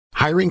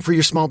Hiring for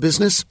your small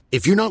business?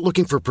 If you're not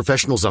looking for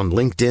professionals on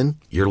LinkedIn,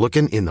 you're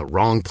looking in the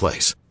wrong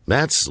place.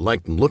 That's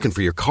like looking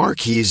for your car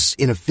keys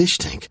in a fish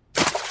tank.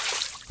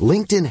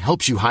 LinkedIn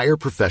helps you hire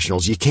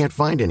professionals you can't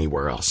find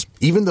anywhere else,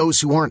 even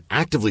those who aren't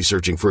actively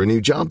searching for a new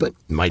job but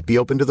might be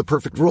open to the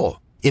perfect role.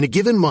 In a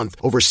given month,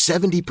 over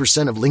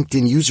 70% of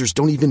LinkedIn users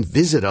don't even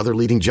visit other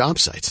leading job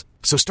sites.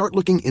 So start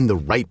looking in the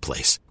right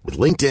place. With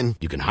LinkedIn,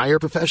 you can hire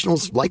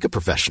professionals like a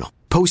professional.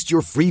 Post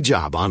your free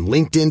job on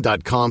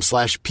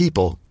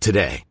linkedin.com/people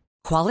today.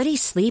 Quality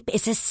sleep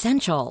is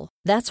essential.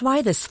 That's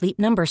why the Sleep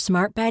Number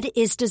Smart Bed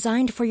is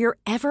designed for your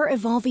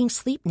ever-evolving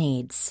sleep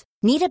needs.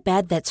 Need a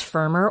bed that's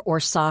firmer or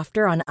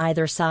softer on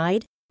either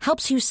side?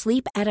 Helps you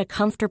sleep at a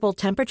comfortable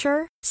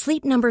temperature?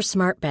 Sleep Number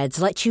Smart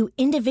Beds let you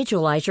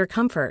individualize your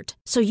comfort,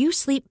 so you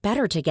sleep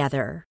better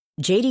together.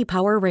 J.D.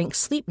 Power ranks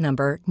Sleep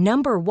Number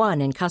number 1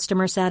 in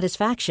customer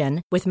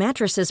satisfaction with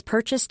mattresses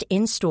purchased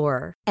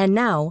in-store. And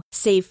now,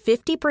 save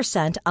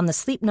 50% on the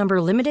Sleep Number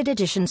Limited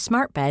Edition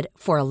Smart Bed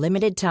for a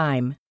limited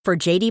time. For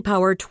J.D.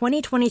 Power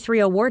 2023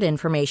 award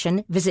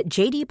information, visit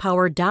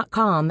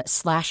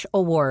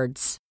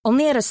jdpower.com/awards.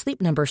 Only at a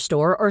Sleep Number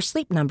store or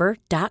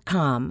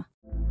sleepnumber.com.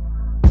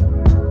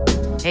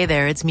 Hey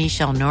there, it's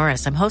Michelle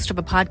Norris. I'm host of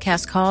a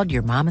podcast called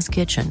Your Mama's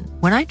Kitchen.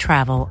 When I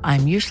travel,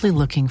 I'm usually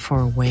looking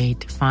for a way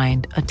to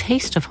find a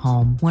taste of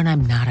home when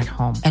I'm not at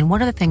home. And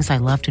one of the things I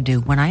love to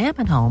do when I am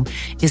at home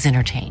is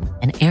entertain.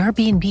 And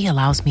Airbnb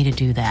allows me to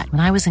do that.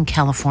 When I was in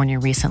California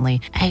recently,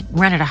 I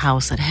rented a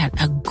house that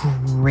had a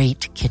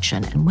great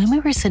kitchen. And when we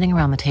were sitting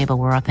around the table,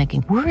 we were all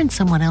thinking, we're in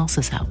someone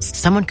else's house.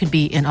 Someone could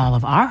be in all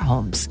of our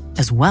homes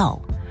as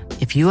well.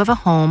 If you have a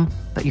home,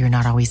 but you're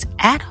not always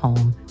at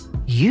home,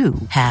 you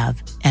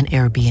have an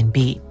Airbnb.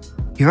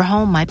 Your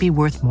home might be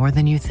worth more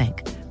than you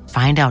think.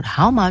 Find out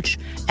how much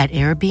at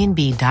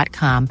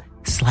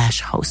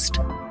airbnb.com/host.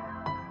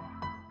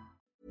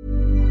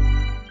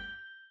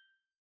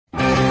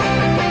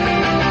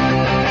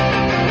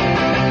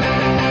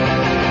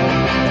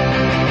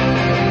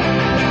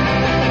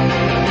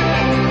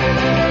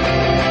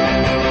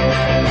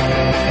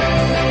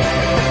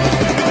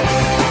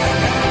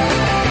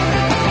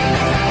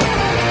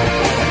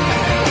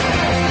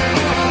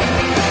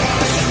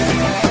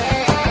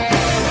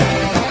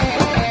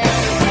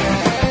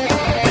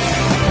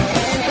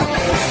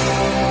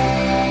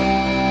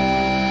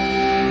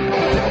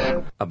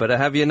 I better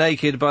have you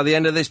naked by the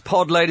end of this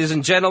pod, ladies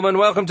and gentlemen.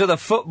 Welcome to the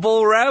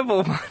Football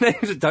Ramble. My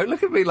name's... Don't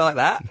look at me like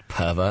that.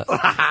 Pervert.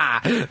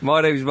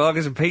 My name's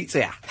Marcus and Pete's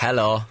here.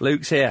 Hello.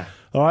 Luke's here.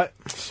 All right.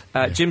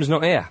 Jim's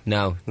not here.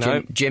 No.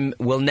 No. Jim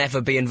will never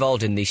be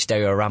involved in the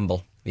Stereo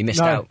Ramble. He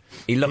missed out.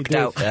 He lucked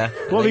out there.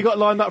 What have you got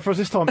lined up for us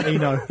this time,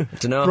 Eno?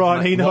 Dunno.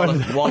 Brian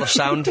Eno. Wall of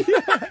sound.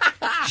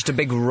 Just a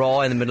big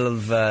roar in the middle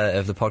of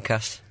the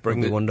podcast.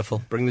 Bring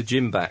wonderful. Bring the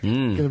Jim back.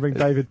 Going to bring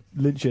David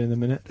Lynch in a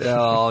minute.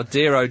 Oh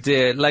dear, oh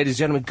dear. Ladies and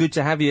gentlemen, good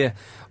to have you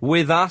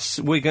with us.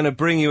 We're going to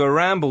bring you a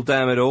ramble,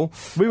 damn it all.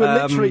 We were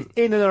literally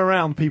in and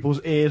around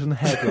people's ears and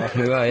head. Like.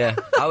 We were, yeah.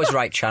 I was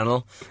right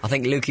channel. I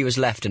think Lukey was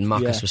left and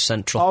Marcus was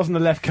central. I was on the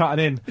left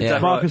cutting in. Yeah.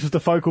 Marcus was the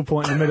focal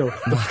point in the middle.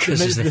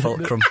 Marcus is the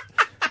fulcrum.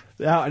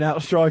 The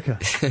out-and-out striker.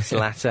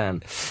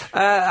 Zlatan.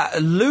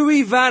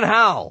 Louis van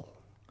Gaal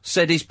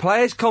said his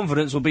players'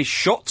 confidence will be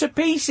shot to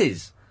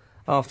pieces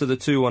after the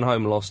 2-1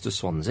 home loss to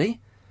Swansea.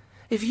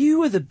 If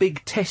you were the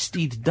big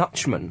tested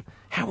Dutchman,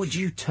 how would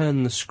you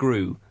turn the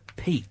screw,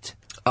 Pete?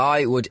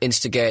 I would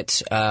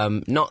instigate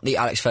not the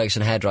Alex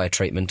Ferguson hairdryer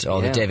treatment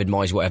or the David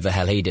Moyes whatever the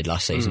hell he did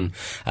last season.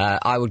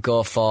 I would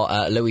go for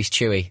Louis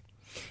Chewy.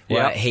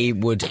 Where he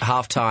would,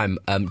 half-time,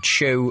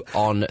 chew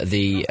on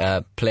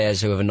the players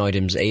who have annoyed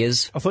him's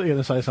ears. I thought you were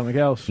going to say something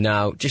else.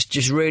 No,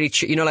 just really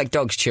chew. You know, like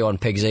dogs chew on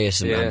pigs' ears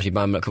sometimes. You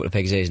buy them a couple of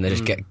pigs' ears and they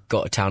just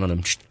go to town on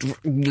them.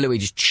 Louis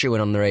just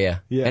chewing on their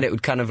ear. Yeah. And it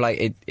would kind of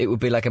like, it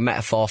would be like a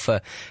metaphor for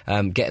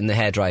getting the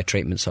hairdryer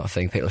treatment sort of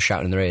thing, people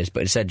shouting in their ears.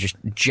 But instead, just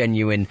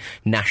genuine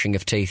gnashing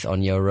of teeth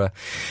on your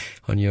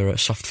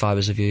soft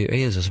fibres of your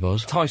ears, I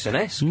suppose.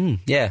 Tyson-esque.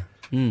 Yeah.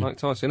 Like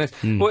Tyson-esque.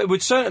 Well, it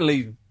would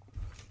certainly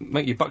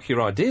make you buck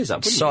your ideas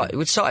up, wouldn't it? It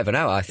would sort everyone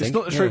out, I think. It's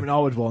not the treatment I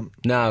would want.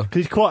 No.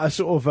 Because he's quite a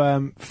sort of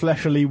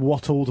fleshily,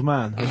 wattled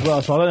man as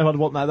well, so I don't know if I'd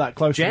want that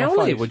close to my face.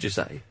 Jowly, would you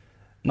say?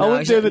 No, I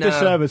wouldn't do the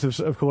disservice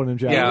of calling him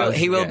jowly. Yeah,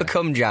 he will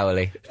become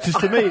jowly. Just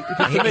to me...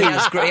 he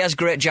has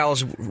great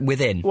jowls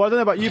within. Well, I don't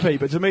know about you, Pete,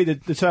 but to me,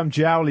 the term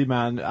jowly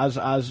man,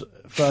 as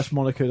first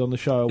monikered on the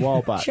show a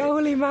while back...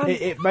 Jowly man?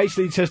 It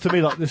basically says to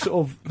me, like, this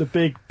sort of the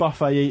big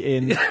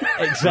buffet-eating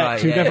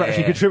exec who never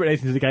actually contributed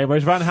anything to the game,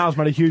 whereas Van Gaal's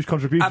made a huge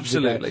contribution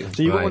Absolutely. to the game.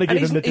 So you wouldn't want to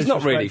give him the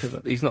disrespect of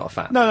it. He's not a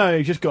fan. No,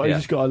 he's just got a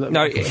little...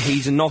 No,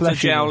 he's not a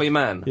jowly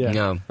man. Yeah.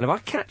 No. And if I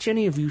catch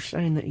any of you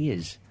saying that he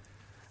is...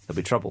 there'll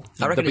be trouble.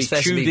 I reckon his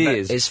face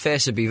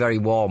would be very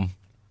warm.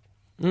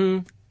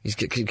 He's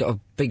got a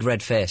big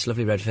red face,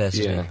 lovely red face,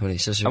 isn't he?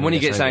 And when he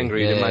gets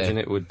angry, you'd imagine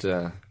it would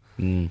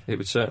It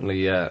would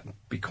certainly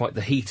be quite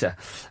the heater.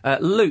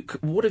 Luke,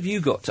 what have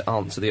you got to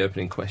answer the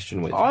opening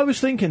question with? I was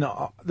thinking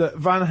that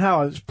Van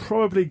Gaal's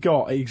probably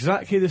got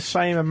exactly the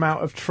same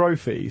amount of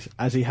trophies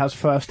as he has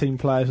first-team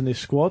players in his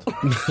squad.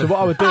 So what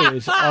I would do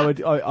is I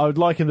would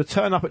like him to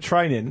turn up at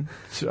training,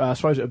 I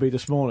suppose it would be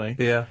this morning,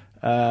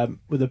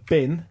 with a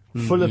bin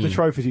full of the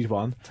trophies he's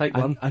won. Take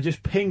one. And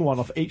just ping one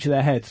off each of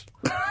their heads.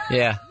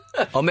 Yeah.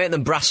 Or make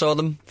them brasso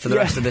them for the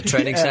rest of the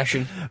training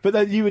session. But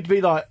then you would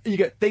be like, you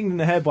get dinged in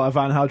the head by a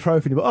Van Gaal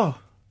trophy, and you'd be like,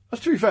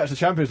 that's to be fair, it's the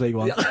Champions League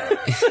one.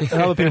 And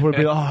other people would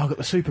be like, I got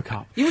the Super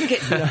Cup. You wouldn't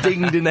get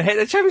dinged in the head.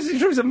 The Champions League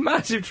trophy is a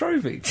massive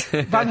trophy.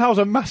 Van Gaal's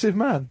a massive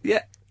man.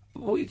 Yeah.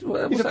 He's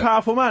a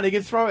powerful man, he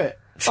can throw it.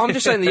 I'm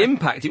just saying the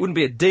impact, it wouldn't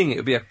be a ding, it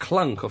would be a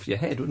clunk off your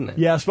head, wouldn't it?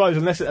 Yeah, I suppose,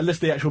 unless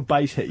the actual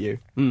base hit you,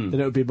 then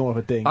it would be more of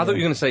a ding. I thought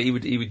you were going to say he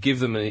would give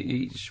them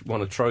each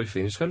one a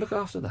trophy and just go, look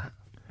after that.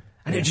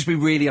 And it would just be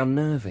really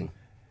unnerving.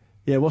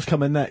 Yeah, what's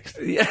coming next?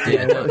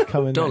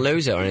 Don't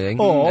lose it or anything.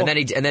 And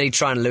then he'd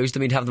try and lose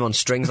them. He'd have them on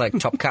strings like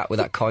Top Cat with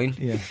that coin.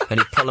 Yeah. And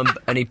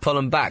he'd pull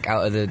them back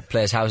out of the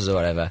players' houses or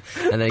whatever.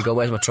 And then he'd go,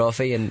 "Where's my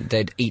trophy?" And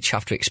they'd each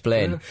have to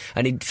explain.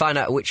 And he'd find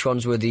out which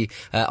ones were the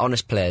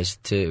honest players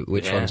to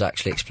which ones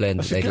actually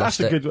explained that they'd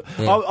lost it. Good.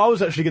 Yeah. I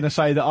was actually going to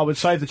say that I would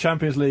save the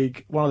Champions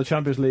League, one of the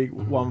Champions League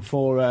one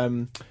for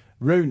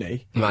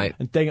Rooney, right,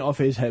 and ding it off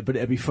his head, but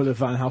it'd be full of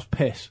Van Gaal's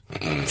piss.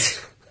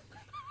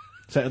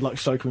 So it'd like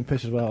soak him in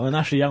piss as well. And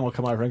Ashley Young will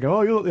come over and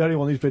go, you're not the only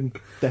one who's been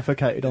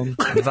defecated on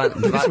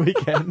this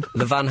weekend.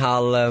 The Van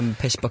Gaal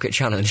piss bucket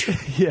challenge.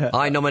 Yeah.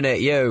 I nominate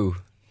you,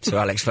 Sir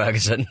Alex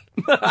Ferguson,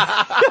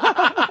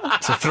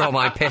 to throw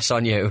my piss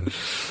on you.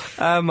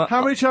 How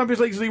many Champions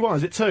Leagues has he won?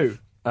 Is it 2?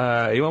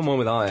 He won one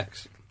with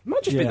Ajax. It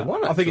might just be the one,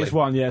 actually. I think it's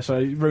 1, yeah, so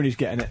Rooney's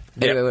getting it.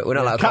 Anyway, we're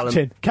not allowed to call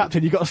him...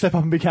 Captain, you've got to step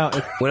up and be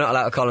counted. We're not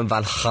allowed to call him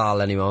Van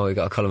Gaal anymore, we've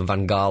got to call him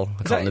Van Gaal.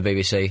 I call him the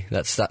BBC.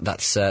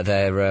 That's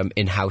their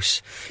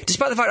in-house.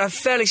 Despite the fact I'm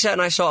fairly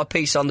certain I saw a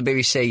piece on the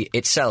BBC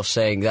itself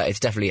saying that it's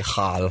definitely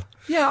Gaal.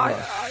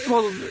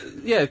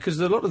 Yeah, because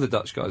a lot of the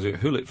Dutch guys are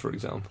Hullet, for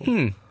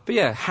example. But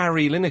yeah,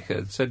 Harry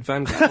Lineker said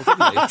Van Gaal,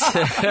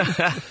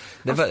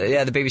 didn't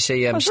he? The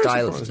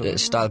BBC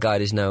style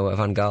guide is now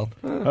Van Gaal.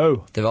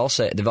 Oh.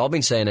 They've all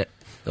been saying it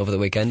over the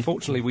weekend.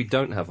 Fortunately, we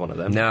don't have one of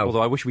them. No.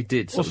 Although I wish we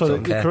did. Also,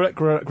 the correct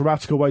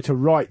grammatical way to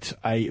write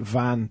a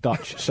Van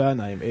Dutch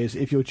surname is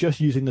if you're just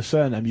using the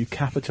surname, you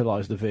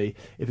capitalise the V.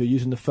 If you're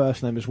using the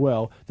first name as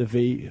well, the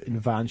V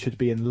in Van should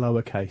be in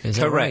lowercase. Is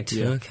correct.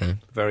 Right? Yeah. Okay.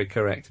 Very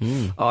correct.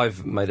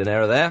 I've made an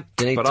error there,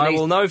 but I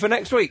will know for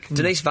next week.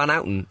 Denise Van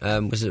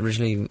Outen was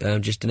originally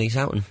just Denise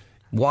Outen.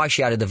 Why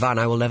she added the Van,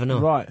 I will never know.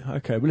 Right,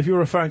 okay. Well, if you're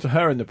referring to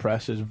her in the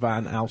press as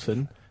Van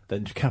Outen,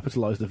 then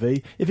capitalise the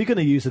V. If you're going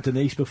to use the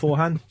Denise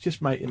beforehand,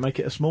 just make it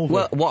a small V.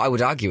 Well, what I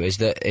would argue is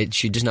that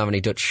she doesn't have any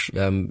Dutch, I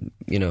don't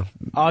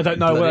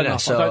know well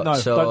enough. I don't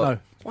know.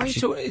 Why are you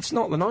talking? It's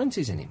not the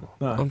 90s anymore.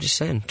 No. I'm just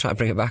saying, try to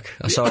bring it back.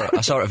 I saw it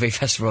at V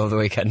Festival over the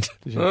weekend.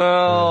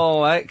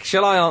 Shall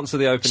I answer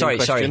the opening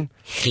question? Sorry,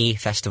 He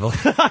Festival.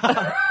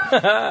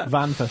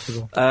 Van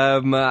Festival.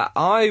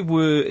 I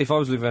would, if I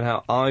was living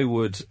out, I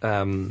would...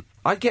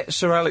 I'd get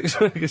Sir Alex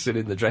Ferguson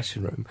in the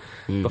dressing room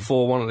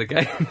before one of the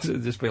games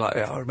and just be like,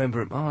 I remember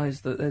him,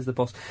 there's the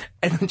boss.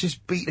 And then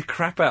just beat the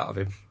crap out of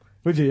him.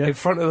 Would you, yeah? In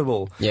front of them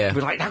all. Yeah.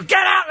 Be like, now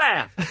get out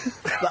there!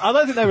 I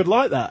don't think they would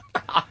like that.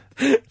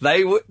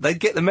 They'd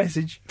get the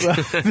message.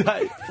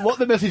 What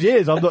the message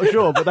is, I'm not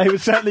sure, but they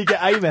would certainly get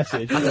a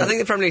message. I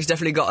think the Premier League's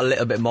definitely got a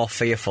little bit more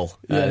fearful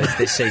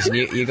this season.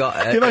 You got.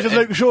 Can you imagine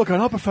Luke Shaw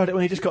going, I preferred it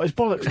when he just got his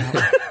bollocks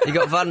out. You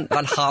got Van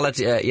Gaal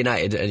at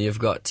United, and you've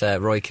got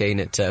Roy Keane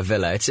at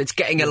Villa. It's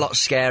getting a lot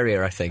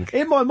scarier, I think.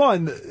 In my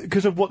mind,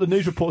 because of what the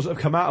news reports that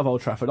have come out of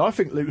Old Trafford, I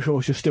think Luke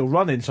Shaw's just still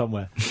running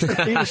somewhere. He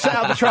set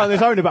out the trial on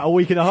his own about a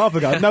week and a half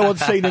ago. No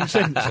one's seen him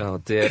since. Oh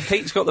dear.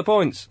 Pete's got the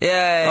points.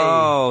 Yay!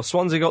 Oh,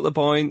 Swansea got the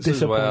points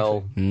as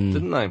well.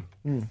 Didn't they?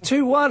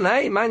 2-1,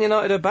 eh? Man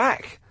United are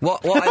back.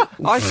 What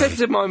I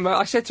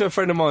said to a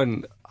friend of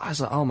mine, I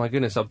was like, oh my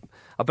goodness,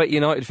 I bet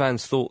United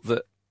fans thought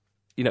that,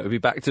 it'd be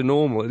back to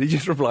normal. And he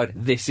just replied,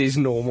 this is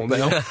normal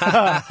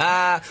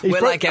now.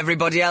 We're like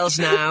everybody else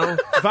now.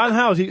 Van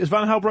Gaal, has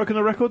Van Gaal broken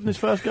a record in his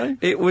first game?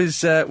 It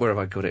was, where have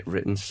I got it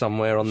written?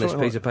 Somewhere on this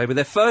piece of paper.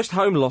 Their first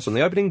home loss on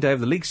the opening day of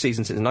the league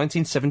season since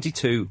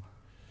 1972.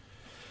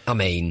 I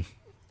mean...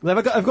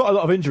 They've got a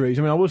lot of injuries,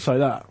 I will say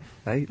that.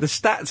 Hey, the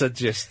stats are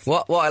just...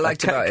 What I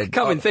liked about it...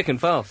 Coming thick and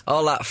fast.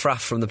 All that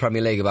fraff from the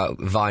Premier League about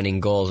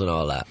vining goals and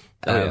all that.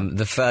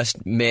 The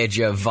first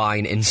major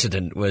Vine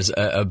incident was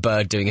a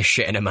bird doing a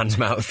shit in a man's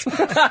mouth.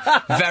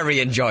 Very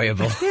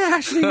enjoyable. Yeah,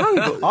 actually,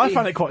 I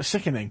found it quite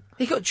sickening.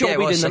 He got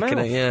jobbied in the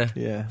mouth.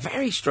 Yeah.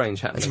 Very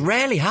strange happening. It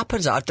rarely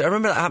happens. I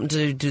remember that happened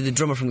to the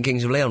drummer from the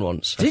Kings of Leon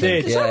once. Did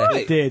it?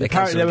 It did. They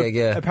cancelled the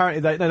gig,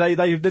 apparently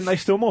didn't they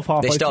storm off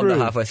halfway through? They stormed it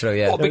halfway through,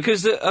 yeah. What,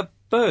 because a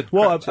bird?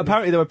 Well,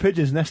 apparently there were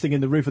pigeons nesting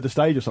in the roof of the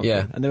stage or something,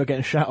 and they were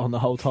getting shat on the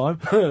whole time,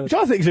 which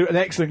I think is an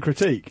excellent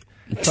critique.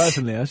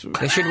 Personally,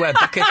 They should wear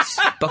buckets.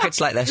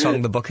 Buckets like their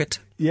song, The Bucket.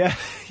 yeah.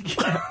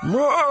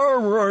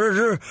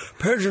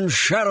 Pigeons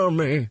shat on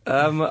me.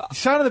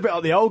 Sounded a bit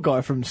like the old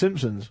guy from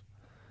Simpsons.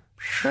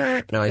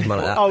 No, he's more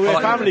like that. Oh,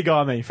 yeah, Family Guy,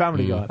 I mean.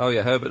 Family Guy. Oh,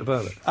 yeah, Herbert the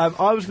Burlet.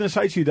 I was going to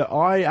say to you that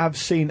I have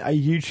seen a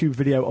YouTube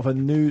video of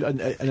an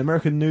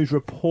American news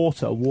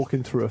reporter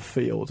walking through a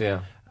field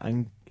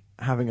and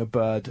having a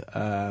bird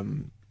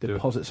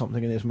deposit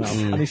something in his mouth.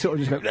 And he sort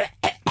of just goes...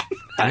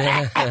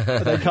 And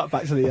they cut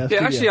back to the studio.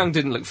 Ashley Young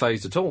didn't look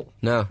phased at all.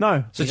 No.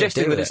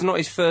 Suggesting that it's not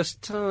his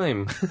first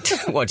time.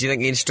 What, do you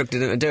think he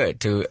instructed him to do it?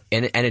 To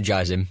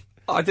energise him?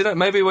 I don't know,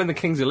 maybe when the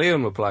Kings of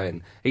Leon were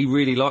playing, he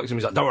really likes him.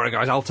 He's like, don't worry,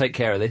 guys, I'll take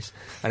care of this.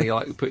 And he,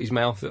 like, put his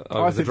mouth over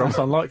I the think drum. that's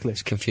unlikely.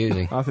 It's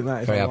confusing. I think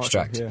that is very unlikely,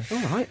 abstract. Yeah.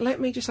 All right, let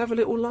me just have a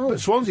little lull. But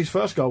Swansea's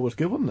first goal was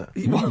good, wasn't it?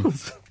 It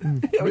was.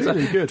 It was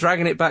really good.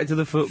 Dragging it back to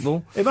the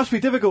football. It must be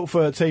difficult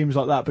for teams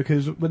like that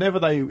because whenever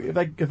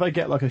if they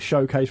get like a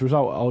showcase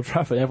result at Old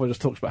Trafford, everyone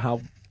just talks about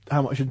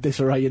how much in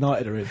disarray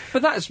United are in.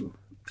 But that's...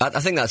 I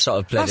think that sort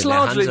of played That's in their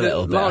hands largely a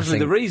little bit. largely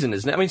the reason,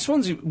 isn't it? I mean,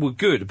 Swansea were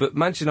good, but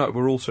Manchester United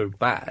were also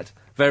bad.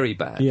 Very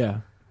bad. Yeah.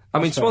 I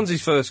mean, That's fair.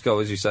 Swansea's first goal,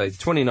 as you say,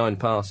 29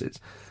 passes,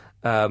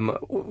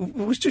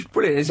 was just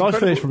brilliant. It's Nice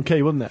incredible. finish from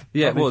Key, wasn't it?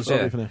 Yeah, Lovely- it was,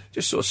 lovely yeah. finish.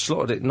 Just sort of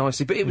slotted it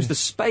nicely. But it was the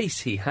space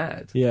he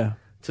had Yeah.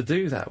 to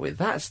do that with.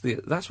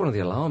 That's one of the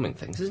alarming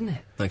things, isn't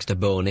it? Thanks to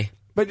Boney.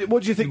 But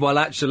what do you think? Well,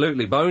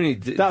 absolutely. Boney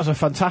did That was a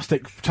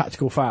fantastic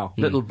tactical foul.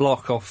 little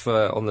block off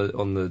on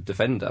the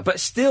defender. But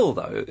still,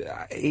 though,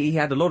 he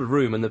had a lot of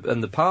room, and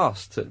the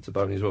pass to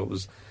Boney as well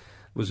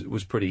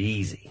was pretty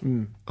easy.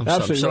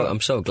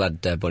 I'm so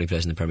glad Boney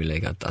plays in the Premier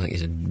League. I think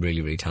he's a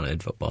really, really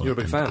talented footballer. You're a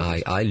big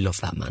fan. I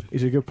love that man.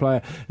 He's a good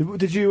player.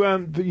 Did you?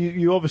 But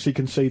you obviously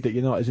concede that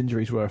United's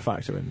injuries were a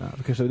factor in that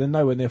because they're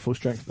nowhere near full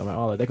strength at the moment,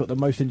 are they? They've got the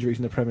most injuries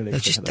in the Premier League.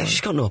 They've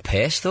just got no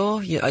pace, though.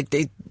 Yeah,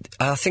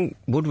 I think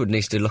Woodward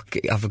needs to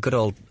have a good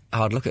old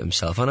hard look at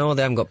himself. I know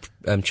they haven't got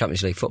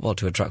Champions League football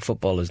to attract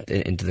footballers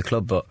into the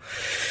club, but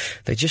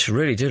they just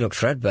really do look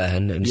threadbare,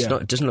 and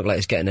it doesn't look like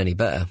it's getting any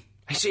better.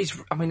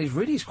 I mean, it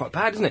really is quite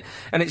bad, isn't it?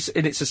 And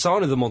it's a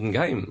sign of the modern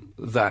game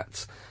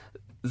that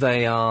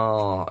they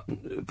are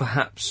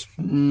perhaps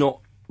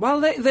not.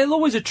 Well, they'll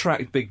always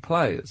attract big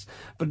players,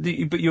 but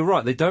you're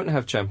right. They don't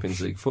have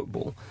Champions League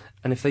football,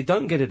 and if they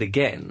don't get it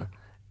again,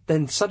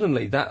 then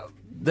suddenly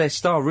their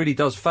star really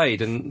does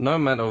fade, and no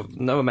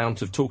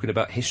amount of talking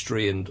about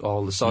history and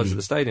the size of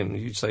the stadium.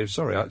 You'd say,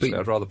 sorry, actually,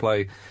 I'd rather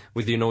play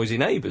with your noisy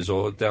neighbours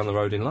or down the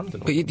road in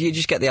London. But you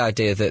just get the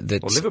idea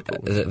that Or Liverpool.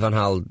 that Van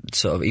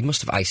Gaal he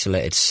must have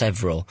isolated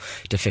several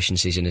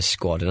deficiencies in his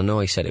squad, and I know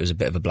he said it was a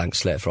bit of a blank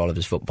slate for all of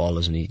his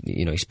footballers, and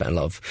he spent a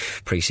lot of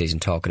pre-season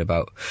talking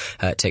about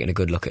taking a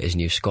good look at his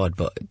new squad.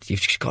 But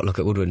you've just got to look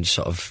at Woodward and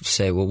sort of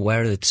say, well,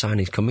 where are the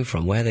signings coming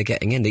from? Where are they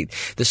getting in?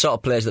 The sort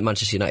of players that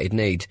Manchester United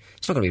need,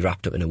 it's not going to be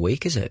wrapped up in a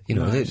week, is it?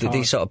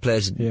 These sort of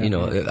players,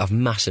 have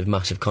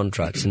massive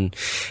contracts, and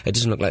it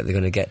doesn't look like they're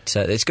going to get.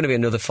 It's going to be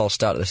another false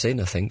start to the season,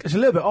 I think. It's a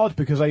little bit odd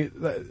because they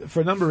for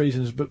a number of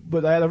reasons, but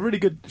they had a really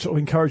good sort of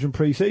encouraging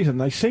pre-season.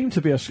 They seem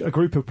to be a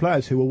group of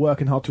players who were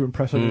working hard to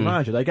impress on the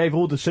manager. They gave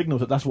all the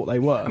signals that that's what they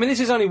were. I mean, this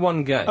is only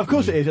one game. Of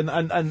course it is,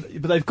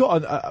 but they've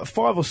got a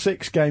 5 or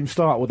 6 game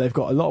start where they've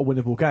got a lot of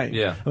winnable games.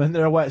 Yeah. And then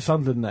they're away at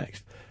Sunderland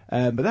next.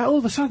 But that all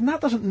of a sudden,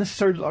 that doesn't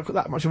necessarily look like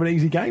that much of an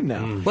easy game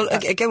now. Well,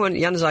 again, when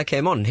Januzaj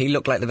came on, he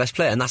looked like the best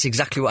player, and that's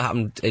exactly what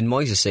happened in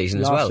Moyes'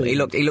 season as well. He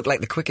looked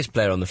like the quickest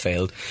player on the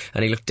field,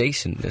 and he looked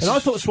decent. And I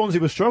thought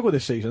Swansea would struggle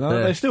this season.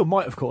 They still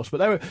might, of course,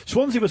 but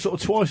Swansea were sort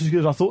of twice as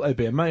good as I thought they'd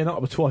be, and Man United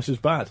were twice as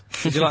bad.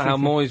 Did you like how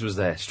Moyes was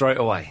there straight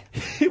away?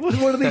 It was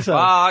one of these.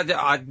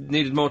 I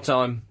needed more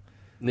time.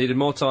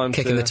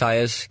 Kicking the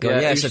tyres.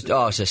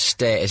 It's a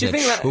state, isn't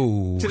it?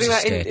 Do you think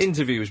that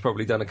interview was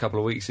probably done a couple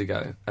of weeks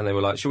ago? And they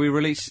were like, should we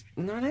release...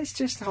 No, let's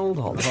just hold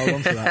on. Hold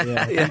on to that,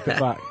 yeah. Keep it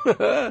back.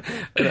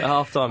 And at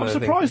half-time... I'm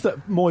surprised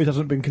that Moyes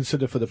hasn't been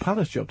considered for the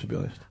Palace job, to be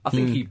honest. I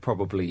think he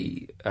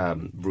probably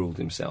ruled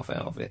himself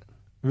out of it.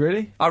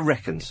 Really? I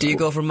reckon so. Do you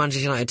go from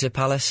Manchester United to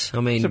Palace? I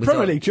mean... It's a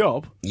Premier League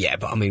job. Yeah,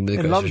 but I mean, with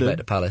the In greatest London. respect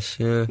to Palace.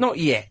 Yeah. Not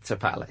yet to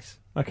Palace.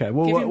 Okay,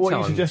 well, Give him what are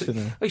you time suggesting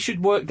then? He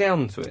should work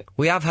down to it.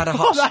 We have had a Oh,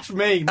 hot... that's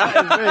mean.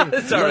 That is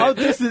mean. Sorry. I'm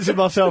distancing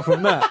myself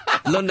from that.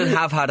 London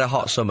have had a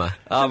hot summer.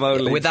 I'm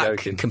only With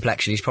joking. that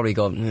complexion, he's probably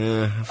gone,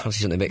 I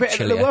fancy something a bit But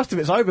chillier. the worst of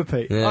it's over,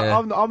 Pete. Yeah.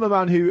 I'm a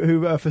man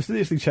who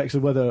fastidiously checks the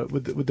weather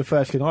with the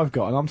fair skin I've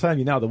got, and I'm telling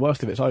you now, the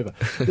worst of it's over.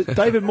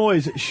 David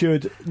Moyes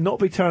should not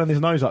be turning his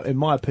nose up, in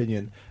my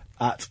opinion,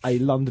 at a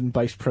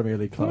London-based Premier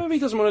League club. Well, maybe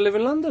he doesn't want to live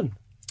in London.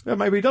 Yeah,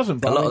 maybe he doesn't.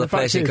 But A lot I mean, of the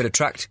players he fact could is-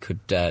 attract could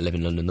live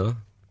in London, though.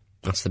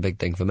 That's the big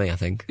thing for me, I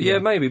think. Yeah,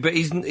 maybe, but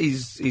he's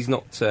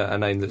not a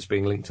name that's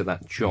being linked to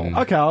that job.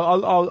 Okay,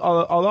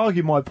 I'll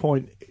argue my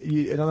point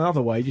in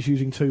another way, just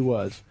using 2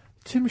 words.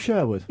 Tim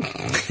Sherwood.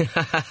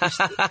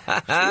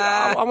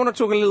 I want to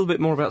talk a little bit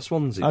more about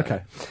Swansea.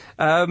 Okay.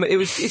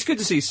 It's good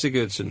to see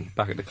Sigurdsson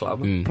back at the club.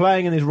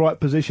 Playing in his right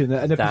position,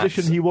 and a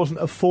position he wasn't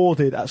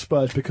afforded at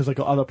Spurs because they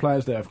got other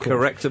players there, of course.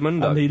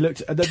 Correctamundo. And he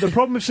looked. The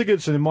problem with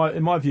Sigurdsson,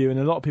 in my view, and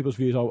a lot of people's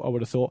views, I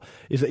would have thought,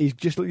 is that he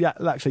just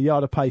lacks a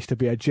yard of pace to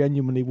be a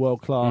genuinely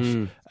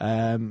world-class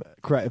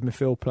creative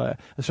midfield player.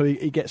 And so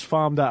he gets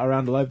farmed out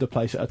around all over the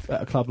place at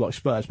a club like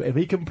Spurs. But if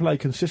he can play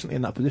consistently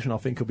in that position, I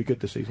think he'll be good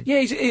this season. Yeah,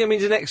 he's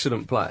an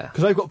excellent player.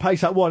 Because they've got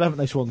pace out wide, haven't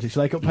they, Swansea?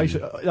 So they've got pace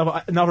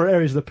in other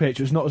areas of the pitch.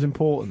 It's not as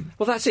important.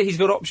 Well, that's it. He's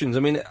got options. I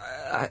mean,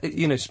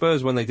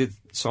 Spurs, when they did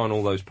sign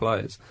all those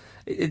players,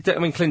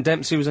 Clint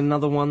Dempsey was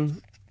another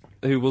one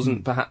who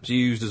wasn't perhaps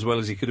used as well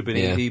as he could have been.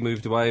 Yeah. He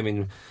moved away. I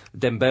mean,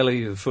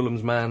 Dembele,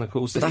 Fulham's man, of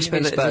course. But that's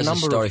been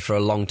Spurs' story for a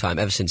long time,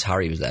 ever since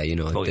Harry was there.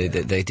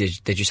 They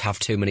just have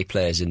too many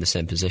players in the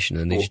same position,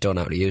 and they just don't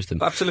know how to use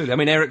them. Absolutely. I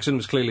mean, Ericsson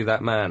was clearly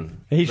that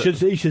man. He should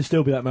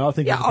still be that man. I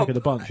think he's the pick of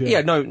the bunch. Yeah,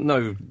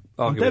 no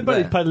argument there.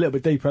 Dembele's played a little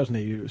bit deeper, hasn't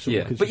he?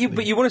 But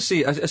you want to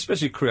see,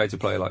 especially a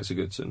creative player like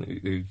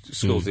Sigurdsson, who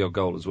scores the odd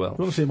goal as well. You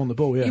want to see him on the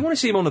ball, yeah. You want to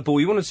see him on the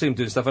ball. You want to see him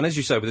doing stuff. And as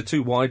you say, with the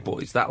two wide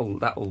boys, that'll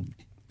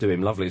do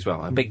him lovely as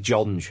well. And Big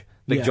Jonjo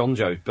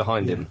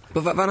behind him.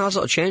 But Van Gaal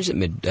sort of changed it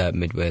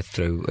midway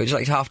through. It was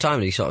like half time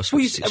and he sort of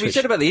switched. We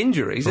said about the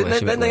injuries, and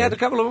then they had a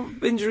couple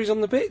of injuries on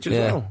the pitch as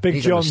well.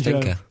 Big John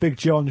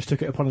just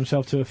took it upon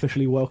himself to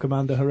officially welcome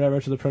Ander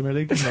Herrera to the Premier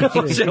League.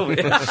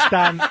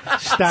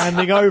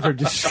 Standing over him,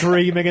 just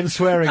screaming and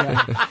swearing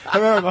at him.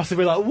 Herrera must have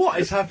been like, what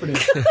is happening?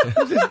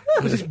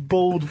 What's this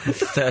bald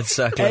third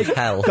circle of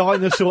hell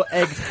dinosaur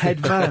egged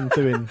head man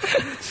doing,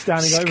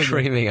 standing over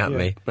screaming at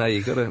me? No,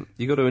 you got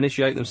to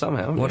initiate them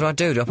somehow. What do I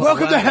do?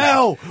 Welcome to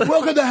hell!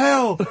 Welcome to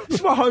hell!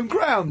 It's my home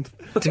ground.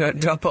 Do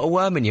I put a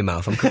worm in your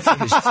mouth? I'm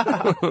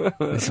confused.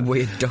 This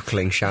weird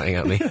duckling shouting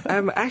at me.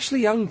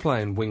 Ashley Young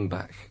playing wing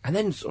back, and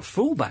then sort of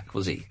full back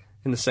was he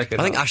in the second?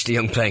 I think Ashley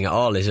Young playing at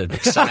all is a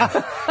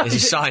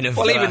sign of.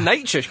 Well, even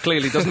nature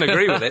clearly doesn't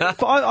agree with it.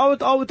 But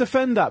I would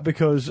defend that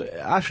because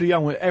Ashley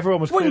Young, everyone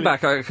was wing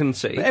back. I can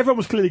see everyone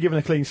was clearly given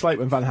a clean slate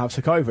when Van Gaal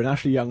took over, and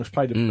Ashley Young has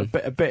played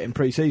a bit in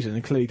pre-season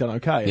and clearly done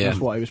okay. And that's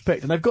why he was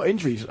picked. And they've got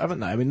injuries, haven't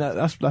they? I mean,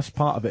 that's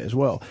part of it as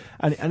well.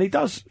 And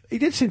he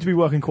did seem to be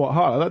working quite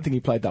hard. I don't think he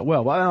played that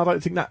well, but I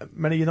don't think that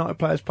many United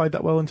players played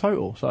that well in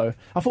total. So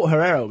I thought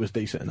Herrera was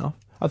decent enough.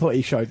 I thought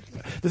he showed.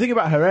 The thing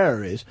about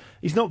Herrera is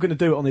he's not going to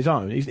do it on his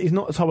own. He's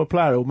not the type of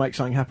player who'll make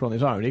something happen on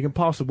his own. He can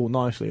pass the ball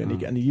nicely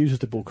and he uses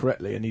the ball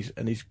correctly and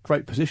he's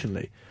great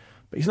positionally.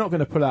 But he's not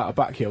going to pull out a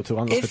back heel to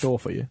unlock a door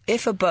for you.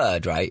 If a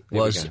bird,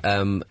 was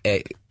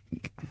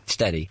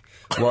steady,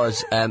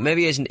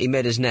 maybe he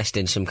made his nest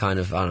in some kind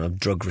of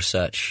drug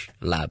research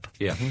lab.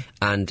 Yeah.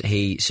 And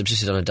he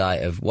subsisted on a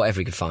diet of whatever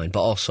he could find,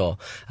 but also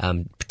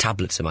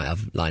tablets he might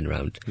have lying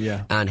around.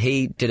 Yeah. And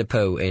he did a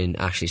poo in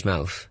Ashley's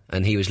mouth,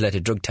 and he was later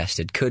drug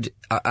tested. Could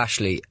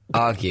Ashley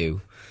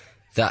argue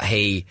that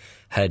he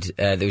had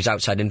there was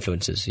outside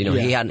influences?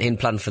 He hadn't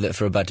planned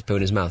for a bird to poo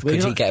in his mouth.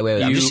 Could he get away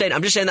with that?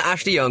 I'm just saying that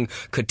Ashley Young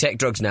could take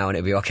drugs now and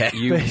it'd be okay.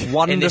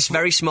 In this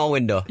very small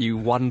window. You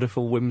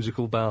wonderful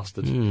whimsical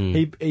bastard.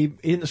 He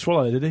didn't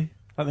swallow it, did he?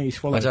 I think he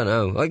swallowed. I don't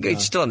know.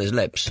 It's still on his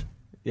lips.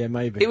 Yeah,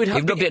 maybe. He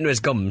rubbed it into his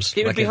gums.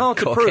 It would be hard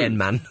to prove,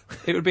 man.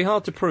 It would be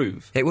hard to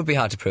prove. It would be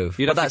hard to prove.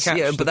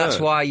 That's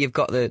why you've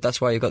got the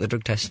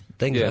drug test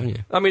things, haven't you?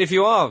 I mean, if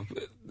you are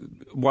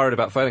worried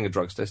about failing a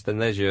drugs test, then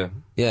there's your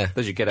get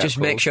out. Just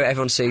make sure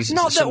everyone sees.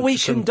 Not that we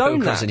condone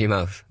that in your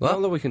mouth. Well,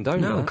 not that we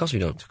condone that. No, of course we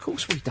don't. Of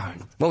course we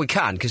don't. Well, we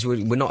can because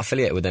we're not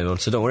affiliated with anyone,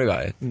 so don't worry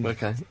about it.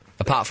 Okay.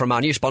 Apart from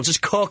our new sponsors,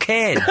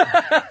 cocaine.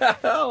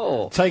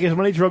 Take as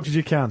many drugs as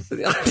you can.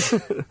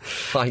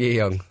 Like you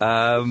young.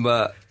 I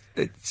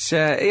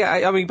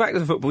mean, back to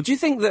the football. Do you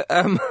think that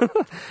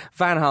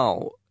Van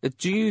Gaal?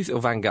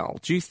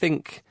 Do you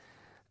think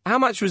how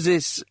much was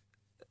this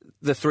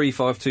the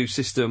 3-5-2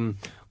 system,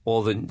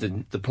 or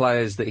the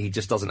players that he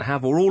just doesn't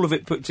have, or all of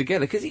it put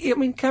together? Because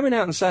coming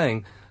out and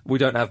saying we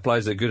don't have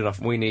players that are good enough,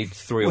 and we need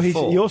three or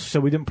four. He also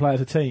said we didn't play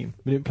as a team.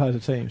 But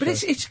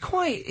it's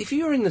quite. If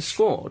you're in the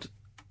squad,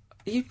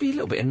 you'd be a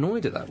little bit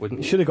annoyed at that, wouldn't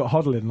you? You should have got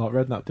Hoddle in like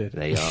Redknapp did.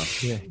 There you are.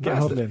 Yeah, get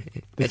Hoddle in.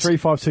 The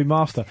 3-5-2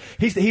 master.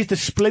 He's the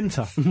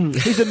splinter.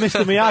 He's the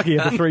Mr. Miyagi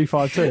of the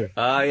 3-5-2.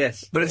 Ah,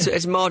 yes. But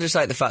it's more just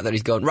like the fact that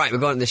he's gone, right, we're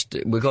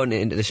going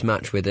into this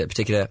match with a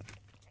particular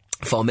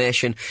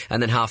formation,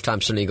 and then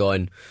half-time suddenly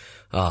going,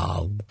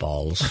 oh,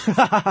 balls. And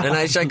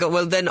I like,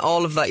 well, then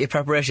all of that, your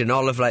preparation,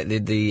 all of like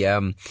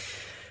the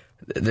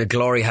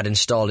glory had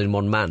installed in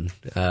one man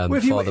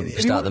before the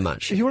start of the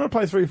match. If you want to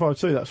play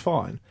 3-5-2, that's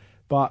fine.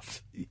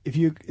 But if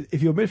your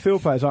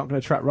midfield players aren't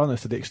going to track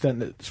runners to the extent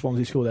that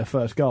Swansea score their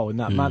first goal in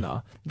that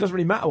manner, it doesn't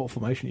really matter what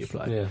formation you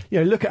play.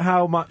 Yeah. Look at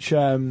how much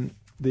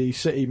the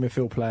City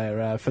midfield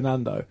player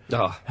Fernando,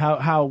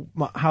 how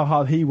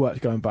hard he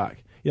worked going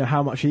back.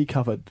 How much he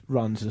covered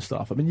runs and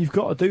stuff. I mean, you've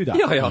got to do that.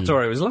 Yeah,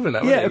 Torre was loving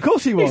that. Yeah, of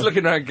course he was. He's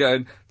looking around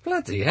going,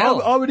 bloody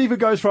hell. I would even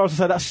go as far as to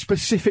say that's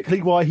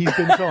specifically why he's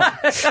been signed.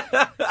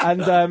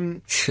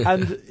 And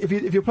if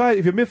your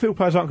midfield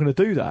players aren't going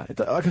to do that,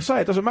 like I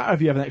say, it doesn't matter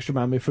if you have an extra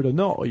man midfield or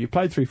not, or you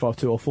played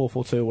 3-5-2 or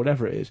 4-4-2 or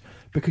whatever it is,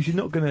 because you're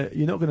not going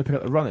to pick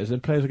up the runners,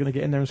 and players are going to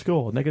get in there and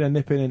score, and they're going to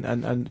nip in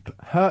and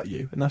hurt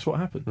you, and that's what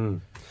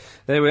happened.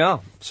 There we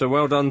are. So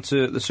well done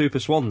to the Super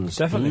Swans.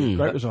 Definitely,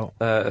 great result.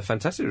 A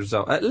fantastic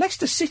result.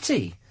 Leicester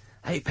City.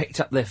 They picked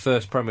up their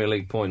first Premier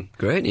League point.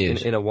 Great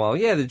news. In a while.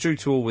 Yeah, they drew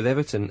 2-2 with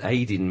Everton.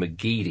 Aiden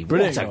McGeady.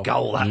 Brilliant What a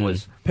goal that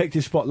was. Picked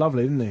his spot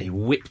lovely, didn't he? He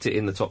whipped it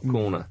in the top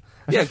corner.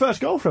 That's his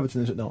first goal for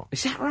Everton, is it not?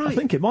 Is that right? I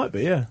think it might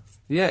be, yeah.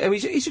 Yeah, I mean,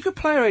 he's a good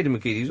player, Aiden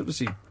McGeady. He's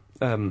obviously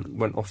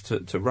went off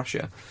to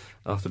Russia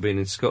after being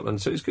in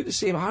Scotland, so it's good to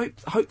see him.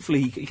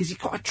 Hopefully, because he's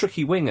quite a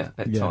tricky winger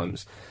at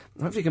times.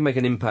 Hopefully he can make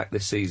an impact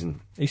this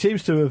season. He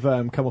seems to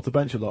have come off the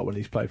bench a lot when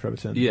he's played for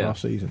Everton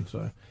last season,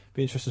 so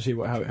be interesting to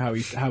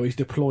see how he's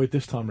deployed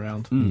this time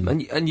round. I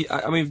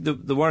mean,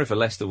 the worry for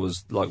Leicester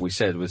was, like we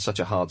said, with such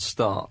a hard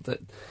start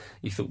that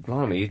you thought,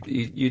 blimey,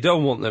 you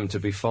don't want them to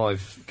be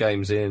 5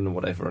 games in or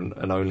whatever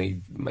and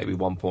only maybe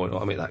 1 point.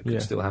 I mean, that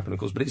could still happen, of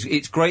course, but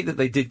it's great that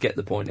they did get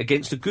the point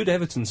against a good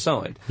Everton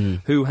side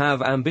who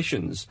have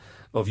ambitions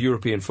of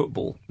European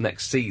football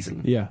next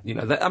season. Yeah. You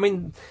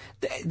know,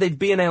 they'd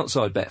be an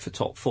outside bet for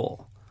top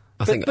 4.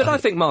 I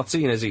think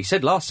Martinez, he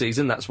said last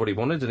season that's what he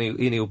wanted, and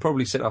he'll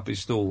probably set up his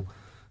stall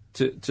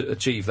to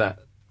achieve that,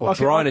 or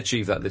try and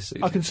achieve that this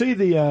season. I can see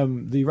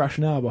the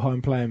rationale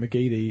behind playing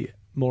McGeady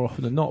more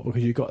often than not,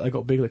 because they've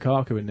got big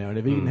Lukaku in there, and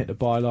if he can hit the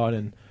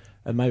byline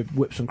and maybe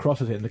whip some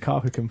crosses in,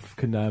 Lukaku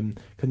can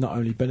not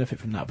only benefit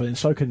from that, but then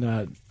so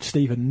can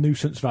Stephen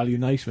Nuisance Value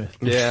Naismith.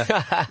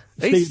 Yeah.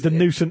 The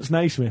Nuisance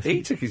Naismith.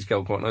 He took his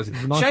goal quite nicely.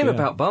 Shame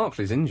about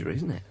Barkley's injury,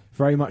 isn't it?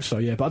 Very much so,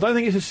 yeah. But I don't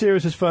think it's as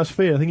serious as first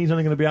fear. I think he's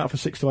only going to be out for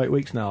 6 to 8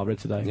 weeks now, I read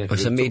today. Yeah,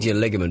 it's a medial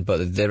ligament,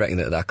 but they reckon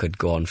that could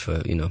go on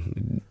for,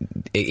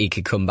 he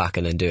could come back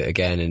and then do it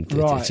again, and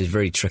it's a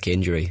very tricky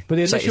injury. But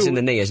it's in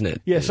the knee, isn't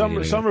it? Yeah,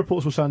 some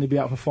reports will say he'll be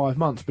out for 5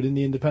 months, but in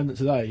the Independent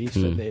today, he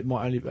said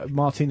that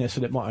Martinez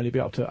said it might only be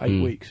up to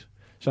 8 weeks.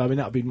 So, I mean,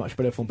 that would be much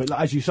better for him. But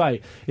as you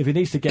say, if he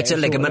needs to get... It's a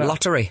ligament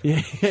lottery.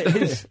 Yeah, it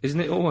is. Isn't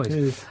it always? It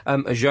is.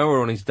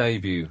 Ajoa on his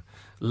debut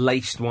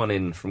laced one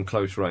in from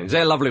close range.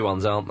 They're lovely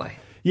ones, aren't they?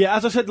 Yeah,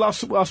 as I said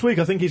last week,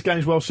 I think his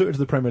game's well suited to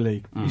the Premier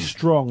League. He's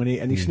strong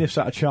and he sniffs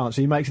out a chance.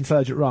 He makes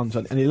intelligent runs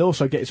and he'll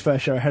also get his fair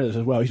share of headers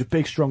as well. He's a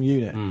big, strong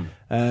unit.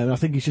 And I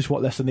think he's just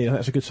what Leicester need. I think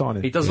that's a good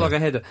signing. He does like a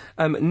header.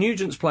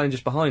 Nugent's playing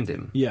just behind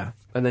him. Yeah.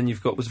 And then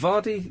you've got... Was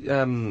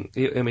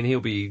Vardy... he'll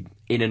be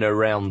in and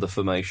around the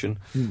formation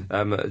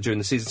during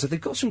the season. So they've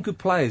got some good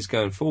players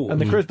going forward.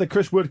 And the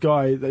Chris Wood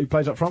guy that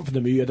plays up front for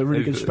them, he had a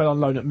really good spell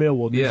on loan at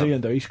Millwall, New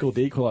Zealander. He scored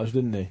the equaliser,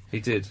 didn't he? He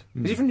did.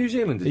 Is he from New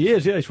Zealand? He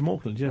is, yeah. He's from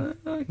Auckland, yeah.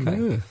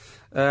 Okay.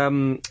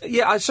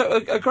 So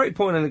a great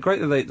point, and great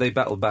that they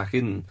battled back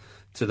in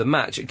to the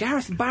match.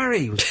 Gareth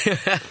Barry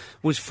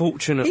was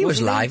fortunate. He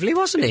was lively,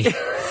 wasn't he?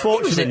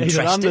 Fortunate is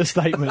an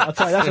understatement. I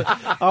tell you,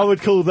 I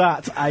would call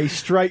that a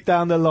straight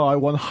down the line,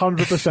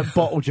 100%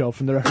 bottle job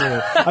from the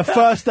referee. A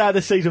first day of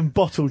the season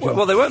bottle job.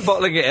 Well, they weren't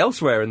bottling it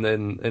elsewhere in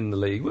the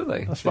league, were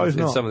they? I suppose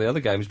not. In some of the other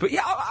games, but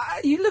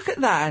you look at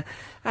that.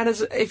 And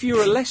if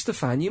you're a Leicester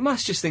fan, you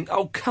must just think,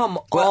 "Oh, come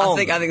on!" Well, I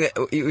think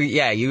that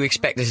you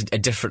expect a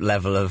different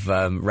level of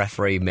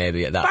referee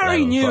maybe at that level.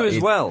 Barry knew as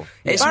well.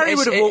 Barry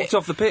would have walked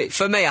off the pitch.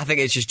 For me, I think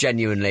it's just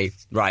genuinely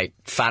right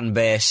fan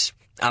base.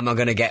 Am I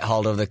going to get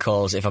hold of the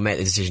calls if I make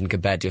the decision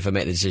compared to if I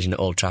make the decision at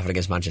Old Trafford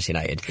against Manchester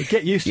United?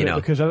 Get used to it,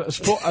 because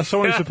as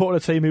someone who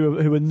supported a team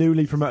who were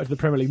newly promoted to the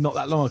Premier League not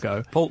that long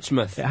ago,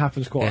 Portsmouth, it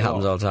happens quite a lot. It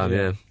happens all the time,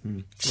 yeah.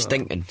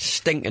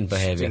 Stinking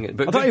behaviour.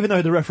 I don't even know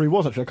who the referee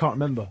was, actually. I can't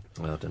remember.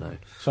 Well, I don't know.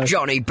 So,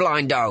 Johnny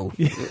Blindo.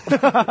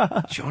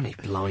 Johnny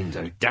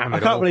Blindo, damn it. I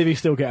can't believe he's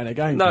still getting a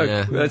game.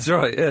 No, that's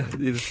right, yeah.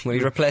 Well, he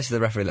replaced the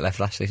referee that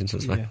left last season, so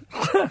it's fine.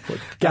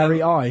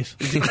 Gary Eyes.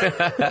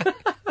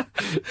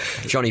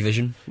 Johnny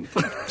Vision.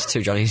 It's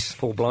 2 Johnnies.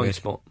 Full blind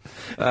spot.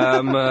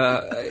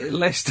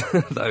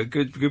 Leicester, though,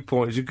 good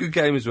point. It's a good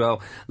game as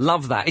well.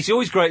 Love that. It's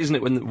always great, isn't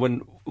it,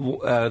 when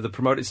the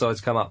promoted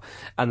sides come up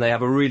and they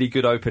have a really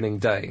good opening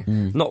day.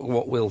 Not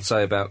what we'll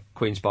say about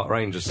Queen's Park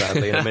Rangers,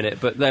 sadly, in a minute,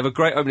 but they have a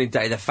great opening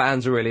day. The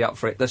fans are really up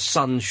for it. The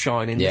sun's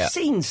shining. The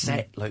scene's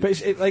set. Luke. But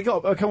they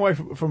come away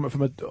from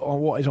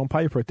what is on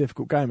paper a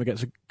difficult game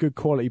against a good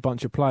quality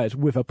bunch of players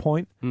with a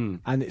point,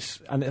 and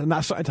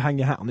that's something to hang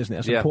your hat on, isn't it?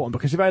 That's important,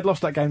 because if they had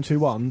lost that game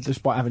 2-1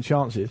 despite having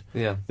chances,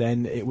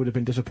 then it would have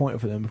been disappointing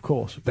for them, of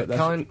course. But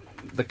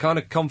the kind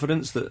of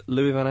confidence that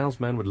Louis van Gaal's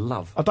man would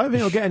love. I don't think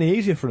it'll get any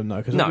easier for them, though,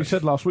 because as we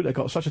said last week, they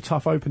got such a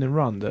tough opening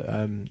run that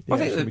I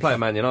think they'll play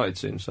Man United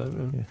soon, so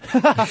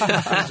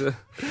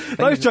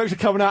those jokes are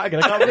coming out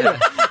again. I can't believe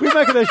it. We were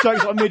making those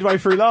jokes like midway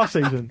through last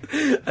season.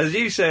 As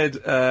you said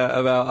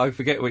about, I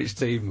forget which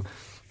team,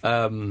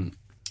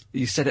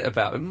 you said it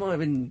about, it might have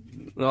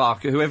been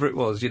whoever it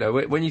was,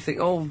 when you think,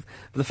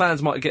 the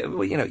fans might get,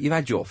 you've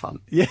had your fun.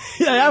 Yeah,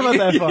 they have had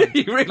their fun.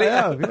 You really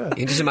have. Yeah. You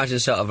can just imagine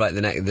sort of like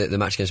the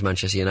match against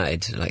Manchester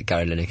United, like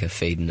Gary Lineker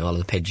feeding all of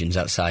the pigeons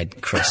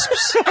outside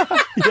crisps.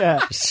 Yeah.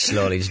 Just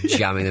slowly just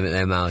jamming them in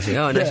their mouths.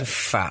 Nice and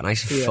fat,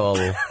 nice and full.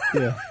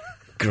 Yeah.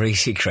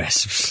 Greasy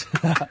Crisps.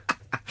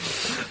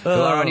 Who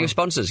are our new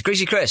sponsors?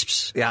 Greasy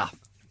Crisps. Yeah.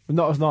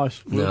 Not as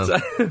nice. No.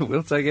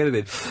 We'll take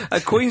anything.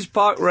 Queen's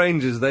Park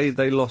Rangers, they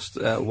lost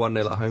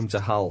 1-0 at home to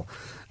Hull.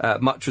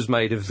 Much was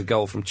made of the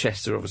goal from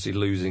Chester, obviously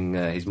losing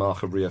his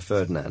marker, Rio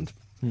Ferdinand.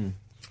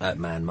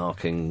 Man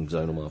marking,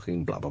 zonal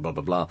marking, blah, blah, blah,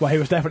 blah, blah. Well, he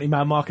was definitely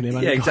man marking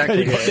him. Yeah,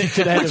 exactly. Which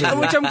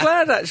I'm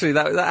glad, actually,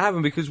 that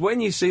happened, because when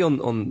you see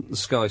on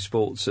Sky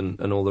Sports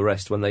and all the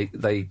rest, when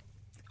they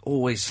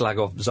always slag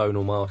off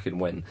zonal marking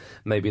when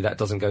maybe that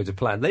doesn't go to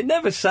plan. They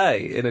never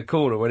say in a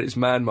corner when it's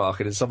man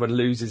marking and someone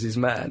loses his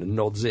man and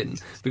nods in.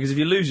 Because if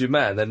you lose your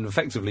man, then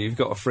effectively you've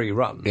got a free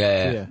run.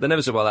 Yeah. They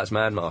never say, well, that's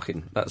man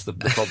marking. That's the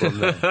problem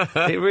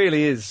there. It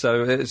really is.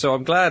 So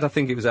I'm glad. I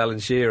think it was Alan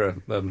Shearer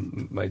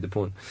made the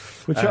point.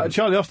 Well,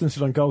 Charlie Austin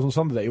said on Goals on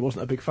Sunday that he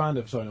wasn't a big fan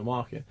of zonal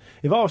marking.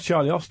 If I was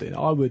Charlie Austin,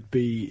 I would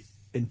be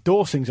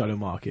endorsing zonal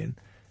marking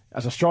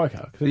as a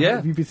striker.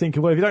 Yeah. You'd be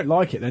thinking, well, if you don't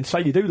like it, then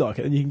say you do like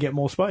it, then you can get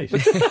more space.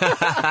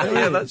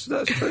 Yeah, that's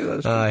true.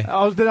 That's true.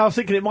 I was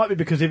thinking it might be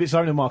because if it's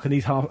zonal mark and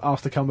he's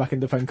asked to come back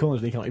and defend corners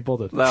and he can't be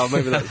bothered. No,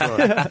 maybe that's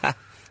right.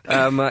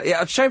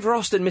 Yeah, a shame for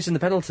Austin missing the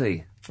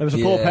penalty. It was a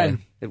poor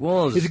pen. It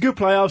was. He's a good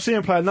player. I've seen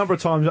him play a number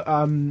of times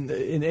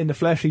in the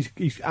flesh.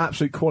 He's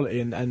absolute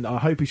quality, and I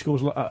hope he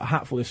scores a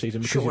hatful this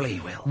season. Because Surely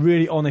he will.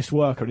 Really honest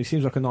worker, and he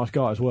seems like a nice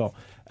guy as well.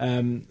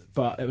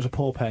 But it was a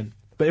poor pen.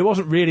 But it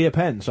wasn't really a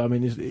pen, so I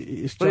mean,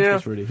 it's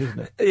justice, really, isn't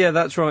it? Yeah,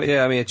 that's right.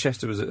 Yeah, I mean,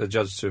 Chester was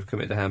adjudged to have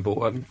committed a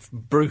handball.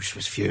 Bruce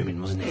was fuming,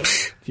 wasn't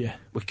he? Yeah.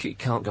 We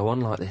can't go on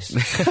like this.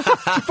 It's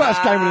the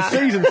first game of the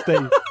season,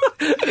 Steve.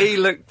 He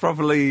looked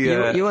properly...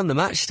 You won the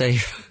match,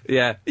 Steve.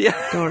 Yeah.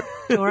 Don't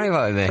worry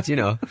about it, mate, you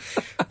know.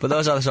 But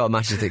those are the sort of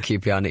matches that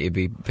QPR need to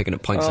be picking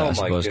up points at, I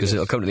suppose, because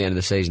it'll come to the end of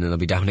the season and they'll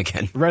be down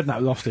again. Redknapp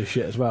lost his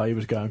shit as well. He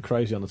was going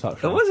crazy on the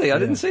touchline. Oh, was he? I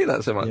didn't see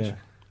that so much. Yeah.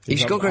 He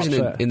should go crazy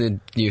in the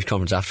news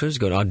conference afterwards,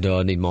 going,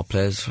 I need more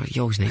players.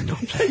 You always need more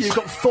players. You've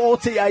got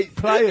 48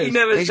 players. He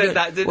never said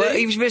that, did he? Well,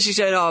 he was basically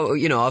saying,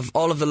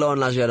 all of the loan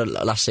lads we had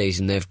last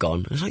season, they've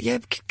gone. I was like, yeah,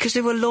 because they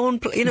were loan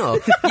players,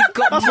 you've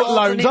got That's what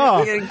loans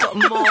are. You've got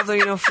more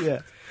than enough. Yeah.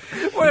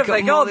 Where have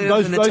they gone?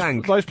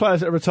 Those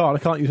players that are retired, I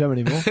can't use them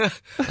anymore.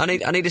 I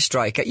need a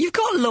striker. You've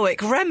got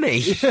Loic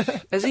Remy.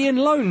 Has Ian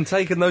Lone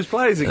taken those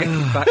players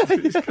again? Back to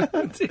his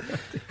country?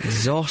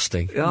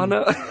 Exhausting. I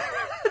know.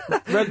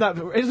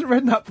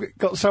 Redknapp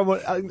got someone?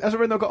 Hasn't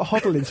Redknapp got a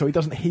Hoddle in, so he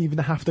doesn't even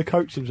have to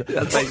coach himself?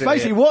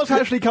 Basically, what's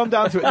actually come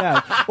down to it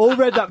now? All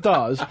Redknapp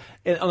does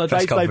on a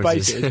day-to-day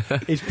basis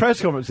is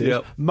press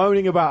conferences,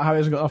 moaning about how he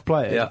hasn't got enough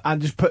players,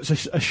 and just puts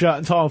a shirt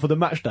and tie on for the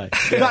match day.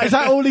 Is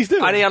that all he's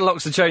doing? And he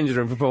unlocks the changing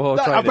room for poor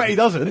training. I bet he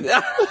doesn't.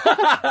 All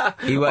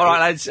right,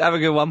 lads, have a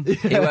good one.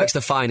 He works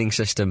the fining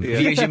system.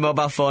 If you use your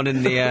mobile phone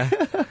in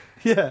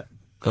the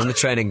on the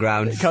training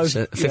ground, goes,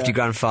 it's a 50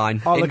 grand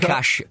fine in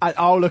cash.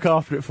 I'll look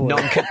after it for you.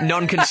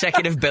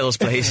 Non-consecutive bills,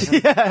 please.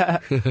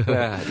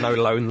 No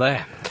loan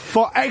there.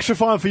 For extra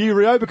fine for you,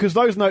 Rio, because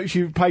those notes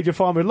you paid your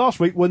fine with last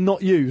week were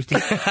not used.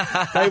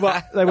 They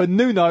were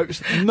new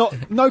notes.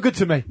 No good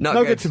to me.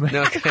 No good to me.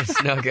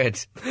 No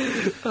good.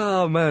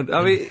 Oh man,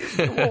 I mean,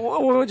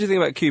 what do you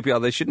think about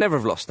QPR? They should never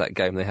have lost that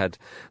game. They had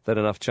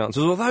enough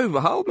chances.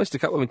 Although Hull missed a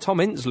couple. I mean, Tom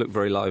Ince looked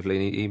very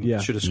lively, and he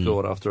should have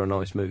scored after a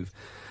nice move.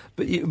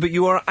 But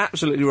you are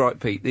absolutely right,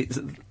 Pete.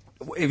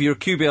 If you're a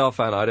QPR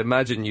fan, I'd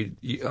imagine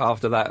you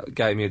after that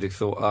game you'd have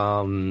thought,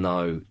 oh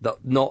no,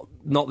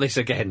 not this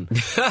again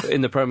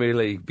in the Premier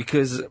League,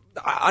 because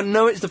I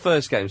know it's the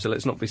first game, so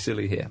let's not be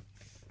silly here.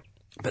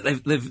 But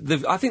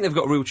I think they've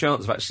got a real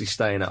chance of actually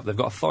staying up. They've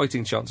got a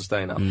fighting chance of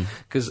staying up.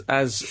 Because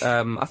as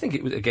I think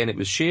it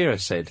was Shearer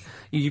said,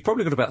 you've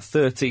probably got about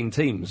 13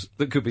 teams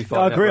that could be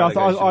fighting. I agree.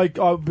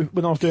 I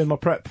when I was doing my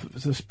prep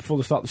before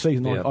the start of the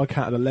season, I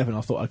counted 11.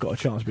 I thought I'd got a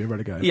chance of being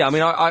relegated. Yeah, I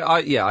mean,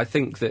 I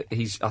think that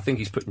he's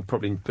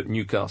probably put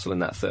Newcastle in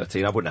that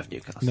 13. I wouldn't have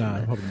Newcastle.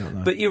 No, probably not.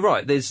 No. But you're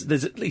right. There's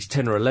at least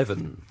 10 or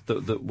 11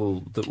 that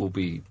will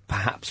be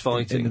perhaps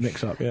fighting in the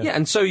mix-up. Yeah,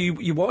 and so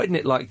you widen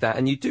it like that,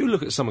 and you do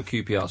look at some of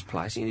QPR's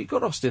players. You've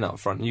got Austin up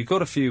front, and you've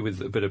got a few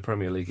with a bit of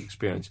Premier League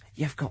experience.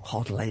 You've got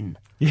Hoddle.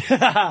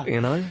 Yeah.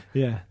 You know?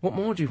 Yeah. What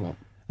more do you want?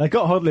 They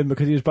got Hoddle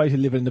because he was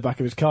basically living in the back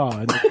of his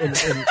car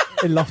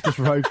in Loftus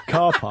Road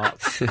car park.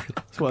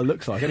 That's what it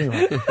looks like,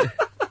 anyway.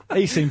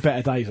 He's seen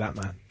better days, that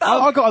man.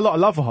 I got a lot of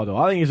love for Hoddle.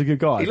 I think he's a good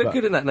guy. He looked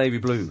good in that navy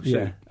blue.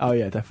 Yeah. So. Oh,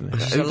 yeah,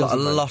 definitely. A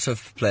lot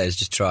of players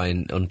just try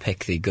and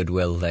unpick the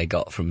goodwill they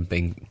got from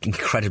being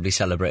incredibly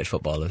celebrated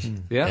footballers.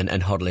 Yeah. And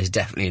Hoddle is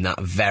definitely in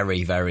that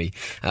very, very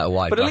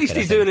wide But at bracket, least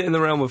he's doing it in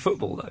the realm of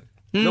football, though.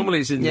 Normally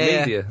it's in the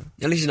media.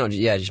 At least he's not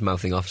just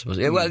mouthing off, I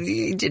suppose. Well,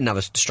 he didn't have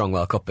a strong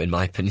World Cup, in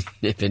my opinion,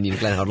 Glenn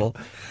Hoddle.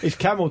 His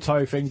camel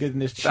toe thing did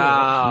in his chin.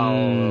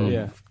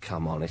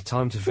 Come on, it's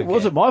time to forget. It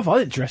wasn't my fault, I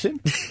didn't dress him.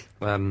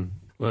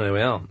 Well, there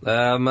we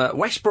are.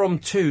 West Brom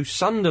 2,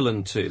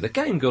 Sunderland 2. The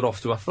game got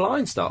off to a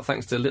flying start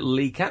thanks to little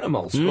Lee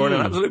Cattermole scoring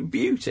an absolute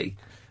beauty.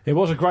 It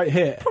was a great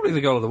hit. Probably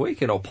the goal of the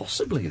weekend, or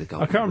possibly the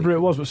goal. I can't remember who it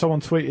was, but someone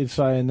tweeted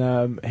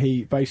saying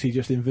he basically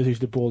just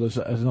envisaged the ball as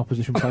an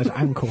opposition player's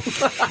ankle.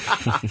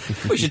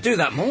 We should do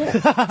that more.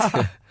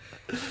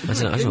 I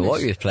don't know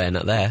what he was playing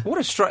at there. What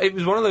a it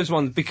was one of those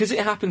ones, because it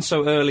happened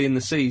so early in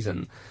the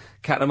season.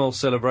 Catamol's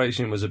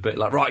celebration was a bit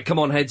like, right, come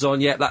on, heads on,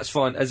 yep, that's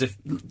fine, as if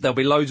there'll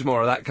be loads more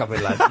of that coming,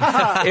 lad.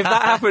 If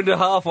that happened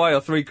halfway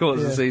or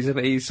three-quarters of the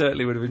season, he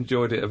certainly would have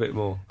enjoyed it a bit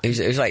more. It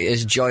was like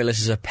as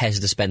joyless as a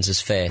Pez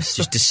dispenser's face.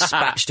 Just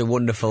dispatched a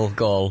wonderful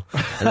goal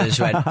and then just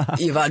went,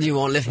 you've had you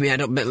won't lift me head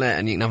up a bit later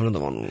and you can have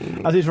another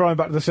one. As he's running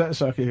back to the centre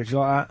circle, you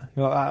like that?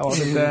 You like that? What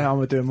I did there? I'm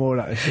going to do more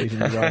of that this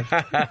season, you guys.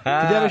 Did he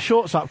have his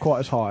shorts up quite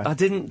as high? I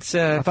didn't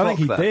I don't think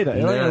he did. I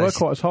don't think they were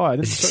quite as high.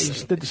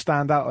 It didn't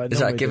stand out. Like is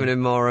that giving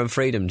him more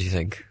freedom, do you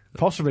think?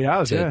 Possibly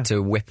has,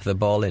 to whip the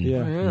ball in.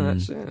 Yeah,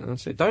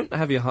 that's it. Don't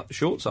have your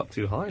shorts up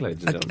too high,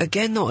 ladies and gentlemen.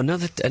 Again, though,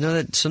 another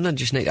Sunderland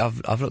just need.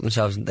 I've looked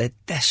themselves, and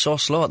they're so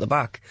slow at the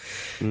back.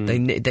 They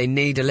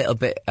need a little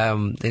bit.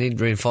 They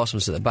need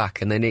reinforcements at the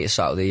back, and they need to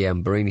sort out the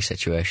Barini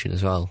situation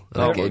as well.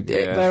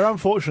 They're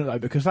unfortunate though,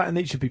 because that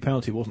needs to be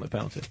penalty, wasn't a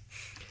penalty.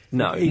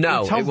 No, it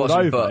wasn't.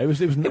 Over. But it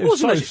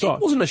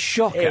wasn't a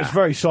shocker. It was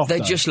very soft. They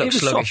just look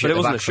sluggish at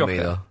the back for me,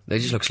 though. They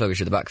just look sluggish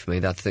at the back for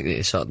me. I think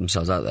they sort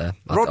themselves out there.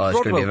 It's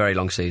going to be a very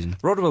long season.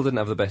 Rodwell didn't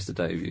have the best of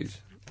debuts.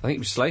 I think he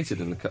was slated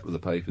in a couple of the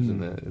papers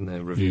in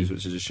their reviews,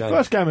 which is a shame.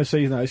 First game of the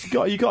season,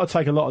 though, you got to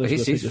take a lot of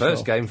this. It's his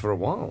first game for a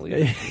while.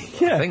 Yeah.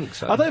 I think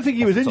so. I don't think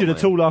he was injured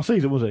at all last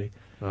season, was he?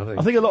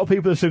 I think a lot of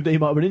people assumed that he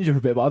might have been injured for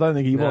a bit, but I don't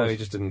think he was. No, he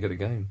just didn't get a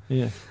game.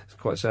 Yeah,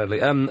 quite sadly.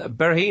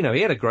 Berahino,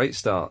 he had a great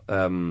start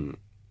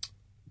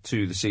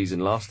to the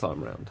season last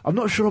time round. I'm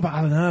not sure about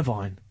Alan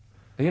Irvine.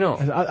 You know,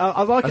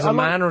 I like as a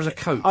man or as a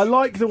coach. I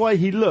like the way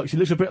he looks. He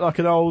looks a bit like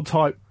an old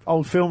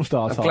film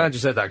star type. I'm glad you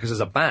said that, because as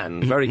a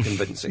man, very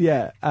convincing.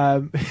 Yeah,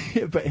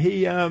 but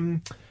he,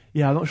 I'm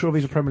not sure if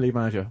he's a Premier League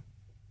manager.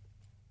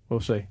 We'll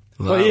see.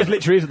 Well, he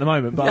literally is at the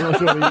moment, but I'm not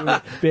sure if he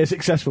will be a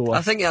successful one.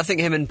 I think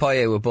him and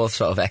Poyet were both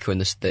sort of echoing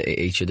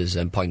each other's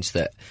points,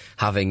 that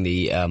having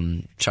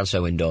the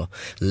transfer window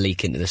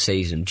leak into the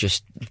season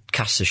just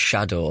casts a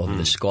shadow over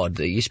the squad.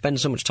 You spend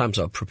so much time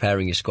sort of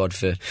preparing your squad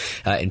for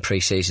in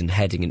pre-season,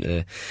 heading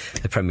into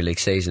the Premier League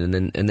season,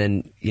 and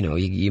then you know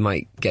you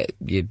might get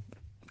your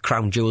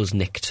crown jewels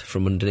nicked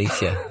from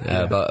underneath you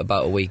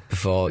about a week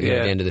before the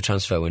end of the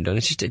transfer window, and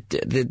it's just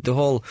the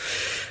whole.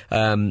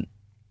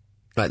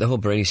 Like the whole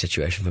Barini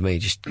situation for me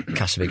just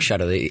casts a big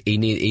shadow. He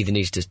either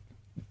needs to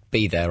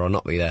be there or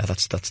not be there.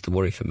 That's the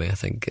worry for me. I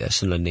think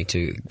Sunderland need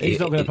to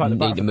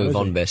move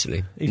on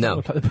basically.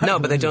 No,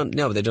 but they don't.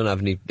 No, but they don't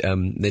have any.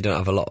 They don't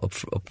have a lot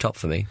up top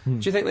for me. Do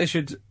you think they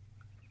should?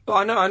 Well,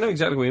 I know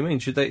exactly what you mean.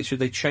 Should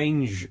they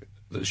change?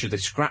 Should they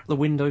scrap the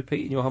window,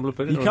 Pete, in your humble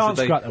opinion? You can't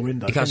scrap the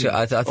window.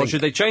 Or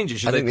should they change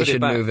it? I think they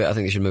should move it. I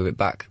think they should move it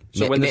back.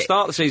 So when the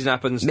start of the season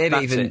happens, maybe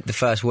even the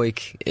first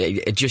week,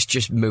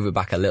 just move it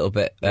back a little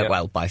bit.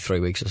 Well, by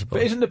 3 weeks, I suppose.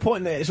 But isn't the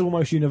point that it's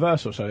almost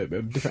universal? So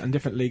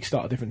different leagues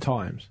start at different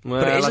times.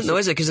 Well, but it isn't, though,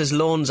 is it? Because there's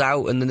loans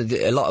out, and then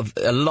a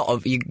lot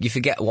of you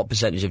forget what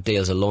percentage of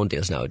deals are loan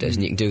deals nowadays,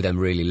 and you can do them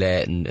really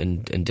late,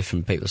 and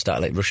different people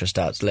start. Like Russia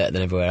starts later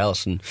than everywhere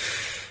else, and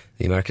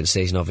the American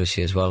season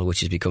obviously as well,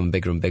 which is becoming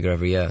bigger and bigger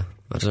every year.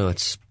 I don't know.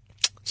 It's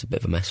a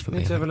bit of a mess for me.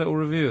 Need to have a little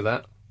review of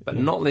that. But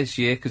not this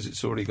year, because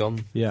it's already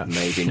gone. Yeah.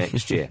 Maybe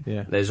next year.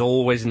 Yeah. There's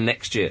always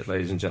next year,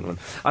 ladies and gentlemen.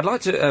 I'd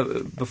like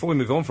to, before we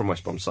move on from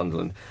West Brom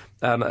Sunderland,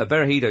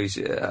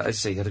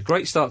 Berahino, he had a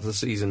great start to the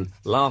season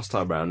last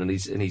time round, and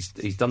he's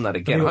done that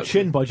again. And he got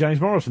chinned by James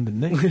Morrison,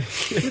 didn't he?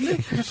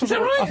 Is that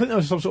right? I think there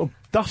was some sort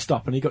of dust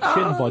up, and he got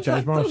chinned by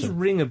James Morrison. That does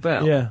ring a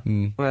bell. Yeah.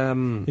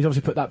 He's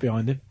obviously put that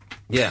behind him.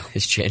 Yeah.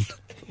 His chin.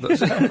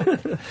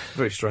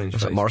 Very strange.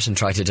 That's what Morrison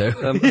tried to do.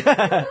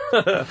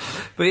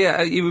 But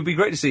yeah, it would be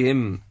great to see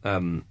him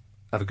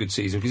have a good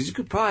season, because he's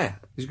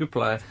a good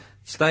player.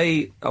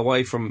 Stay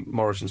away from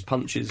Morrison's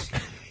punches.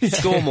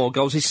 Score more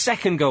goals. His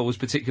second goal was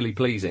particularly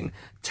pleasing.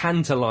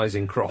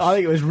 Tantalising cross. I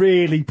think it was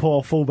really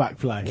poor fullback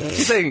play. Do you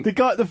think?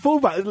 The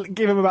fullback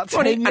gave him about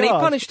 10 yards. And he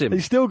punished him. He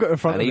still got in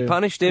front of him. And he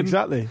punished him.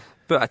 Exactly.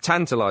 But a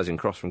tantalising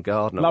cross from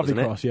Gardner, Lovely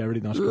wasn't cross, it? yeah, really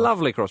nice cross.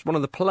 Lovely cross. One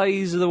of the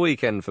plays of the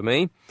weekend for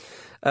me.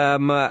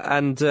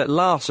 And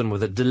Larson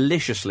with a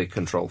deliciously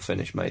controlled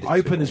finish made it.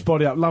 Opened his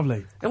body up,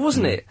 lovely.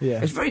 Wasn't it?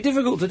 Yeah. It's very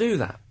difficult to do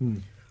that.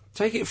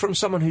 Take it from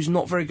someone who's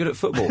not very good at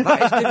football.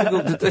 That is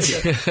difficult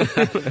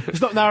to do.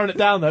 It's not narrowing it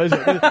down, though, is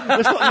it? It's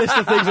not a list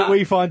of things that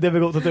we find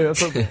difficult to do at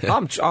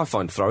football. I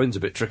find throw-ins a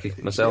bit tricky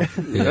myself.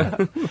 Yeah.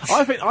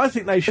 I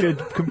think they should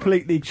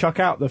completely chuck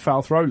out the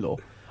foul throw law.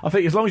 I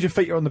think as long as your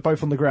feet are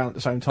both on the ground at the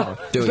same time,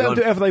 let them do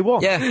whatever they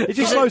want. Yeah, it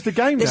just slows the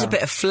game down. There's a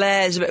bit of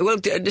flair.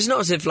 It's not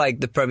as if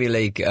like the Premier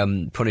League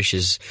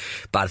punishes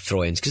bad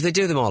throw-ins, because they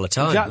do them all the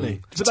time.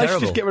 Exactly, but they should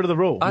just get rid of the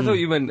rule. I thought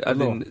you meant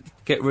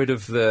get rid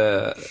of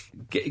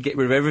get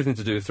rid of everything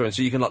to do with throwing,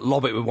 so you can like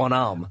lob it with one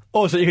arm.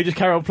 Or so you can just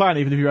carry on playing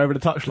even if you're over the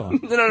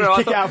touchline. No.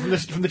 Kick it out from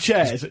the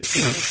chairs.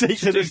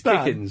 Seats in the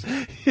stand.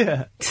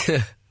 Yeah.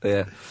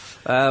 Yeah.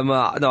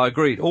 No,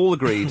 agreed. All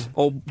agreed.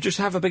 Or just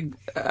have a big,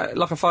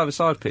 like a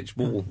five-a-side pitch,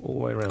 ball all the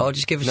way around. Or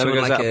just give us Never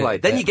someone goes out of play.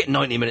 Then you get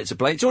 90 minutes of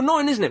play. It's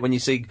annoying, isn't it, when you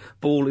see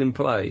ball in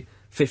play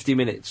 50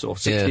 minutes or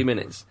 60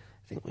 minutes.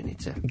 I think we need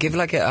to get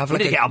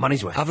our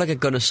money's worth. Have like a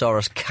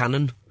Gunnosaurus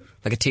cannon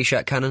like a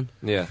T-shirt cannon.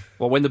 Yeah.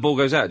 Well, when the ball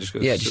goes out, it just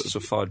goes just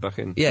sort of fired back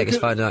in. Yeah, it gets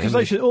fired out. Because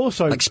they should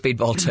also like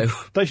Speedball 2.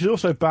 They should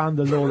also ban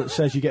the law that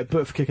says you get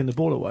booked for kicking the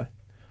ball away.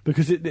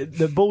 Because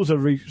the balls are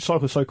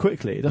recycled so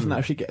quickly, it doesn't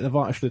actually get an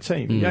advantage for the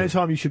team. The only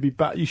time you should be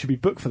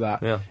booked for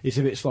that is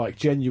if it's like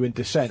genuine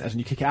dissent, as in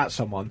you kick it at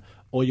someone,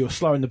 or you're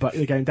slowing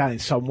the game down in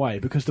some way.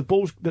 Because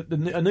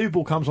a new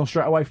ball comes on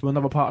straight away from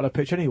another part of the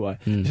pitch anyway.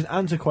 It's an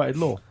antiquated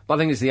law. But I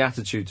think it's the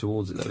attitude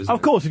towards it, though, isn't it?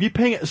 Of course, if you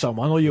ping it at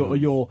someone, or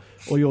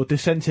you're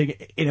dissenting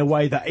in a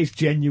way that is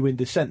genuine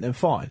dissent, then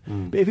fine.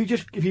 But if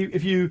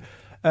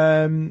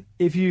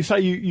you say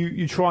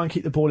you try and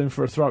keep the ball in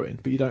for a throw-in,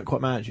 but you don't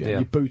quite manage it,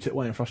 and you boot it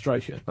away in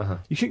frustration,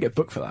 you shouldn't get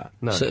booked for that.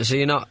 No. So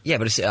you're not... Yeah,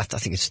 but I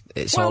think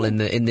it's all in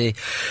the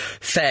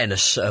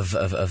fairness of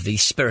the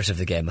spirit of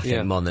the game, I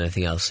think, more than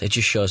anything else. It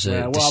just shows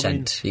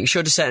dissent. You can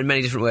show dissent in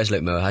many different ways,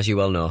 Luke Moore, as you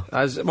well know.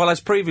 As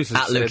previously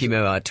said... At Lukey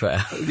Moore on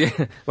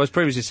Twitter. As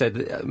previously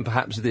said,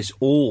 perhaps this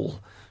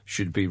all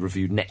should be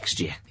reviewed next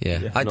year.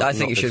 Yeah. I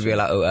think it should be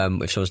allowed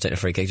to, if someone's taking a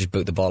free kick, just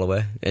boot the ball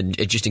away. And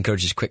it just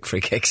encourages quick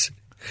free kicks.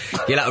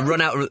 You're allowed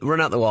to run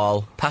out the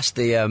wall, past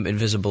the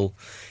invisible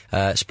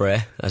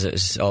spray, as it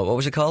was. Oh, what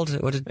was it called?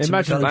 What did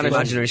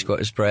imaginary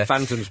spray?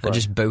 Phantom spray. And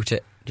just boot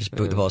it. Just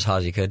boot the ball as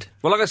hard as you could.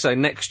 Well, like I say,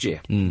 next year.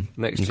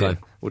 Next year,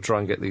 we'll try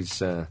and get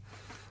these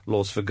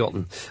laws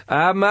forgotten.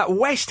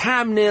 West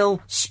Ham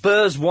 0,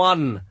 Spurs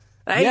 1.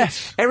 Hey,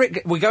 yes.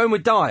 Eric, we're going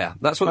with Dyer.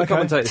 That's what the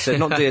commentator said,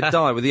 not Dear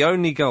Dyer, with the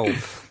only goal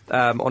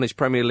on his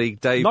Premier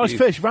League debut. Nice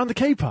fish, round the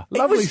keeper.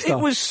 Lovely stuff.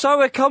 It was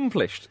so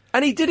accomplished.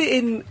 And he did it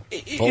in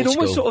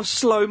almost sort of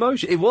slow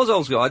motion. It was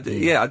old school. I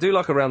do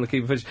like a round the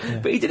keeper finish. Yeah.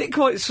 But he did it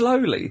quite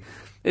slowly.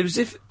 It was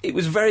as if it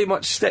was very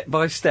much step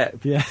by step.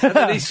 Yeah. And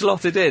then he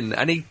slotted in,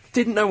 and he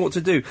didn't know what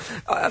to do.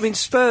 I mean,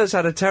 Spurs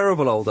had a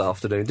terrible old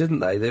afternoon, didn't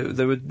they?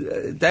 They were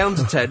down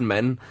to 10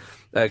 men.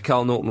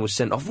 Carl Norton was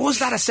sent off. Was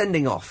that a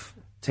sending off,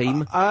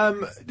 team?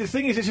 The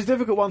thing is, it's a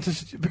difficult one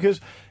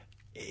because...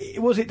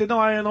 Was it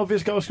denying an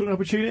obvious goal scoring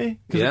opportunity?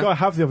 Because the guy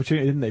had the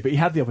opportunity, didn't he? But he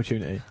had the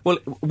opportunity. Well,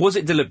 was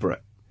it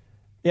deliberate?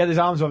 He had his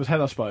arms above his head,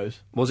 I suppose.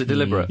 Was it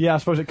deliberate? Yeah, I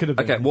suppose it could have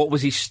been. Okay, what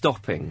was he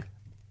stopping?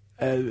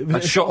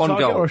 Was a shot on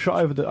goal or a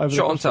shot over the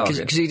shot on target?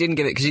 Because he didn't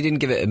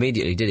give it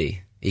immediately, did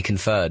he? He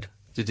conferred.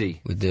 Did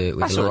he? With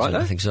That's the all right,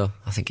 I think so.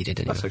 I think he did.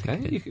 Anyway. That's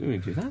okay. You can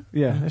do that.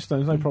 Yeah, there's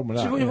no problem with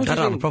that. I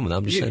don't have a problem with that.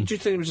 I'm just saying. Do you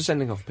think it was a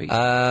sending off, Pete?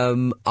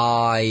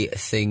 I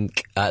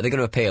think they're going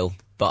to appeal,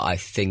 but I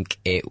think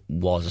it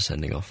was a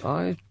sending off.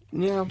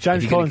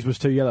 James Collins was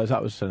 2 yellows.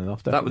 That was sending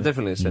off. Definitely. That was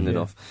definitely a sending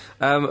off.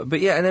 But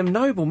yeah, and then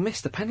Noble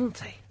missed the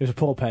penalty. It was a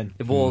poor pen.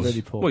 It was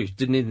really poor. Well, he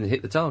didn't even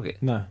hit the target.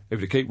 No. If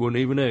the keeper wasn't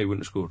even there, he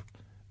wouldn't have scored.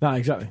 No,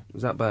 exactly.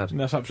 Was that bad?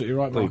 That's absolutely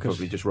right, Well, Marcus. he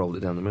probably just rolled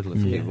it down the middle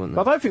of the keeper, wasn't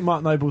But I don't think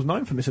Mark Noble's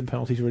known for missing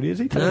penalties, really, is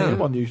he? Taking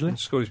one usually.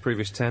 Scored his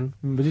previous 10.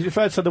 But is it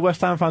fair to say the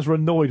West Ham fans were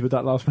annoyed with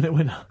that last-minute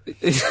winner?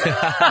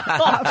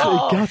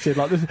 Absolutely gutted.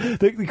 Like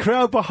the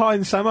crowd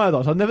behind Sam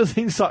Allardyce, I've never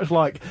seen such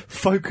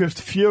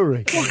focused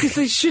fury. Well, because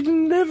they should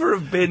never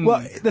have been.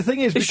 Well, the thing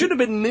is, it should have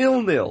been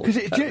 0-0.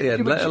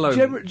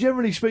 Because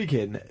generally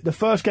speaking, the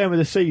first game of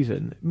the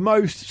season,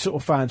 most sort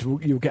of fans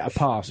you'll get a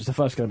pass. It's the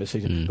first game of the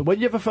season. But when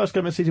you have a first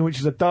game of the season, which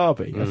is a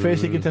derby, a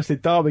fiercely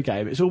contested derby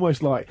game, it's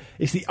almost like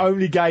it's the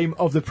only game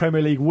of the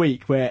Premier League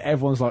week where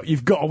everyone's like,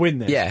 you've got to win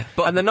this. Yeah,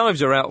 and the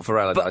knives are out for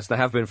Allardyce. They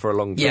have been for a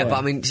long time. Yeah, but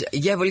I mean, but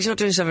he's not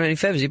doing himself any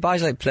favours. He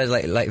buys players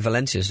like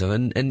Valencia and stuff,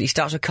 and he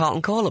starts with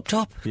Carlton Cole up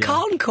top. Yeah.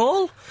 Carlton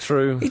Cole?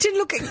 True. He didn't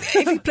look... If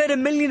he played a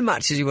million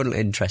matches, he wouldn't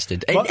be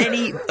interested in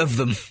any of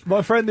them.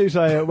 My friend who's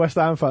a West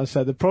Ham fan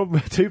said two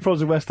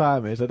problems with West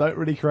Ham is they don't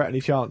really create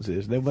any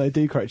chances, and then when they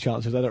do create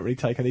chances, they don't really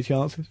take any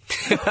chances.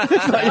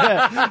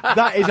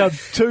 That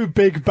is two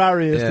big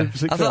barriers to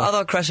success. I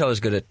thought Cresswell was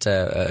good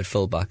at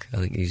fullback. I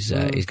think he's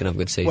going to have a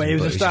good season. Well, he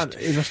was a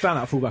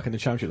standout fullback in the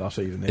Championship last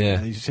season,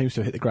 and he seems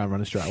to hit the ground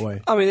running straight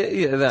away. I mean,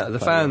 the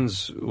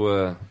fans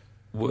were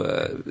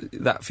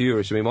that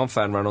furious. I mean, one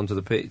fan ran onto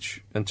the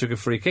pitch and took a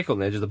free kick on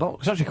the edge of the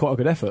box. It's actually quite a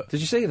good effort. Did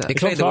you see that? It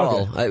cleared the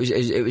wall.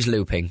 It was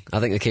looping. I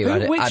think the keeper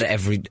had it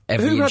every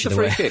Who inch had of the the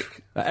free way.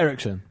 kick?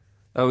 Ericsson.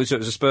 Oh, so it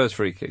was a Spurs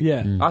free kick?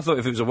 Yeah. I thought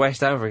if it was a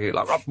West Ham free kick,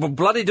 we'll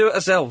bloody do it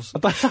ourselves.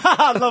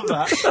 I love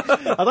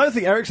that. I don't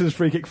think Ericsson's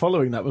free kick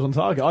following that was on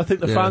target. I think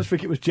the fans' free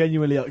kick was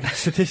genuinely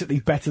statistically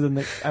better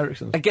than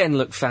Ericsson's. Again,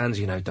 look, fans,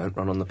 don't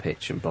run on the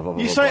pitch and blah, blah,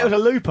 blah. You say it was a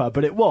looper,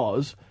 but it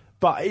was.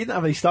 But he didn't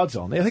have any studs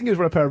on. I think he was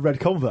wearing a pair of red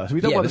Converse. We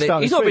don't want to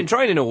start. He's not been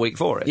training all week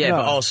for it. Yeah,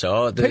 but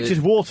also the pitch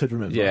is watered.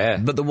 Remember? Yeah,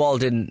 but the wall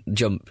didn't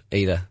jump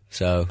either.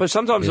 So, but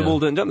sometimes the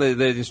wall didn't jump.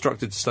 They're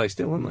instructed to stay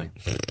still, aren't they?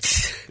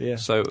 Yeah.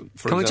 So,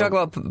 can we talk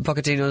about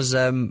Pochettino's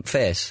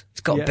face?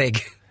 It's got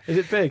big. Is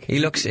it big? He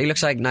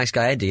looks like nice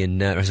guy Eddie in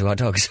Reservoir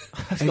Dogs.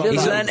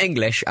 He's learned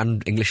English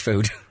and English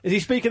food. Is he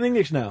speaking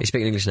English now? He's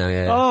speaking English now,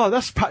 yeah. Oh,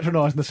 that's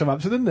patronising the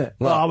Southampton, isn't it?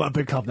 Well, I'm at a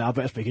big club now, I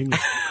better speak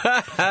English.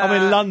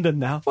 I'm in London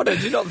now. What, do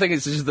you not think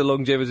it's just the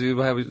longevity of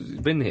how he's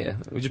been here?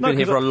 We've just been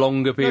here for a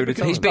longer period of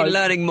time. He's been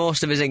learning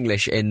most of his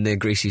English in the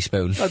greasy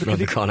spoon around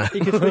the corner. He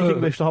could speak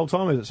English the whole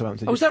time he was at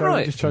Southampton. Oh, is that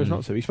right? He just chose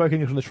not to. He spoke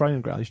English on the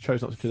training ground. He just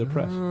chose not to the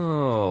press.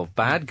 Oh,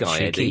 bad guy,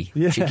 Eddie.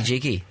 Yeah.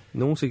 Cheeky.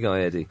 Naughty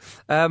guy, Eddie.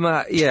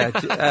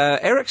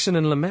 Ericsson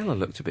and Lamella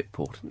looked a bit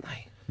poor, didn't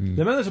they?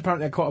 The Mellors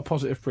apparently had quite a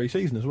positive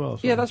pre-season as well.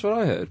 So. Yeah, that's what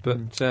I heard,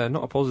 but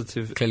not a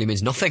positive. Clearly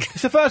means nothing.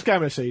 It's the first game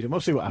of the season.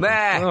 We'll see what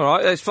happens. All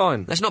right, that's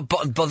fine. Let's not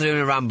bother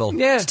doing a ramble.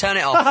 Yeah. Let's turn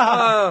it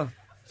off.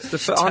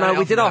 Oh no,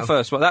 we did our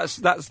first one.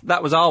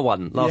 That was our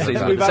one last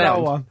season. We've The had our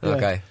sound. one. Yeah.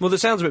 Okay. Well, the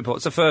sound's a bit poor.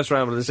 It's the first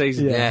round of the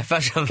season. Yeah,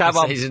 first round Come of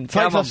on. the season.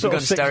 Takes us sort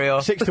We've of gone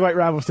stereo. 6 to 8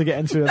 rambles to get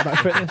into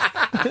match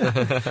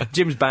fitness.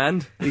 Jim's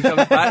banned. He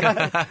comes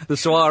back. The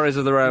Suarez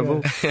of the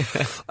ramble.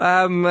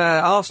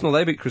 Arsenal,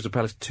 they beat Crystal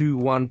Palace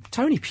 2-1.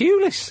 Tony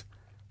Pulis,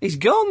 he's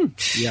gone.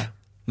 Yeah.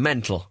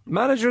 Mental.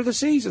 Manager of the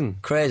season.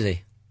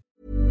 Crazy.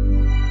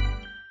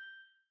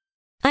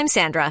 I'm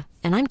Sandra,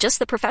 and I'm just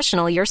the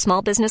professional your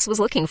small business was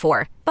looking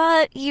for.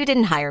 But you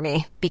didn't hire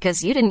me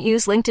because you didn't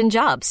use LinkedIn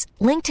Jobs.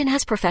 LinkedIn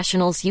has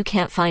professionals you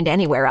can't find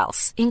anywhere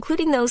else,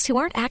 including those who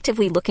aren't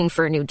actively looking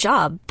for a new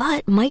job,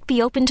 but might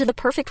be open to the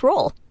perfect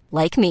role,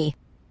 like me.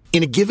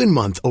 In a given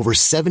month, over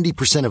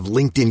 70% of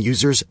LinkedIn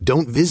users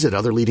don't visit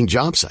other leading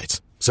job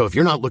sites. So if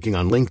you're not looking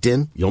on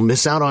LinkedIn, you'll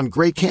miss out on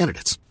great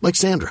candidates, like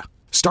Sandra.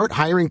 Start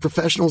hiring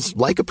professionals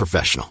like a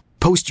professional.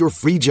 Post your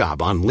free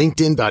job on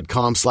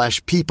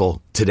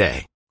linkedin.com/people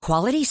today.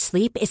 Quality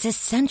sleep is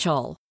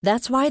essential.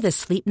 That's why the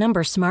Sleep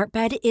Number Smart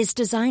Bed is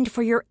designed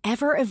for your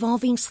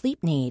ever-evolving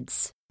sleep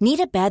needs. Need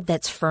a bed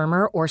that's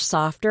firmer or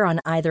softer on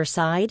either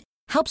side?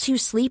 Helps you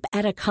sleep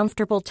at a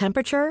comfortable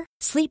temperature?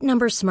 Sleep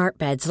Number Smart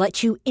Beds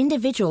let you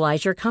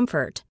individualize your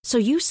comfort, so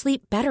you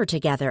sleep better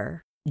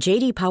together.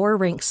 J.D. Power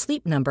ranks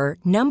Sleep Number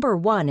number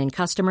 1 in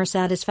customer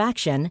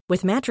satisfaction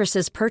with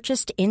mattresses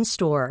purchased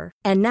in-store.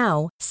 And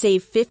now,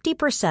 save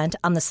 50%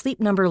 on the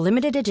Sleep Number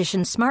Limited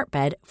Edition Smart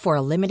Bed for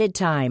a limited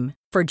time.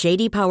 For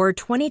J.D. Power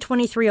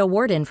 2023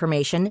 award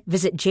information,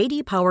 visit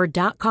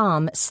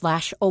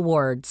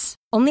jdpower.com/awards.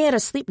 Only at a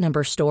Sleep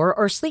Number store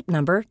or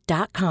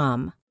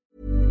sleepnumber.com.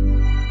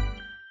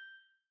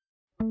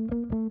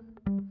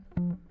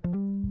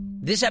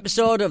 This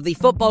episode of the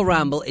Football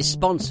Ramble is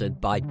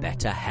sponsored by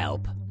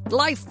BetterHelp.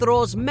 Life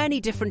throws many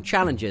different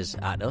challenges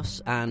at us,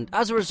 and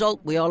as a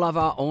result, we all have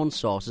our own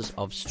sources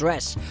of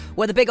stress.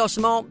 Whether big or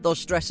small, those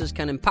stresses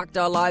can impact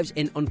our lives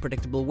in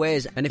unpredictable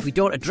ways, and if we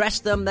don't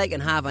address them, they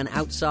can have an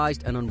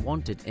outsized and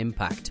unwanted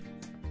impact.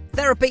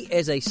 Therapy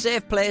is a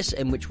safe place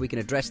in which we can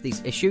address these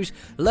issues,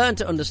 learn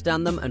to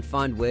understand them, and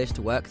find ways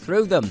to work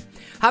through them.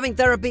 Having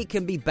therapy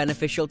can be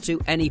beneficial to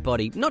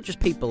anybody, not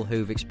just people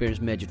who've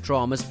experienced major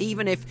traumas,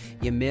 even if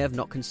you may have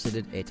not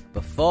considered it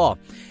before.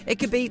 It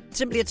could be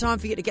simply a time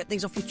for you to get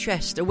things off your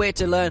chest, a way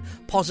to learn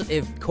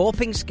positive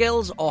coping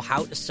skills, or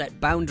how to set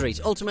boundaries.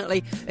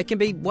 Ultimately, it can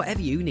be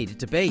whatever you need it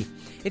to be.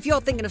 If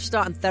you're thinking of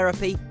starting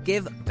therapy,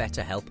 give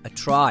BetterHelp a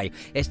try.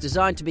 It's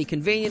designed to be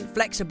convenient,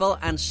 flexible,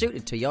 and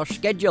suited to your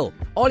schedule.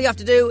 All you have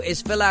to do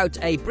is fill out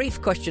a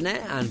brief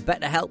questionnaire, and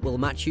BetterHelp will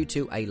match you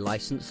to a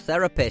licensed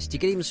therapist. You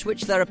can even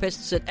switch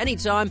therapists at any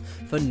time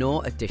for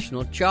no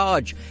additional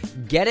charge.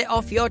 Get it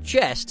off your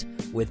chest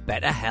with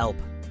BetterHelp.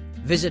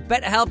 Visit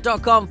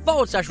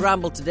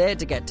betterhelp.com/ramble today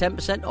to get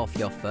 10% off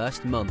your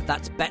first month.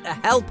 That's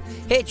BetterHelp,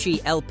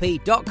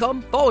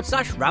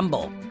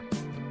 HELP.com/ramble.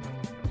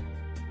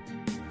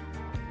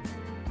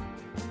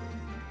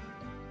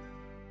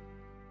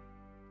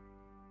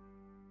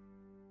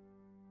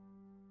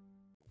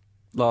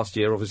 Last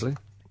year, obviously.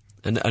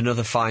 And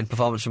another fine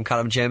performance from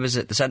Callum Chambers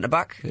at the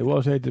centre-back. It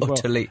was, he did well.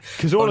 Utterly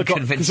Cazorla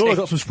unconvincing.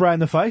 got some spray in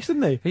the face,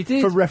 didn't he? He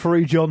did. From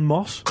referee John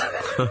Moss.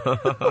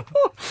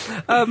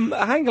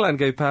 Hangeland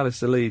gave Palace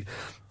the lead.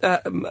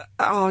 Pulis.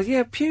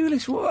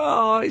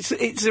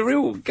 It's a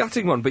real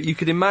gutting one, but you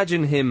could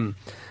imagine him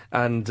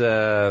and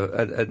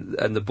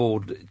the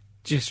board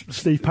just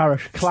Steve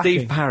Parish clacking.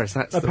 Steve Parish.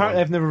 That's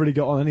apparently they've never really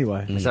got on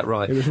anyway. Is that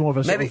right? It was more of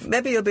a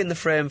Maybe he'll be in the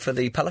frame for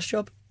the Palace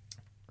job.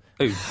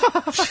 Who?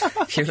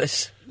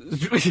 Pulis.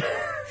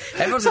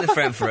 Everyone's in the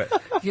frame for it.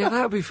 Yeah,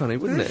 that would be funny,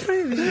 wouldn't it?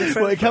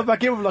 Well, he come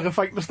back in with like a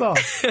fake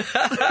moustache.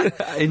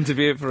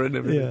 Interview for an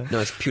interview. Yeah. No,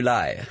 it's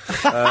Pulai.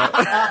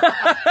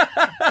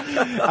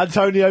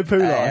 Antonio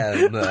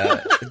Pulai.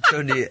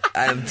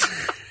 I am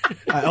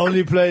I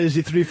only plays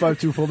the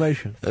 3-5-2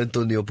 formation.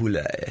 Antonio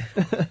Pulai.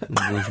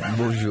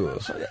 Bonjour.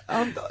 It's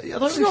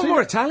not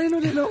more Italian,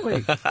 would it not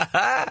be?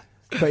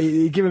 But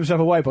he gave himself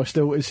away by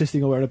still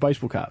insisting on wearing a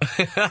baseball cap.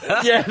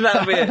 Yeah,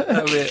 that'll be it.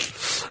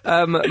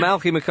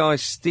 Malky Mackay,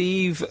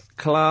 Steve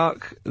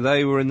Clark,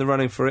 they were in the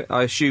running for it.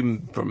 I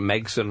assume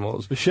Megson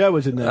was. The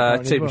Sherwood's in there.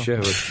 Tim well.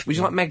 Sherwood. Would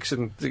you like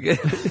Megson to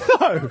get...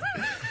 No.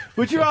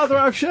 Would you rather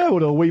have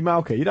Sherwood or Wee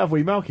Malky? You'd have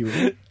Wee Malky,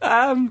 wouldn't you?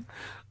 I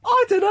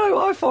don't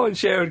know. I find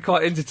Sherwood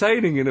quite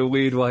entertaining in a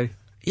weird way.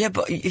 Yeah,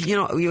 but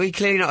you're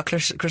clearly not a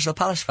Crystal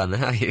Palace fan,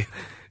 then, are you?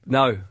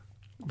 No.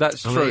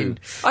 That's true. mean,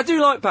 I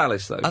do like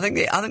Palace, though. I think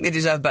they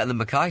deserve better than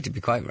Mackay, to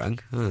be quite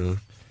frank.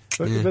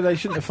 But they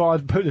shouldn't have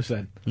fired Pulis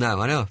then. No,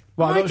 I know.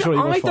 Well, I'm not sure he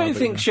was I fired, don't but,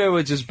 think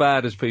Sherwood's as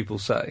bad as people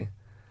say.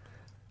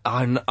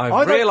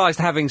 I've realised,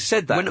 having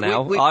said that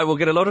now, I will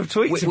get a lot of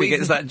tweets if he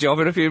gets that job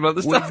in a few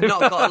months' time. We've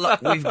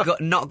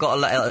not got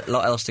a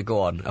lot else to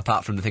go on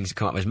apart from the things that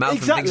come up his mouth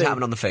and things that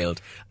happen on the field.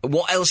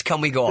 What else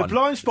can we go on? The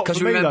blind spot for me,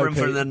 because we remember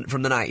him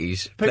from the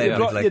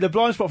 90s. The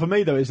blind spot for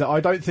me though is that I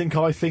don't think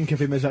I think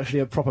of him as actually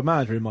a proper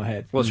manager in my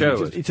head. Well,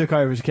 Sherwood. He took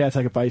over as a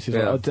caretaker basis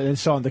and then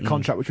signed the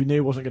contract which we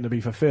knew wasn't going to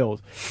be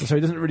fulfilled, and so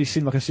he doesn't really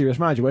seem like a serious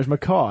manager. Whereas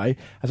Mackay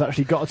has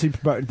actually got a team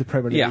promoted to the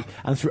Premier League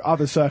and through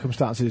other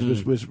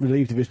circumstances was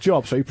relieved of his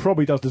job, so he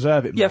probably does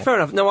deserve it more. Yeah, fair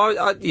enough. No,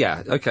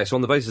 okay, so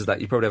on the basis of that,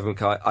 you probably have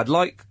Mackay. I'd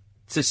like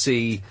to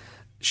see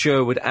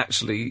Sherwood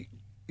actually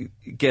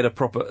get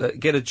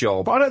a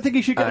job. But I don't think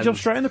he should get a job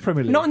straight in the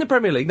Premier League. Not in the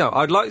Premier League, no.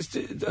 I'd like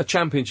a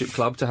Championship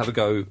club to have a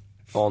go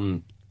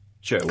on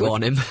Sherwood. Go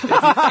on him.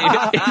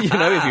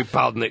 If you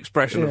pardon the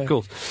expression, of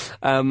course.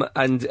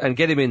 And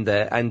get him in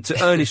there and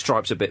to earn his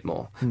stripes a bit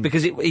more.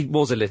 Because it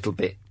was a little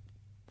bit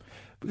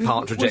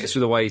Partridge with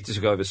the way to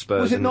go over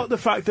Spurs. Was it not the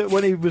fact that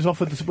when he was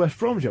offered the West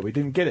Brom job, he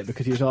didn't get it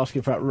because he was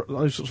asking for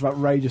those sorts of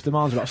outrageous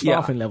demands about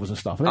staffing levels and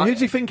stuff? I mean, who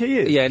does he think he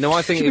is? Yeah, no,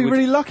 I think he'd be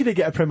really lucky to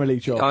get a Premier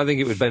League job. I think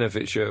it would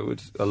benefit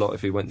Sherwood a lot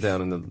if he went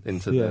down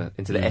into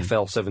the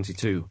FL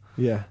 72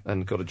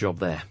 and got a job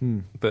there.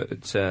 But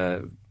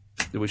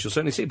we shall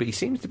certainly see. But he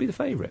seems to be the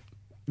favourite.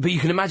 But you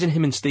can imagine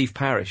him and Steve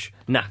Parish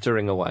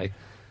nattering away.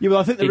 Yeah, well,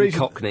 I think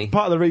Cockney.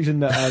 part of the reason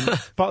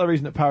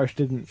that Parish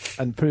didn't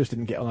and Pulis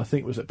didn't get on, I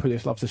think, was that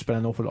Pulis loves to spend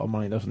an awful lot of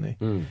money, doesn't he?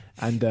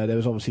 And there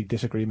was obviously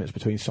disagreements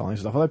between sides and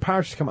stuff. Although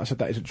Parish has come out and said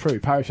that isn't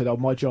true. Parish said,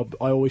 my job,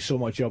 I always saw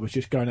my job as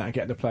just going out and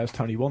getting the players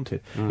Tony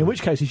wanted. In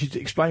which case, he should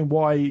explain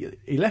why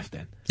he left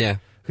then. Yeah.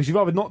 Because you've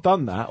either not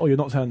done that or you're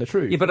not telling the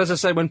truth. Yeah, but as I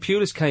say, when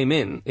Pulis came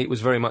in, it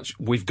was very much,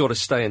 we've got to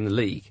stay in the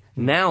league.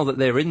 Now that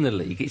they're in the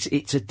league,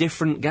 it's a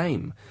different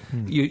game.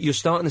 You're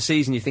starting the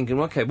season, you're thinking,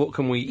 okay, what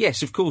can we...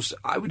 Yes, of course,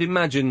 I would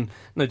imagine,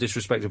 no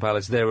disrespect to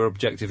Palace, their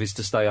objective is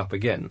to stay up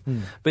again.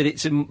 But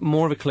it's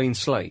more of a clean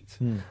slate.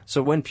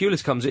 So when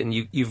Pulis comes in,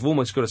 you've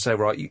almost got to say,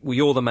 right,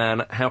 you're the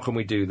man, how can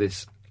we do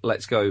this?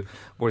 Let's go.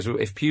 Whereas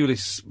if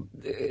Pulis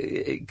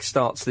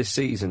starts this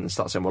season and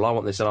starts saying, well, I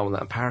want this and I want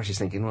that, and Parish is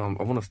thinking, well,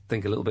 I want to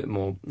think a little bit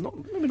more,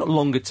 maybe not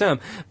longer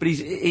term, but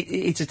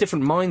it's a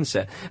different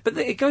mindset. But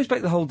it goes back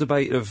to the whole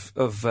debate of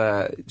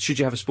should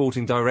you have a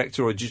sporting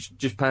director or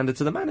just pander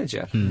to the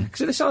manager?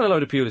 Because if they sign a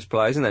load of Pulis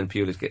players and then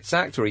Pulis gets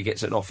sacked or he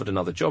gets offered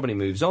another job and he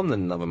moves on,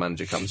 then another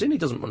manager comes in, he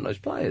doesn't want those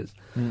players.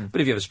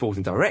 But if you have a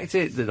sporting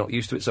director, they're not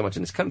used to it so much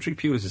in this country.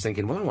 Pulis is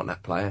thinking, well, I want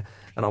that player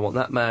and I want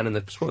that man, and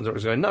the sporting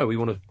director's going, no, we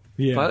want to...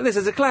 But this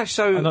is a clash,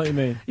 so... I know what you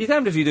mean. You're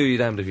damned if you do, you're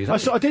damned if you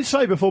don't. I did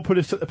say before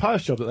Pulis took the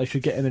Palace job that they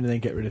should get him in and then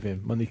get rid of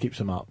him when he keeps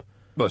them up.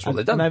 Well, that's what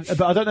they've done.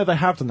 But I don't know if they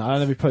have done that. I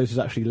don't know if Pulis has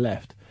actually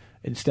left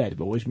instead,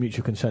 but always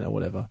mutual consent or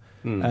whatever.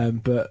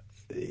 But...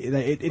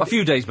 a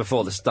few days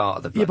before the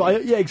start of the...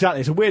 Exactly.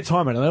 It's a weird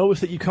time, and I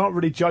always think you can't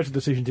really judge the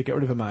decision to get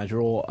rid of a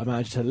manager or a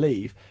manager to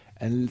leave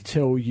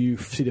until you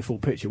see the full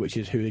picture, which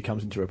is who he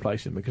comes in to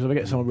replace him. Because if I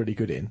get someone really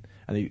good in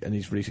and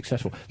he's really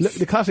successful, look,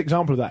 the classic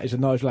example of that is the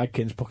Nigel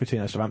Adkins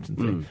Pochettino Southampton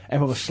thing.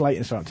 Everyone was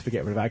slating Southampton to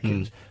get rid of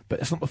Adkins, but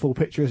it's not the full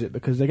picture, is it?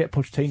 Because they get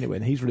Pochettino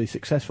in, he's really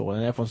successful,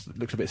 and everyone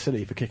looks a bit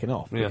silly for kicking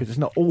off because it's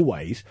not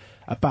always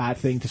a bad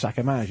thing to sack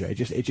a manager. It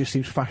just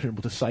seems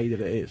fashionable to say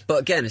that it is. But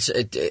again,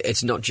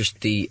 it's not just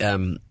the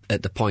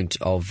at the point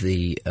of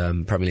the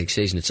Premier League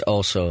season, it's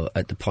also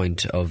at the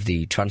point of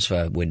the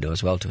transfer window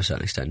as well, to a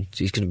certain extent.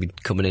 So he's going to be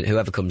coming in,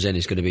 whoever comes in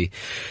is going to be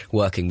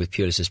working with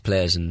Pulis's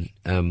players, and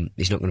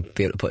he's not going to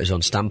be able to put his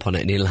own stamp on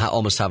it, and he'll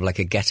almost have like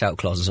a get-out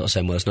clause and sort of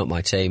saying, well, it's not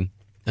my team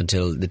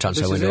until the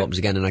transfer window opens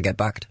again and I get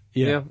backed.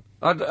 Yeah.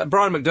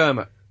 Brian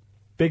McDermott.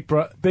 Big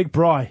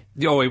Bry.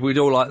 Oh, we'd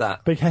all like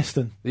that. Big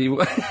Heston.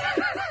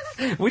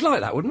 We'd like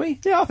that, wouldn't we?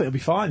 Yeah, I think it'd be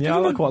fine. Yeah,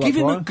 I quite like Brian.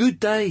 Give him a good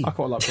day. I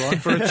quite like Brian.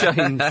 For a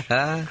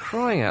change.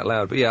 Crying out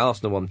loud. But yeah,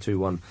 Arsenal won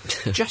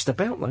 2-1. Just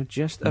about, though.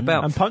 Just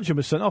about. And Puncham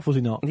was sent off, was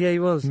he not? Yeah, he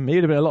was. He'd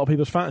have been a lot of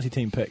people's fantasy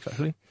team picks,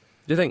 actually.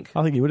 Do you think?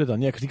 I think he would have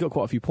done, yeah, because he got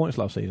quite a few points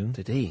last season.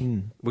 Did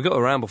he? We got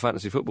a Ramble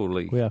Fantasy Football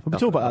League. Yeah, we'll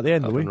talk about that at the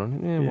end, will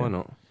we? Yeah, why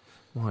not?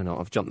 Why not?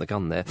 I've jumped the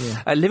gun there.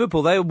 Yeah.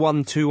 Liverpool, they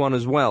won 2-1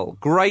 as well.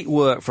 Great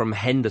work from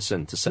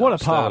Henderson to set up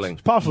Sterling.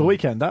 What a pass for the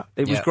weekend, that.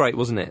 It was great,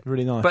 wasn't it?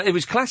 Really nice. But it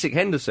was classic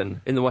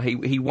Henderson in the way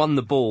he won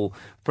the ball,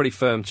 pretty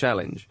firm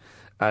challenge.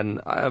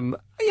 And, I'm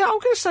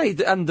going to say,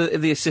 and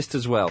the assist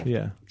as well.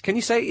 Yeah. Can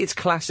you say it's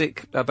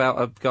classic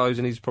about a guy who's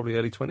in his probably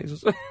early 20s or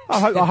so? I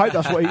hope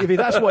that's what if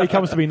that's what he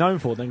comes to be known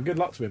for, then good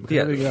luck to him, because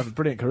I think he'll have a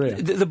brilliant career.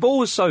 The ball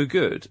was so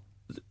good,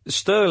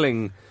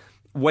 Sterling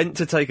went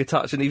to take a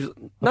touch and he was...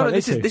 No,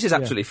 this is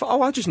absolutely fine.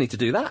 Oh, I just need to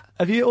do that.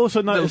 Have you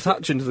also noticed... Little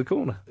touch into the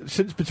corner.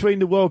 Since between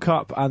the World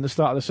Cup and the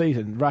start of the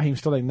season, Raheem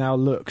Sterling now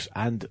looks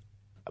and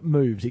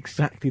moves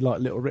exactly like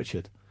Little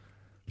Richard.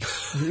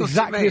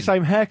 Exactly the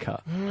same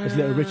haircut as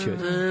Little Richard.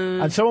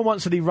 And someone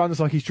once said he runs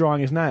like he's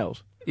drying his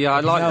nails. Yeah, I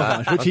like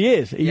that. Which he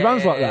is. He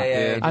runs like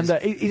that.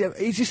 And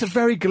he's just a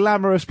very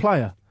glamorous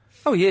player.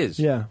 Oh, he is.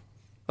 Yeah.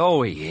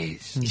 Oh, he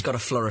is. He's got a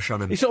flourish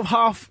on him. He's sort of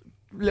half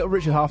little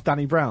Richard half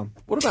Danny Brown.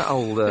 What about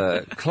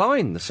old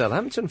Klein, the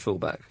Southampton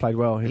fullback? Played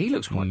well. He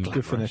looks quite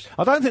good glamorous. finish.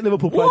 I don't think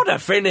Liverpool played... What a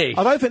finish!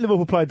 I don't think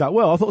Liverpool played that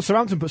well. I thought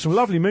Southampton put some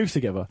lovely moves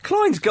together.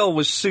 Klein's goal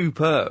was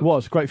superb. It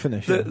was. Great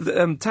finish.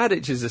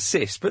 Tadic's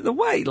assist, but the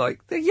way,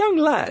 like, the young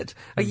lad,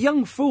 a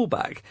young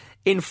fullback,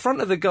 in front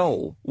of the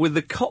goal with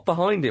the cop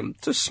behind him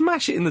to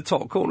smash it in the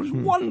top corner was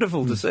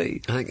wonderful to see.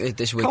 I think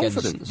this weekend,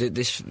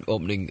 this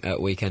opening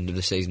weekend of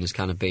the season has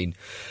kind of been,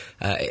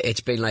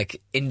 it's been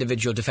like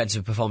individual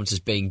defensive performances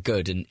being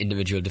good and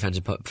individual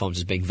defensive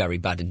performances being very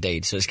bad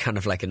indeed. So it's kind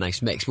of like a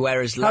nice mix.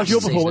 Whereas how's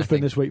your performance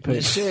been this week,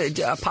 Pete?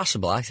 It's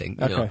passable, I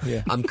think.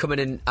 Okay, I'm coming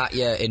in at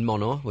you in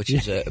mono, which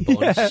is a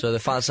bonus, so the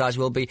file size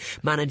will be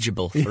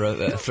manageable for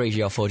a 3G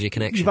or 4G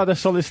connection. You've had a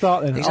solid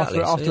start then,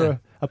 exactly, after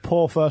a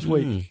poor first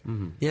week.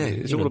 Yeah,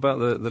 it's all about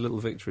the little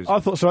victories. I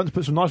thought Southampton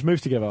put some nice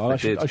moves together, I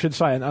should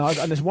say,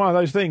 and it's one of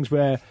those things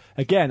where,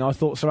 again, I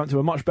thought Southampton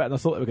were much better than I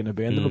thought they were going to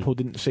be, and Liverpool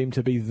didn't seem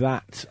to be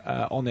that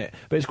on it.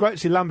 But it's great to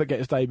see Lambert get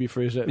his debut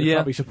for his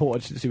club he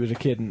supported since he was a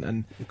kid,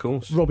 and of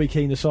course, Robbie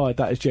Keane aside,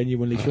 that is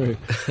genuinely true.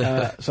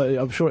 So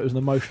I'm sure it was an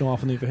emotional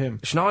afternoon for him.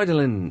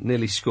 Schneiderlin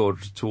nearly scored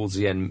towards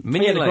the end.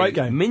 He had a great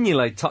game.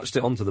 Mignolet touched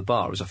it onto the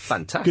bar. It was a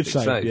fantastic good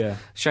save. Yeah.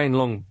 Shane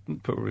Long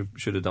probably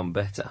should have done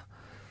better.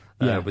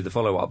 With the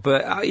follow-up.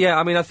 But,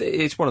 I mean,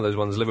 it's one of those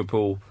ones.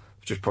 Liverpool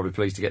just probably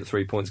pleased to get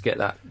 3 points, get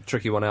that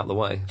tricky one out of the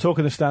way.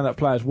 Talking of stand-up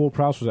players,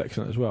 Ward-Prowse was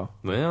excellent as well.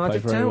 Yeah, I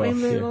did tell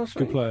him there last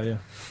week. Good player,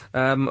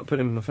 yeah.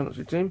 Put him in the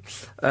fantasy team.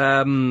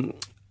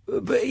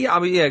 But, yeah, I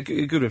mean, yeah,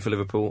 good win for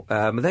Liverpool.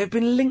 They've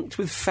been linked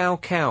with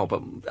Falcao,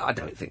 but I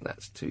don't think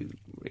that's too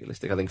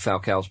realistic. I think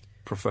Falcao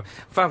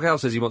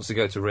says he wants to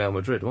go to Real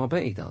Madrid. Well, I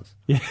bet he does.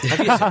 Yeah.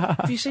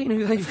 Have you seen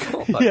who they've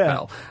got, though,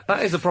 pal?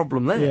 That is the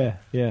problem there.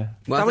 Yeah.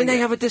 Well, I mean, they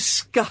have a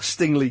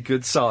disgustingly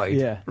good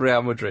side,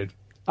 Real Madrid.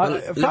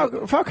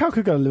 Falcao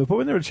could go to Liverpool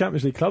when they're a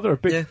Champions League club. They're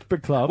a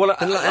big club. Well,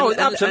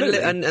 absolutely.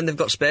 And they've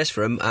got space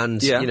for him,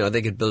 and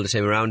they could build a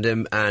team around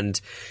him, and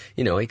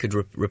he could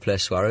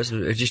replace Suarez.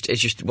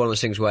 It's just one of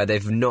those things where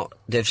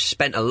they've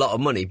spent a lot of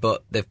money,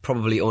 but they've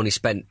probably only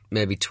spent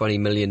maybe 20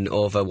 million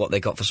over what they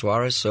got for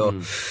Suarez.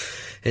 So.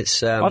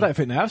 It's. I don't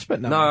think they have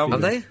spent that. No,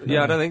 have they?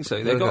 Yeah, I don't think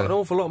so. They've got an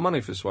awful lot of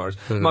money for Suarez.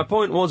 My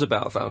point was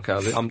about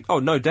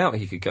Falcao. No doubt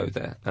he could go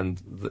there, and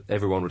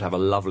everyone would have a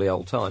lovely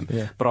old time.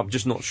 Yeah. But I'm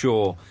just not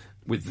sure.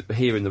 With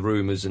hearing the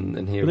rumours and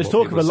hearing there's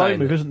talk of a loan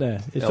move, isn't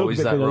there? There's talk of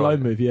it being a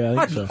loan move, yeah.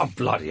 I think so.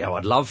 Bloody hell,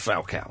 I'd love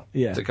Falcao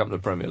to come to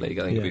the Premier League.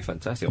 I think it'd be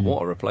fantastic.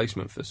 What a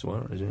replacement for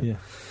Suarez, yeah.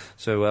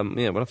 So,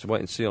 we'll have to wait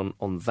and see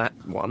on that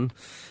one.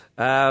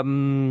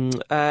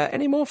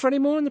 Any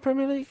more in the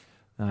Premier League?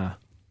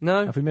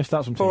 No? Have we missed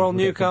out some poor old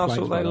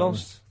Newcastle, they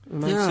lost.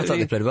 Yeah, I thought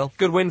they played well.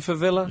 Good win for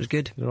Villa. It was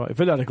good. Right,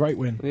 Villa had a great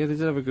win. Yeah, they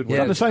did have a good win.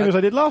 Yeah, the same as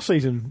they did last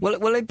season. Well,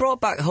 they brought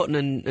back Hutton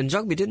and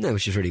Zogby, didn't they?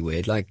 Which is really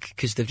weird.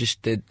 Because they've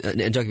just and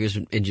Zogby was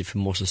injured for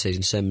most of the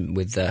season. Same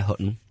with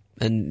Hutton.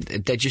 And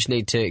they just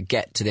need to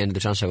get to the end of the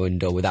transfer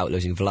window without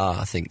losing Vlaar,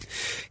 I think,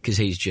 because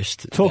he's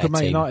just talk of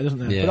Man United, isn't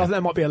there? Yeah. But I think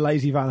there might be a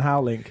lazy Van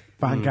Gaal link.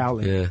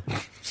 Yeah,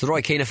 it's the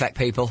Roy Keane effect,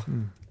 people.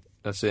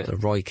 That's it. The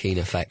Roy Keane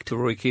effect. The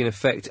Roy Keane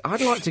effect. I'd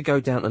like to go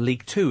down to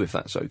League 2 if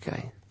that's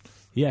okay.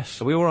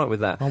 Yes. Are we all right with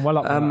that? I'm well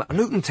up with that.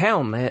 Luton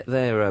Town,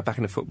 they're back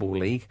in the Football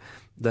League.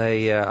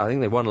 They, I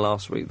think they won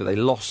last week, but they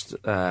lost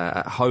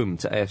at home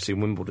to AFC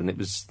Wimbledon. It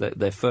was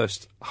their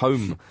first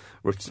home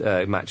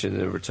match in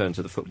the return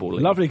to the Football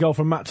League. Lovely goal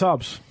from Matt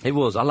Tubbs. It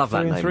was. I love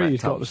that name, 3-3 Matt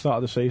he's Tubbs. got at the start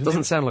of the season.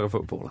 Doesn't sound like a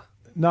footballer.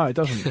 No, it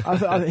doesn't. I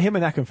think him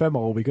and Akinfenwa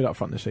will be good up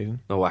front this season.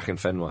 Oh,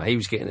 Akinfenwa. He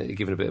was given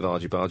a bit of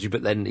argy-bargy,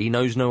 but then he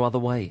knows no other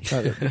way.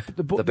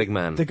 The big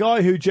man. The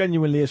guy who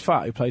genuinely is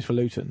fat, who plays for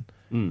Luton.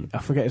 I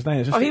forget his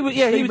name. Steve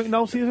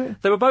McNulty, is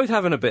it? They were both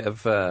having a bit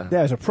of...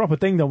 there's a proper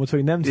ding-dong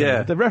between them two.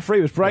 Yeah. The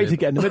referee was brave to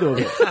get in the middle of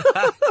it,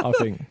 I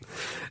think.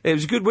 It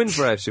was a good win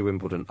for AFC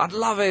Wimbledon. I'd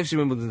love AFC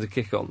Wimbledden to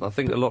kick on. I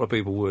think a lot of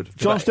people would.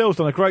 John Still's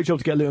done a great job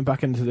to get Luton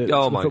back into the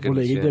Football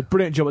League. He did a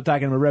brilliant job at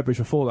Dagenham and Redbridge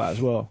before that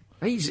as well.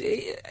 He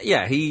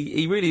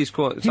really is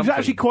quite... He was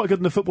actually quite good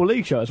in the Football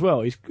League show as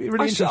well. He's really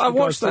interesting. I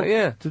watched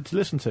that, to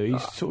listen to.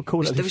 He's sort of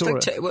cool as he saw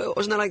it.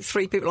 Wasn't there like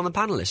 3 people on the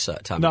panellists at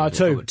that time? No,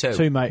 two,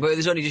 mate. But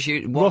there's only just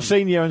one.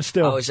 Rossinier and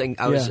Still.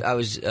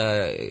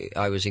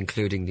 I was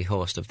including the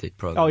host of the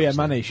programme. Oh yeah,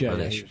 Manish.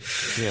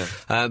 Yeah.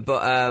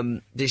 But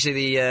do you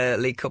see the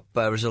League Cup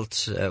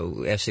results?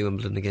 FC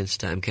Wimbledon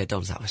against MK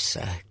Dons. That was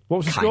what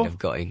was the kind score? of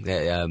gutting.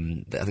 I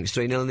think it's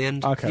 3-0 in the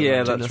end. Okay,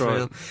 yeah, that's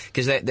right.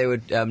 Because they were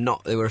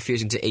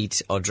refusing to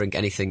eat or drink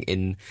anything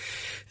in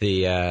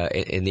the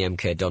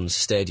MK Dons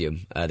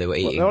stadium. They were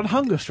eating. They're on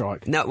hunger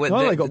strike. No,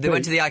 they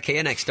went to the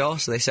IKEA next door,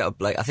 so they set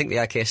up I think the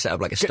IKEA set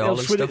up like a stall and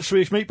stuff.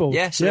 Swedish meatballs.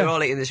 Yeah, so they're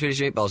all eating the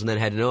Swedish meatballs and then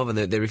heading over, and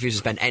they refused to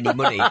spend any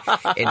money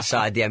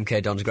inside the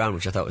MK Dons ground,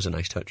 which I thought was a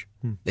nice touch.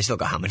 They still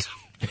got hammered.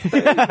 So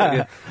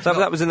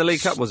that was in the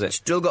League Cup, was it?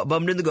 Still got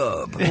bummed in the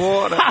gob.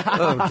 What?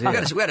 Oh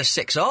dear. We had a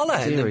 6-all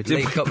there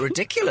League Cup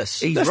ridiculous.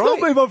 He's Let's right. not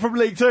move on from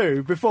League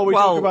Two before we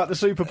talk about the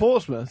Super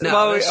Portsmouth. No,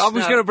 Well, I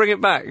was going to bring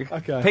it back.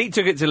 Okay. Pete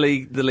took it to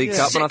the League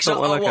Cup, and I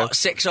thought, well, okay. What?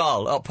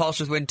 6-all. Oh,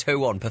 Portsmouth win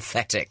 2-1.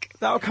 Pathetic.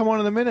 That'll come on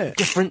in a minute.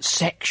 Different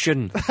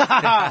section.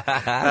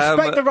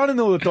 Respect the running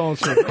order,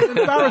 Donaldson.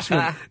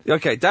 Embarrassment.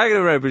 Okay,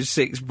 Dagenham Red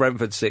 6,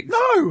 Brentford 6.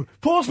 No,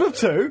 Portsmouth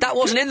 2. That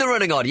wasn't in the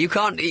running order. You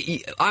can't.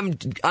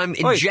 I'm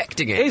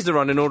injecting it. Here's the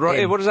running order right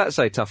here. What does that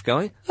say, tough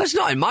guy? That's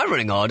not in my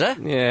running order.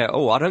 Yeah.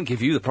 Oh, I don't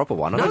give you the proper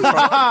one. I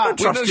don't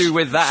trust you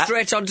with that.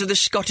 Straight onto the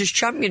Scottish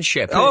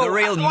Championship. Oh, the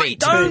real meat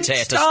don't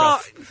potato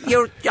start. stuff.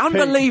 You're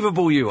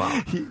unbelievable. You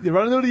are. The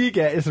running order you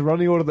get is the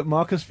running order that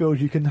Marcus feels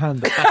you can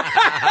handle.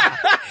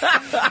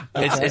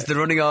 It's the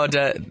running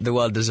order the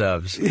world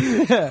deserves.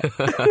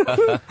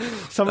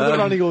 Some of the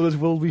running orders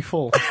will be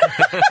full.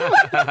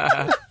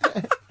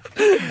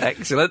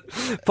 Excellent.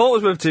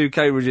 Portsmouth 2,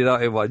 Cambridge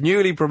United 1.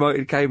 Newly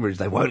promoted Cambridge.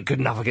 They weren't good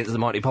enough against the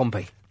mighty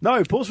Pompey.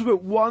 No,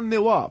 Portsmouth went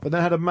 1-0 up and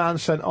then had a man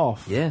sent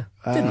off. Yeah.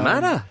 Didn't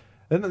matter.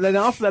 Then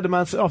after they had a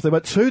man sent off, they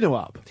went 2-0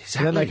 up. Exactly.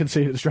 And then they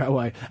conceded it straight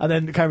away. And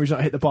then Cambridge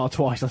United hit the bar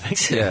twice, I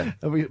think. Yeah.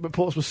 But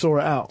Portsmouth saw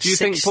it out. Do you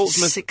think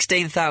Portsmouth...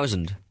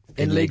 16,000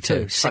 in League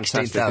Two?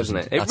 16,000, isn't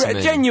it? That's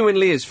amazing.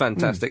 Genuinely is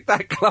fantastic.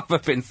 That club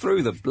have been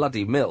through the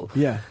bloody mill.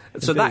 Yeah.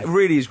 So that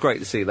really is great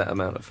to see that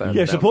amount of fans.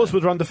 Yeah, so down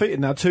Portsmouth are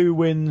undefeated now. 2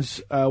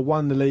 wins,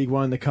 won the league,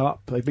 won the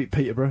cup. They beat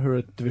Peterborough, who are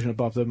a division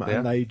above them,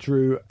 and they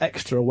drew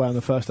extra away on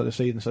the first day of the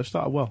season, so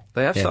started well.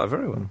 They have started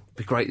very well.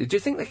 Be great. Do you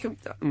think they can...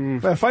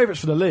 They're favourites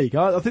for the league.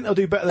 I think they'll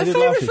do better than they did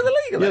last season. For the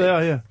league, are yeah, they? they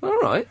are, yeah. All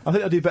right. I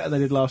think they'll do better than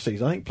they did last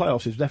season. I think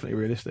playoffs is definitely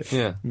realistic.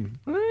 Yeah.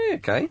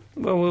 Okay.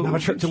 Well, we'll Have a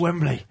trip to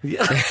Wembley.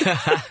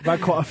 I've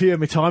had quite a few in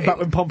my time, back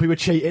when Pompey were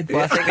cheating.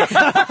 Well,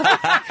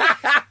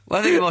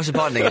 I think the most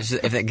important thing is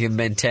if they can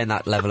maintain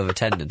that level of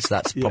attendance,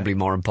 that's probably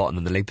more important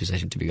than the league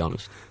position, to be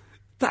honest.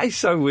 That is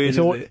so weird.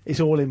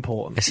 It's all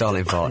important. It's all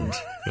important,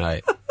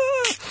 right?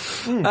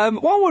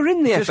 While we're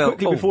in the Just FL...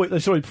 quickly,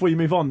 before you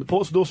move on,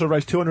 Portsmouth also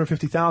raised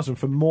 $250,000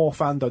 for more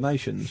fan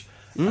donations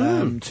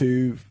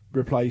to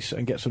replace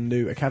and get some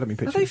new academy Are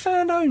pitches. they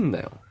fan-owned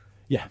now?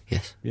 Yeah.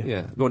 Yes.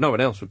 Yeah. Well, no one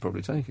else would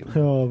probably take it.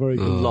 Oh, very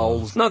good.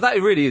 Lols. No, that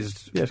really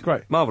is... Yeah, it's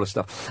great. Marvellous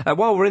stuff.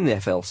 While we're in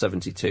the FL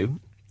 72,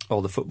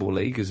 or the Football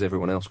League, as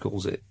everyone else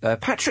calls it,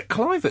 Patrick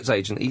Kluivert's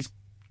agent, he's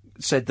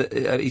said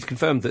that he's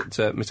confirmed that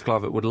Mr.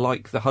 Kluivert would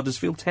like the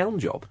Huddersfield Town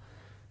job.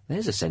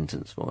 There's a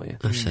sentence for you.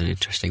 That's an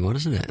interesting one,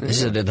 isn't it?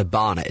 This is the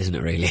Barnet, isn't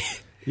it, really?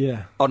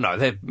 Yeah. Oh, no,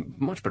 they're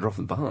much better off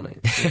than Barnet.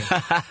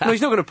 No,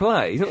 he's not going to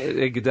play. He's not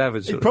Edgar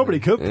Davids. He probably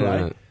could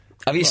play.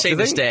 Have you seen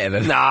the state of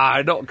him?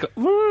 Nah, not...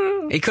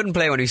 He couldn't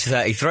play when he was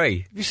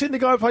 33. Have you seen the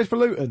guy who plays for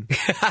Luton?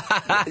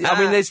 I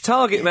mean, there's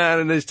target man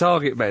and there's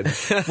target men.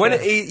 When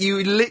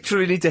you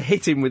literally need to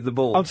hit him with the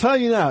ball. I'm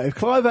telling you now, if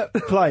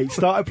Kluivert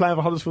started playing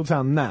for Huddersfield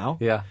Town now,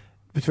 Yeah.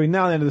 between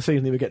now and the end of the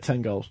season, he would get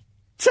 10 goals.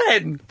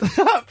 10!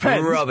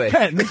 Pens. Rubbish.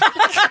 Pens.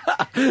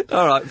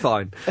 All right,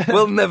 fine.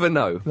 We'll never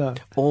know. No.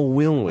 Or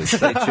will we?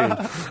 Stay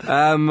tuned.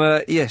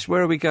 Yes,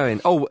 where are we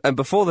going? Oh, and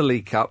before the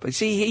League Cup,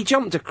 see, he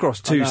jumped across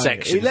two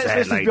sections. He lets there,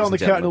 listeners ladies behind the and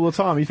curtain gentlemen. all the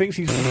time. He thinks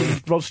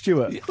he's Rod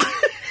Stewart.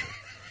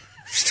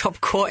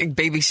 Stop quoting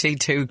BBC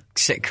Two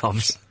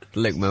sitcoms,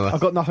 Luke Moore. I've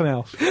got nothing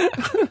else.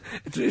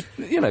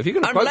 You know, if you're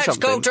going to And quote let's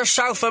something... go to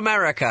South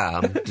America.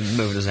 I'm just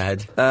moving us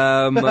ahead.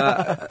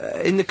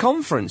 in the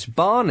conference,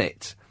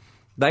 Barnet,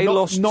 they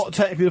lost... Not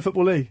technically the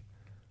Football League.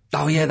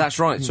 Oh, yeah, that's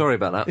right. Sorry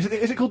about that.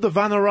 Is it called the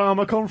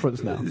Vanarama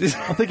Conference now?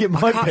 I think it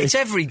might be. It's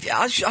every.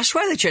 I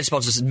swear they change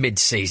sponsors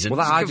mid-season.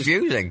 Well, It's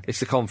confusing. It's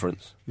the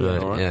conference.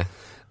 Right, All right. yeah.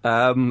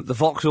 The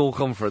Vauxhall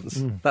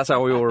Conference. That's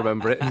how we all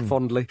remember it,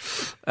 fondly.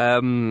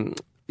 Barnet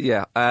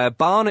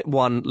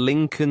 1,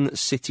 Lincoln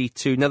City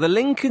 2. Now, the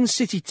Lincoln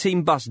City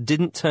team bus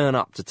didn't turn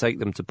up to take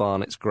them to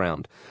Barnet's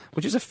ground,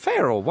 which is a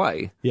fair old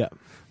way. Yeah.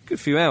 Good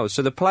few hours.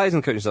 So the players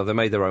and coaching staff, they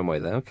made their own way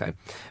there, okay.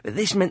 But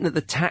this meant that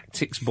the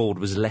tactics board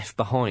was left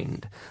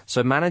behind.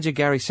 So manager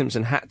Gary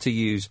Simpson had to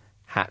use...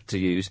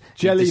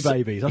 Jelly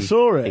babies. I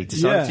saw it. He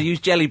decided Yeah. to use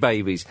jelly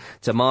babies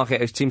to mark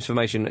out his team's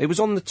formation. It was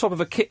on the top of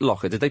a kit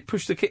locker. Did they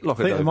push the kit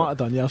locker I think they over? might have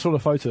done, yeah. I saw the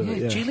photo of it,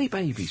 yeah. Jelly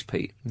babies,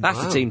 Pete.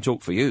 That's the team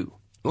talk for you.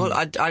 Well,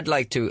 I'd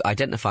like to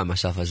identify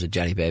myself as a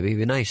jelly baby. It'd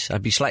be nice.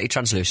 I'd be slightly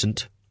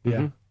translucent,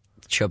 Yeah.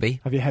 chubby,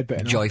 Have your head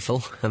bitten off. joyful.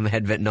 Have my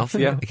head bitten off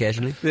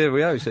occasionally. There we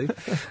go, see.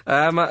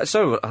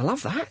 So, I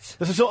love that. That's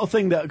the sort of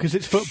thing that, because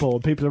it's football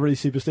and people are really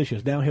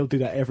superstitious, now he'll do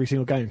that every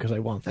single game because they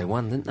won. They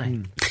won, didn't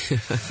they?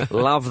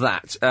 Love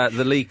that.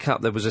 The League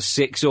Cup, there was a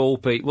 6-all,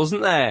 Pete,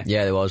 wasn't there?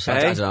 Yeah, there was.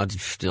 Hey? I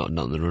don't know,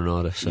 not in the run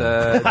order. So.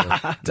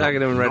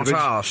 Dagenham and Redbridge.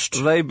 asked.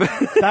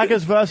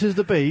 Daggers versus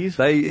the Bees.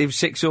 It was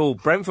 6-all.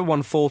 Brentford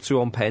won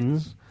 4-2 on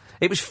pens.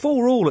 It was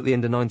 4-all at the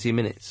end of 90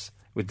 minutes,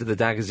 with the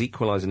Daggers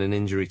equalising in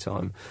injury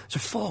time. So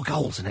 4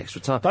 goals in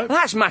extra time.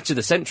 That's match of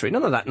the century.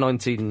 None of that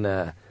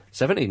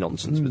 1970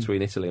 nonsense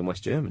between Italy and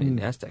West Germany in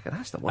the Azteca.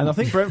 That's the one. And I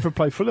think Brentford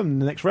play Fulham in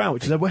the next round,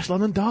 which is a West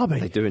London derby.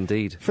 They do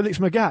indeed. Felix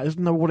Magath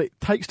doesn't know what it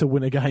takes to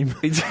win a game.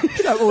 He's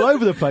all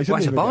over the place, Well,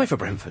 isn't it's a he, buy Magath? for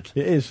Brentford.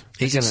 It is.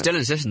 He's still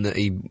insisting that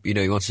he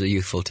wants a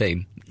youthful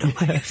team. Not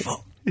my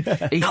youthful.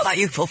 Not that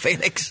youthful,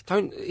 Felix.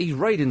 He's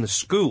raiding the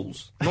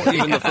schools, not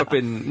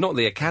even not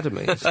the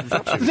academy. Does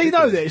he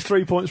know that it's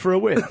 3 points for a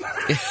win?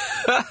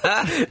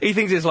 He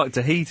thinks it's like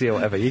Tahiti or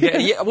whatever.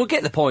 We'll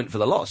get the point for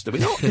the loss, do we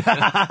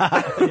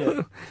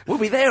not? We'll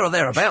be there or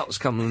thereabouts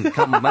come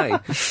May.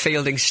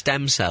 Fielding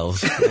stem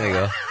cells. There you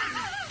go.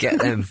 Get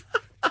them.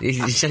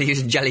 Instead of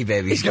using jelly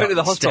babies, he's going to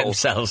the hospital.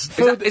 Stem cells.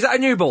 Is that a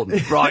newborn?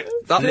 Right.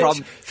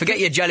 Forget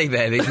your jelly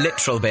babies,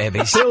 literal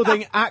babies.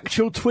 Building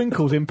actual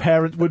twinkles in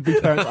would-be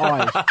parents'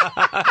 eyes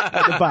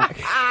at the back.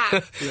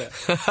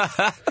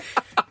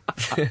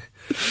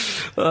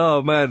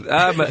 Oh man,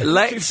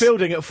 let's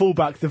fielding at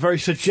fullback, the very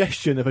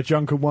suggestion of a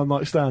drunken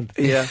one-night stand.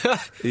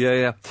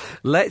 Yeah.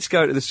 Let's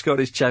go to the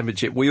Scottish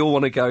Championship. We all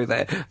want to go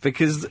there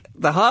because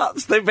the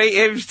Hearts, they beat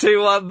Hibs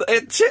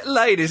 2-1.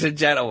 Ladies and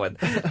gentlemen,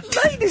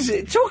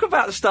 talk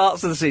about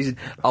starts of the season.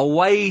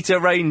 Away to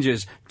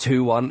Rangers,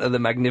 2-1 to the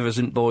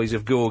magnificent boys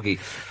of Gorgie.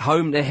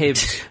 Home to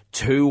Hibs,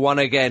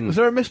 2-1 again. Was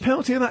there a missed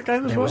penalty in that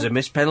game as well? There was a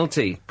missed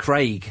penalty.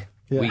 Craig.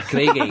 Yeah.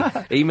 Craigie,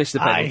 he missed the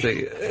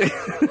penalty.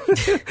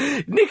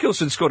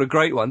 Nicholson scored a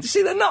great one. Did you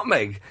see the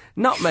nutmeg?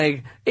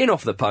 Nutmeg in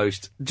off the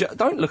post.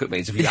 Don't look at me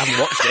as if you haven't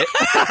watched it.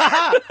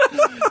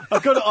 I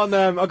got it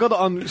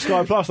on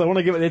Sky Plus. I want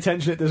to give it the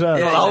attention it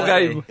deserves. The whole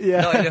game. Yeah.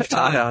 Not enough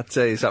time. I'll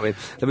tell you something.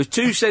 There was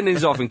 2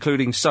 sendings off,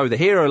 including the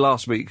hero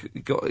last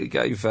week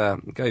gave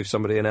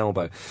somebody an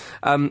elbow.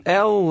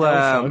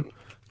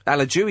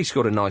 Alajoui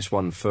scored a nice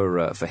one for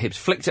Hibs.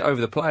 Flicked it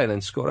over the player and then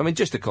scored. I mean,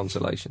 just a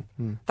consolation.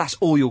 That's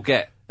all you'll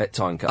get at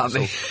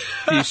Tynecastle.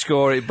 You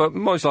score it, but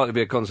most likely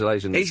be a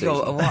consolation. He's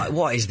got,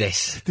 what is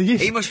this?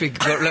 He must be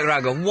looking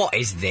around going, what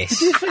is this?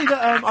 Did you see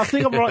that? I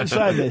think I'm right in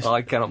saying this.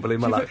 I cannot believe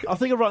my luck. I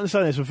think I'm right in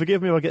saying this, and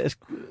forgive me if I get this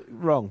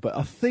wrong, but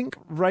I think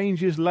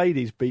Rangers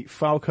ladies beat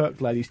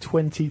Falkirk ladies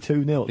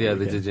 22-0. Yeah,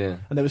 they did, yeah.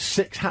 And there was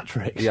 6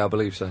 hat-tricks. Yeah, I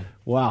believe so.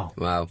 Wow.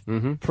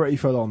 Mm-hmm. Pretty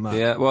full on that.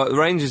 Yeah, well, the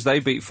Rangers, they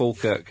beat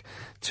Falkirk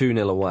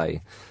 2-0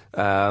 away.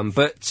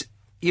 But,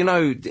 you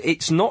know,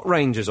 it's not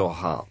Rangers or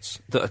Hearts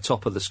that are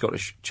top of the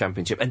Scottish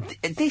Championship. And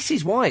this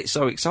is why it's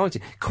so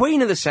exciting.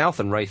 Queen of the South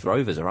and Wraith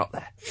Rovers are up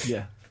there.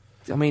 Yeah.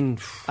 I mean...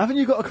 Haven't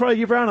you got a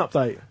Craigie Brown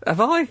update? Have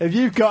I? Have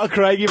you got a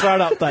Craigie Brown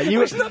update?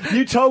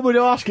 You told me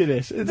to ask you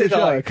this. Did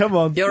I? Come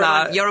on. You're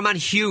a man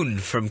hewn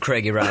from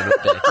Craigie Brown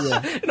updates.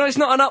 Yeah. No, it's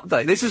not an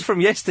update. This is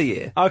from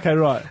yesteryear. Okay,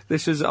 right.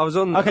 I was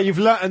on... Okay, you've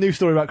learnt a new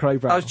story about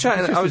Craig Brown. I was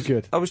chatting...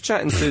 good. I was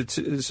chatting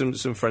to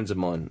some friends of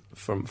mine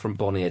from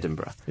Bonnie,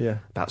 Edinburgh. Yeah.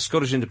 About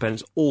Scottish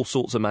independence, all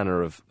sorts of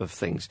manner of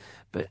things.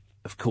 But,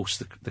 of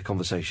course, the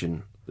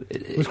conversation...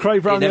 Was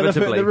Craig Brown the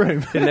elephant in the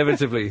room?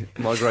 Inevitably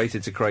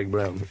migrated to Craig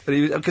Brown.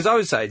 Because I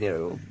was saying,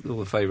 all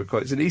the favourite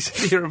quotes, and he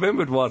said he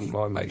remembered one,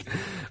 my mate,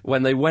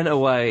 when they went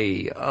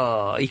away.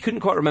 He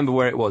couldn't quite remember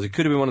where it was. It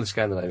could have been one of the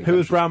Scandinavian countries.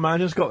 Was Brown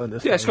manager?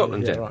 Scotland?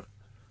 Scotland, yeah. Right.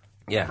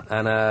 Yeah,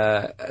 and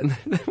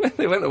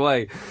they went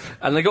away,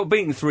 and they got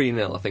beaten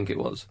 3-0, I think it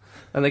was.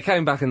 And they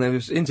came back and they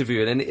was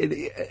interviewing, and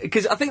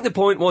because I think the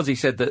point was, he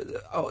said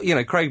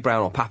that, Craig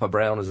Brown, or Papa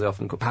Brown as they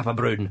often call Papa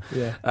Bruden,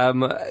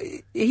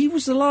 he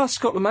was the last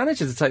Scotland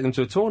manager to take them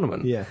to a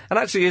tournament. Yeah. And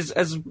actually,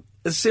 as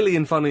silly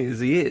and funny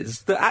as he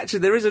is, that actually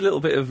there is a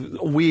little bit of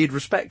weird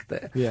respect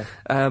there. Yeah.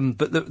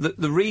 But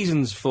the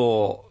reasons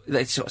for,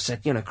 they sort of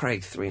said,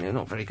 Craig 3-0,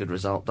 not very good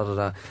result,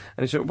 da-da-da.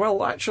 And he said,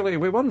 well, actually,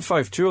 we won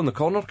 5-2 on the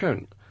corner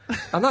count.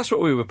 And that's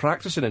what we were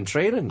practising and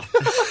training.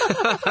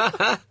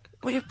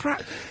 Well, you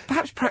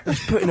perhaps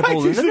practice putting the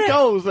ball in the net.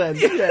 Goals then.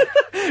 Yeah.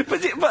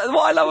 But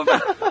what I love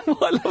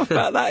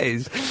about that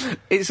is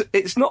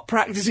it's not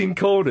practising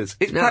corners.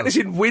 It's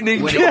practising winning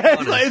corners. Yeah,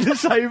 it's like the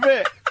same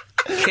bit.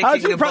 How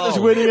do you practice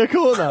winning a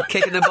corner?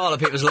 Kicking the ball at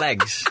people's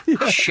legs.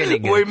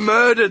 Shilling it. We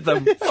murdered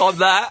them on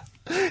that.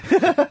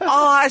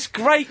 Oh, that's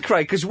great,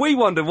 Craig, because we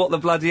wondered what the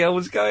bloody hell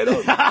was going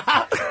on.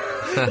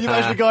 You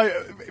imagine the guy,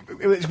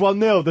 it's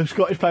 1-0, the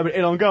Scottish player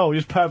in on goal,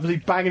 just purposely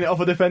banging it off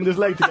a defender's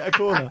leg to get a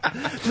corner.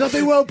 Did I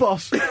do well,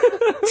 boss?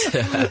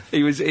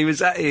 He was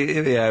at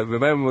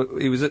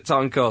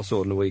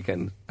Tynecastle on the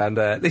weekend, and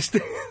this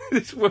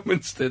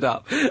woman stood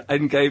up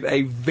and gave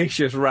a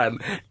vicious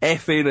rant,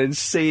 effing and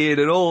seeing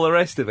and all the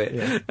rest of it.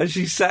 Yeah. And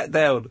she sat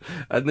down,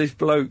 and this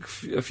bloke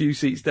a few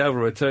seats down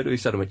from her turned to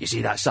his son and went, "You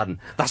see that,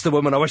 son? That's the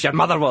woman I wish your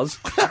mother was."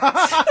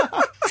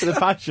 The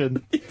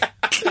passion.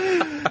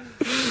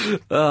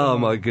 Oh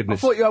my goodness!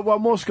 I thought you had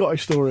one more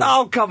Scottish story.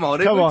 Oh come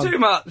on! It was too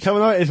much. Come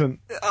on, no, it isn't.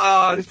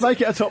 Let's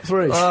make it a top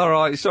 3. All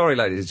right, sorry,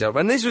 ladies and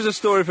gentlemen. And this was a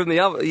story from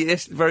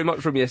very much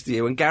from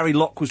yesteryear when Gary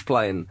Locke was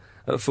playing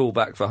at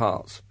full-back for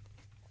Hearts.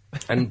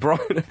 And Brian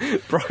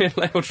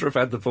Laudrup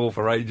had the ball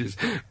for Rangers,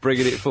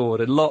 bringing it forward.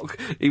 And Locke,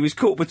 he was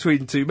caught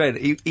between two men.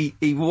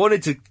 He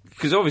wanted to,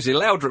 because obviously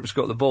Laudrup's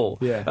got the ball.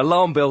 Yeah.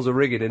 Alarm bells are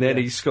ringing in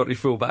any Scottish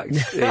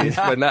fullbacks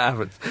when that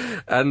happens.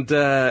 And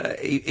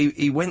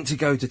he went to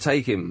go to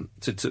take him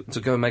to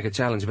go and make a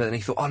challenge, but then he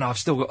thought, oh no, I've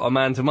still got a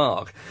man to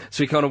mark.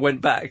 So he kind of went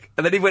back.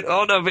 And then he went,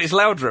 oh no, but it's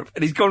Laudrup.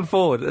 And he's gone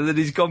forward, and then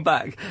he's gone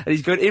back. And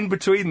he's going in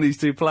between these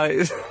two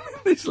players.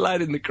 This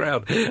lad in the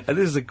crowd, and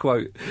this is a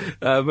quote,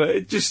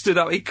 it just stood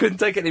up, he couldn't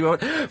take it anymore.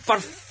 For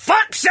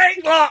fuck's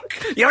sake, Locke!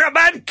 You're a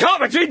man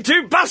caught between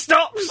two bus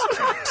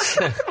stops!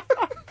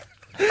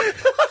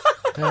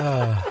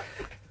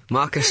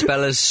 Marcus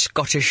Speller's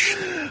Scottish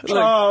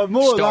more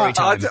story of that.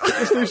 time.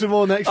 Let's do some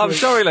more next week. I'm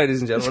sorry,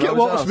 ladies and gentlemen. Let's get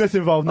Walter Smith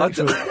involved next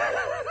week.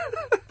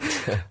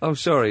 I'm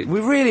sorry. We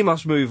really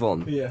must move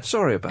on. Yeah.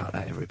 Sorry about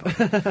that, everybody.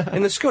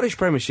 In the Scottish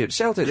Premiership,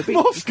 Celtic... They beat,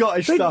 More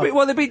Scottish stuff.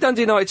 They beat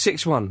Dundee United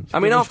 6-1. I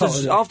mean,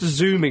 after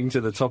zooming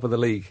to the top of the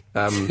league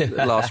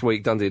last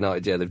week, Dundee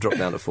United, they've dropped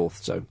down to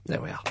 4th, so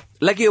there we are.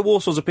 Legia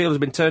Warsaw's appeal has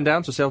been turned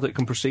down, so Celtic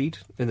can proceed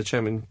in the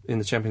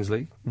Champions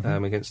League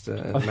against...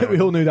 I think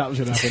we all knew that was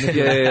going to happen.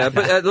 Yeah.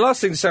 But the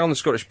last thing to say on the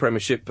Scottish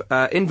Premiership,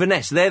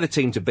 Inverness, they're the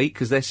team to beat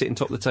because they're sitting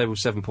top of the table with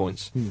 7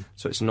 points.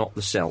 So it's not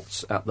the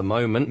Celts at the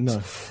moment.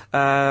 No.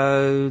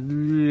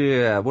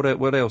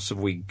 What else have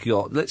we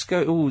got? Let's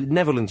go...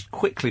 Netherlands,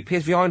 quickly.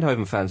 PSV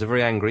Eindhoven fans are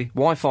very angry.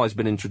 Wi-Fi's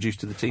been introduced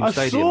to the team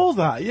stadium. I saw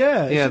that,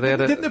 yeah. Yeah,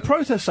 didn't the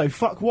protest say,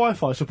 fuck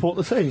Wi-Fi, support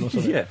the team or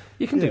something? Yeah,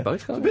 you can do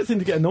both, can't It's a bit thing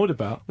to get annoyed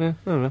about. Yeah,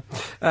 I don't know.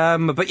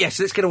 But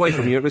yes, let's get away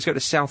from Europe. Let's go to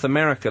South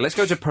America. Let's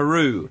go to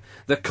Peru.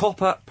 The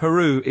Copa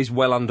Peru is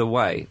well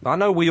underway. I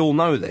know we all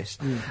know this.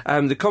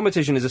 The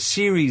competition is a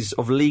series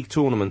of league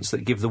tournaments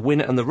that give the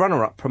winner and the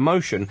runner-up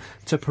promotion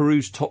to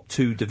Peru's top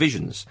 2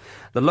 divisions.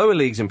 The lower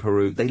leagues in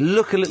Peru, they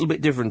look a little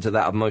bit different to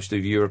that of most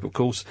of Europe, of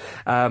course.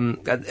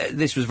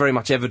 This was very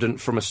much evident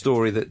from a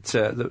story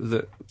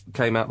that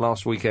came out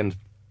last weekend.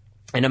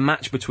 In a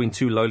match between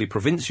 2 lowly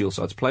provincial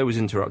sides, play was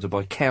interrupted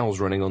by cows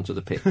running onto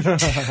the pitch.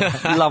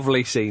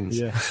 Lovely scenes.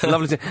 Yeah.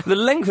 Lovely scenes. The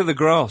length of the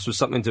grass was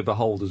something to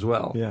behold as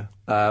well. Yeah.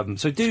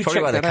 So do It's probably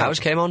check why the that cows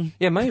out. came on.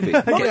 Yeah, maybe.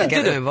 Get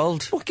them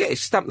involved. Well,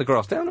 stamp the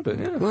grass down a bit,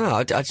 yeah. Well,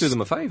 I'd do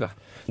them a favour.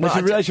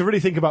 They should really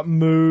think about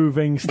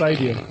moving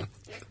stadium.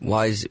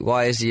 Why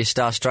is your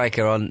star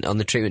striker on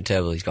the treatment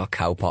table? He's got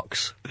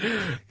cowpox.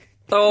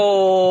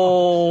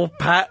 Oh,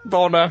 Pat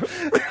Bonner.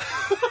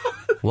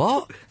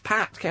 What?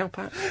 Cow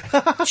Pat.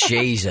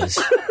 Jesus.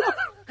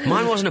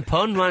 Mine wasn't a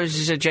pun, mine was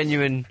just a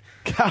genuine...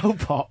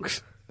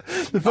 Cowpox.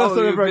 The first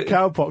time I ever had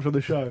cowpox on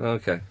the show.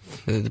 Okay.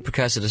 The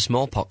precursor to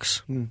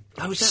smallpox.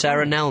 Oh, is that Sarah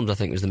right? Nelms, I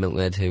think, was the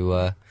milkmaid who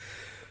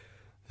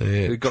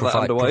got that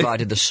underway.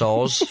 provided the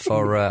saws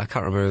for, I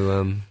can't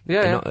remember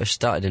who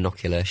started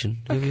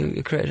inoculation.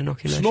 Who created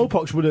inoculation?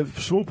 Smallpox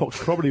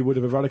probably would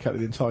have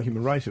eradicated the entire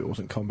human race if it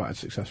wasn't combated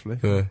successfully.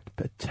 Yeah.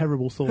 A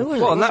terrible thought.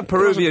 Well, and that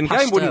Peruvian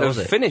game wouldn't have was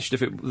it? finished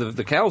if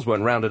the cows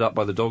weren't rounded up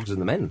by the dogs and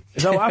the men.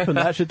 Is that what happened?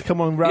 They actually had to come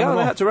on and round them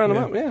They off? had to round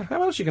them up, yeah.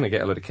 How else are you going to get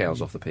a load of cows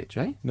off the pitch,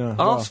 eh? No.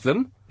 Ask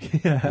them.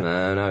 Yeah.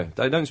 No.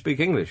 They don't speak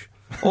English.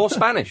 Or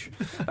Spanish.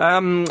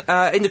 In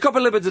the Copa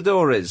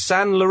Libertadores,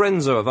 San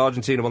Lorenzo of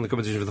Argentina won the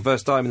competition for the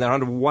first time in their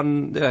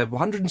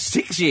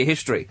 106-year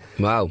history.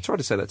 Wow. I tried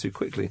to say that too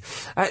quickly.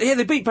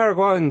 They beat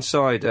Paraguayan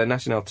side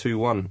Nacional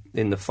 2-1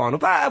 in the final.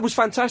 That was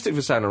fantastic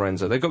for San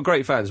Lorenzo. They've got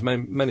great fans.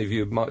 Many of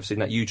you might have seen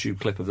that YouTube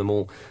clip of them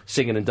all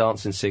singing and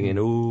dancing, singing,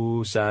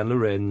 "Ooh, San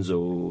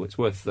Lorenzo." It's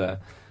worth having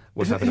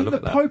a look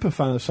at the that. Pope a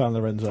fan of San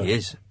Lorenzo? He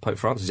is. Pope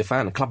Francis is a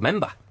fan, a club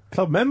member.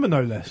 Club member,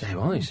 no less. There you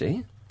are, you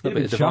see. A Yeah,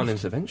 bit of divine chuffed.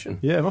 intervention.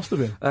 Yeah, it must have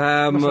been. Must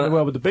have done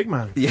well with the big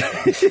man. Yeah,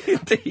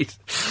 indeed.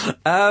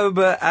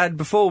 And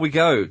before we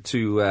go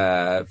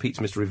to Pete's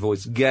Mystery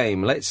Voice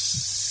game, let's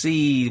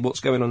see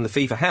what's going on in the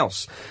FIFA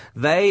house.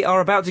 They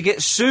are about to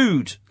get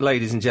sued,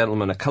 ladies and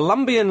gentlemen. A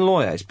Colombian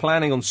lawyer is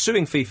planning on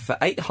suing FIFA for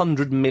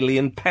 £800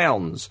 million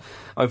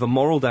over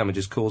moral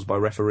damages caused by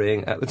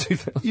refereeing at the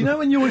 2014 You know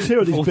when you always hear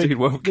of World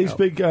these Cup.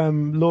 big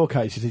law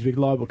cases, these big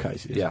libel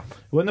cases? Yeah.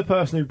 When the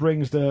person who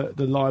brings the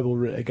libel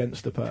writ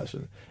against the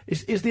person,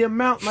 is the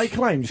amount they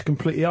claim just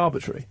completely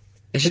arbitrary?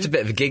 It's just a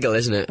bit of a giggle,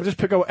 isn't it? They just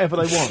pick up whatever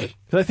they want.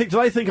 Do they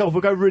think, oh, if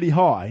we go really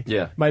high,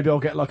 Yeah. maybe I'll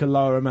get like a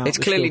lower amount? It's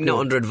that's clearly still not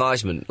good. under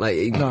advisement,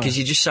 because No.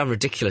 you just sound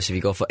ridiculous if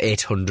you go for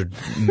 800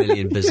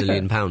 million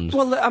bazillion pounds.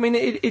 Well, I mean,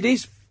 it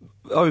is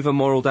over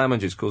moral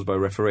damages caused by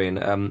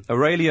refereeing.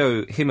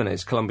 Aurelio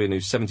Jimenez, Colombian,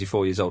 who's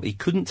 74 years old, he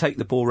couldn't take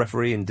the poor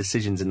refereeing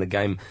decisions in the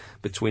game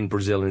between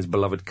Brazil and his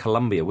beloved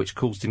Colombia, which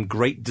caused him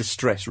great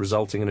distress,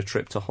 resulting in a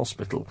trip to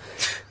hospital.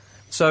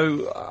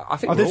 So, I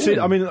think I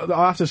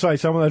have to say,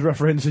 some of those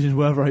refereeing decisions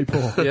were very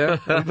poor. yeah,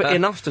 but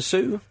enough to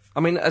sue.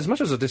 I mean, as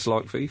much as I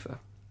dislike FIFA.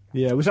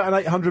 Yeah, was that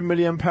an £800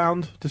 million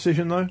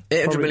decision, though?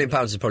 £800 million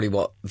is probably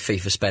what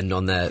FIFA spend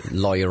on their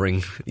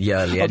lawyering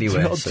yearly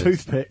anyway. On so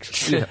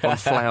toothpicks. Yeah, on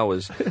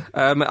flowers.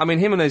 I mean,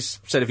 Jimenez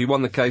said if he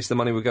won the case, the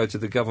money would go to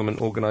the government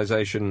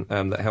organisation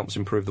that helps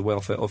improve the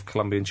welfare of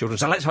Colombian children.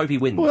 So let's hope he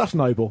wins. Well, that's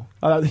noble.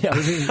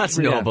 that's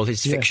noble.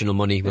 His fictional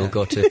money will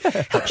go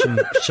to help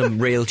some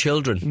real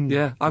children.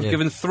 Yeah, I've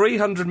given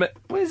 300 million.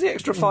 Where's the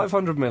extra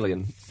 500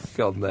 million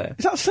gone there?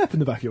 Is that Sepp in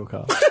the back of your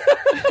car?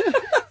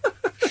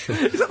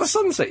 Is that the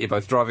sunset you're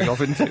both driving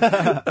off into?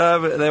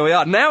 But there we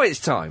are. Now it's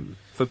time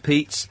for for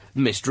Pete's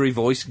Mystery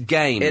Voice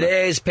game. It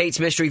is. Pete's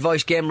Mystery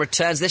Voice game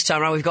returns. This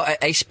time around, we've got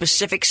a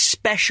specific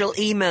special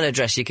email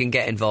address you can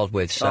get involved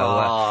with. So,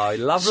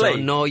 lovely. So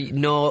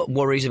no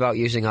worries about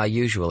using our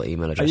usual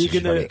email address. It's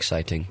very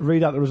exciting.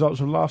 Read out the results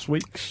of last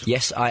week's?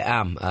 Yes, I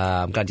am.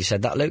 I'm glad you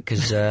said that, Luke,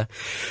 because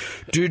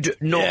did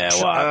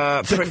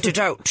not print it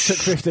out. Took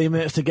 15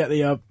 minutes to get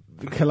the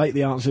collate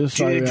the answers.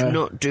 Did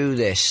not do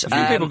this. A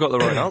few people got the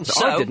right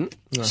answer. I didn't.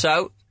 No.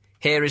 So,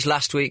 here is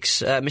last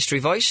week's Mystery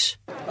Voice.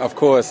 Of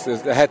course,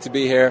 it had to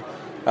be here.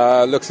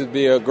 Looks to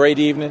be a great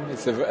evening.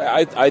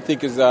 I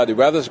think the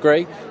weather's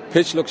great.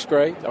 Pitch looks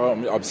great.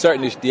 I'm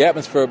certainly the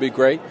atmosphere will be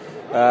great.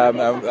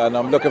 And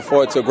I'm looking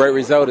forward to a great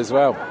result as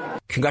well.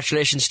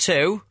 Congratulations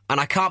to, and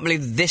I can't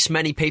believe this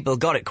many people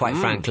got it, quite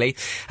frankly,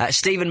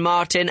 Stephen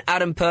Martin,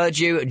 Adam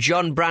Purdue,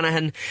 John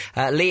Branahan,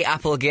 Lee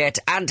Applegate,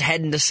 Ant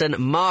Henderson,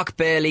 Mark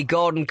Bailey,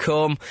 Gordon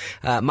Combe,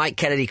 Mike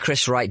Kennedy,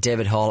 Chris Wright,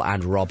 David Hall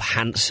and Rob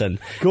Hanson.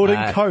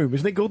 Gordon Combe,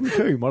 isn't it Gordon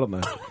Combe? I don't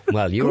know.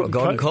 Well, you wrote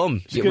Gordon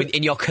Combe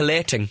in your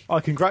collating. I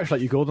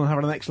congratulate you, Gordon, on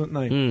having an excellent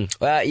name.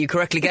 You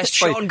correctly guessed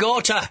Sean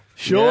Gorter.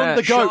 Sean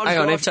the Goat. Hang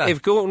on,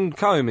 if Gordon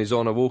Combe is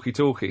on a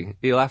walkie-talkie,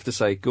 he'll have to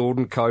say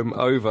Gordon Combe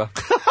over.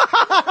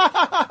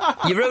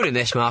 You're ruining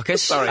this,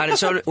 Marcus. Sorry. And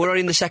we're only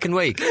in the second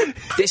week.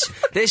 This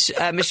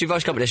Mystery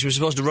Voice competition was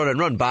supposed to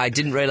run, but I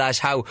didn't realise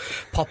how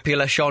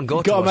popular Sean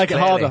Gorter was. Got to make it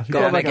harder.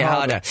 Got to make it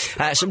harder.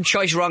 Some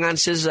choice wrong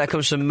answers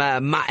comes from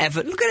Matt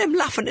Evans. Look at him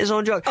laughing at his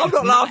own joke. I'm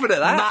not laughing at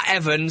that. Matt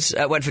Evans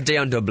went for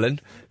Dion Dublin.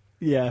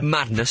 Yeah.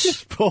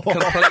 Madness.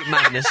 Complete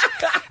madness.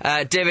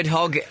 David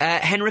Hogg,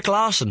 Henrik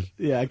Larsson.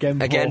 Yeah,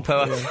 again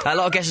poor. Yeah. A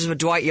lot of guesses for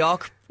Dwight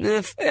York.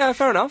 Yeah,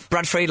 fair enough.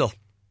 Brad Friedel.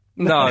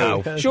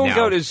 No. Sean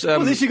Gorter's...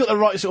 well, at least you got the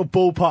right sort of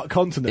ballpark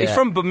continent. He's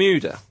from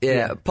Bermuda.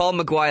 Yeah. Paul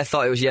Maguire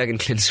thought it was Jurgen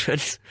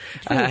Klinsmann.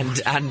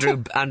 And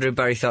Andrew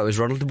Berry thought it was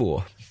Ronald de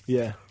Boer.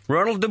 Yeah.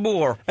 Ronald de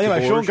Boer.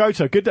 Anyway, Sean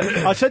Gorter, good day.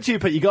 I said to you,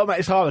 Pete, you got to make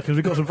this harder because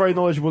we've got some very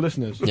knowledgeable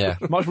listeners. Yeah.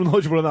 Much more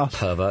knowledgeable than us.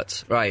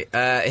 Perverts. Right,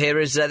 here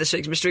is this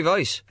week's Mystery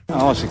Voice.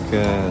 Nou, als ik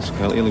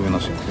heel eerlijk ben,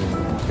 als ik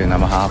naar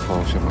mijn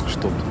HAVO zeg maar,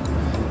 gestopt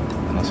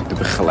en als ik de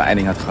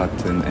begeleiding had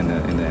gehad en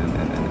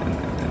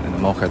de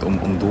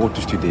mogelijkheid om door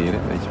te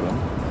studeren, weet je wel,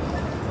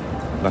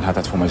 dan had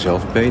dat voor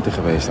mijzelf beter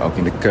geweest. Ook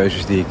in de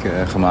keuzes die ik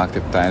gemaakt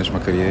heb tijdens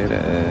mijn carrière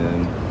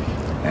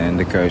en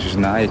de keuzes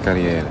na je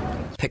carrière.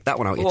 Pick that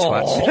one out, you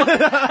twats.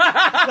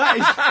 That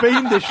is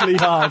fiendishly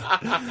hard.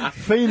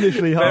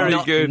 Fiendishly hard.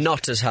 Very good.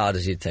 Not as hard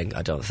as you'd think,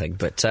 I don't think.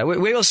 But we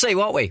will see,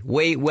 won't we?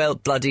 We will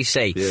bloody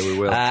see. Yeah, we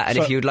will. And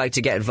if you'd like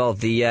to get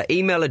involved, the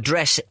email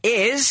address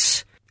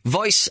is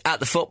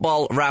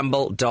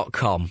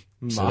voice@thefootballramble.com.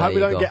 So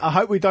I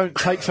hope we don't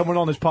take someone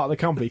on as part of the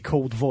company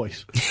called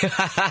Voice.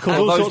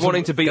 All those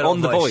wanting to be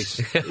on The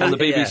Voice on the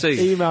BBC.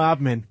 Yeah. Email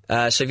admin.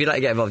 So if you'd like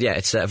to get involved,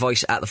 it's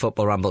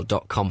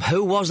voice@thefootballramble.com.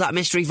 Who was that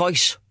mystery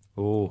voice?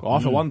 Oh, I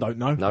for one don't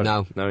know.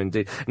 No,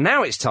 indeed.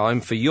 Now it's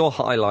time for your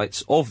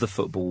highlights of the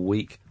football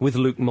week with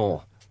Luke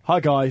Moore. Hi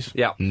guys.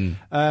 Yeah.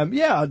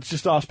 I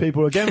just asked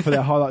people again for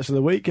their highlights of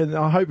the week, and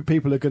I hope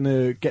people are going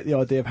to get the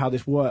idea of how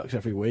this works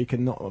every week,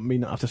 and not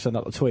have to send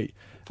out the tweet.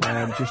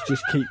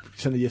 Just keep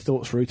sending your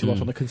thoughts through to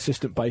us on a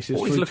consistent basis.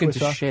 Always through looking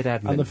Twitter to shed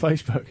admin. and the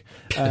Facebook.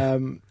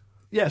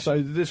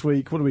 So this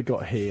week, what do we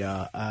got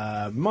here?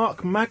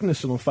 Mark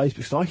Magnuson on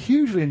Facebook said, I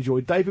hugely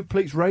enjoyed David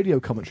Pleat's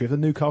radio commentary of the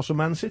Newcastle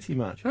Man City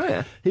match. Oh,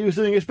 yeah. He was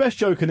doing his best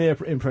Joe Kinnear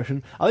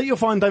impression. I think you'll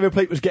find David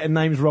Pleat was getting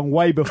names wrong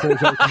way before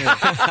Joe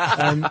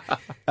Kinnear.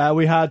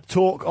 We had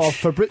talk of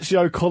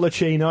Fabrizio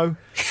Colacino,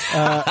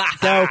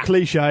 Dale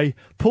Cliche,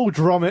 Paul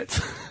Drummett.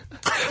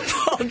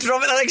 Paul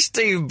Drummett, like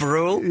Steve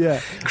Brule. Yeah.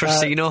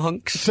 Cristino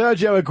Hunks.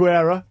 Sergio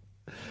Aguero,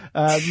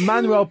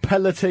 Manuel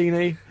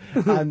Pelletini,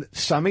 and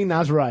Sami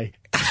Nasri.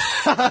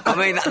 I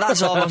mean,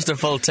 that's almost a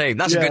full team.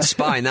 That's a good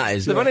spine, that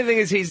is. The funny thing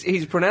is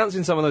he's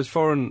pronouncing some of those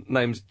foreign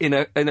names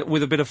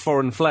with a bit of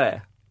foreign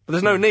flair. But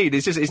there's no need.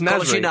 It's Nasri.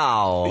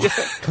 Colacino.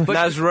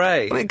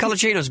 Nasri. I mean,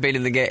 Colacino's been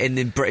in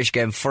the British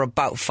game for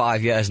about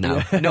 5 years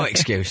now. No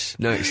excuse.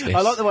 No excuse.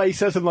 I like the way he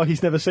says them like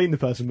he's never seen the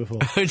person before.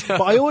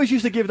 But I always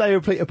used to give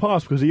David Pleat a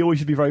pass because he always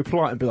used to be very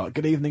polite and be like,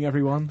 good evening,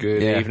 everyone.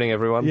 Good evening,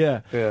 everyone. Yeah.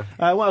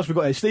 What else we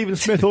got here? Stephen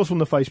Smith, also on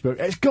the Facebook.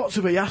 It's got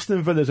to be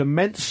Aston Villa's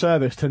immense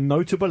service to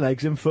notable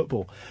legs in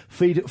football,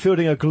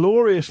 fielding a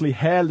gloriously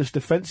hairless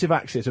defensive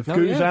axis of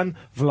Guzan,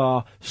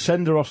 Vlar,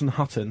 Senderos and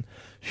Hutton,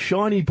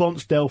 shiny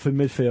Bonsdelf in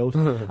midfield,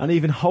 and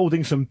even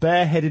holding some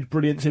bare-headed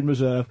brilliance in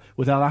reserve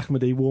with Al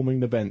Ahmadi warming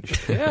the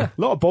bench. Yeah.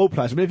 A lot of ball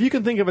players. I mean, if you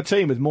can think of a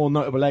team with more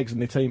notable legs in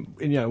the team,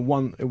 in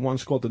one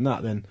squad than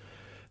that,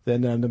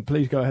 then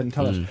please go ahead and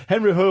tell us.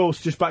 Henry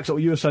Hoyles just backs up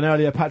what you were saying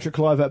earlier. Patrick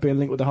Kluivert being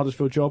linked with the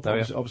Huddersfield job.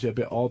 Obviously a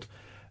bit odd.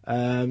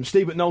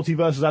 Steve McNulty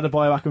versus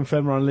Adebayo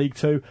Akinfenwa in League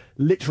 2.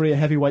 Literally a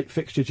heavyweight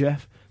fixture,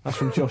 Jeff. That's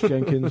from Josh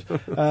Jenkins.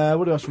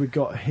 What else have we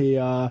got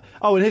here?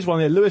 Oh, and here's one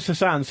here. Lewis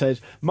Hassan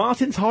says,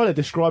 Martin Tyler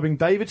describing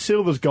David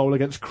Silva's goal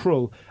against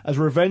Krull as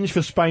revenge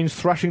for Spain's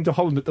thrashing to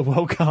Holland at the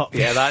World Cup.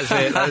 Yeah, that's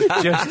it.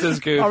 That's just as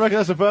good. I reckon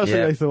that's the first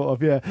thing they thought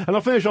of, yeah. And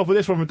I'll finish off with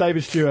this one from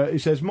David Stewart. He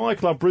says, my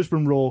club,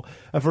 Brisbane Roar,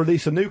 have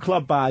released a new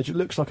club badge. It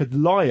looks like a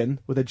lion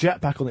with a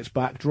jetpack on its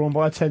back, drawn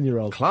by a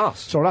 10-year-old.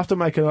 Class. So I'll have to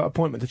make an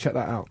appointment to check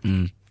that out.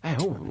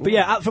 Oh. But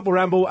yeah, at Football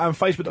Ramble and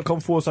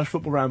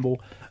facebook.com/Football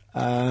Ramble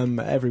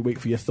every week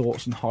for your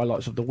thoughts and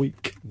highlights of the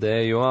week.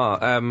 There you are.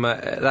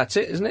 That's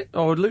it, isn't it?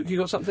 Oh, Luke, you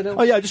got something else?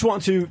 Oh yeah, I just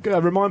wanted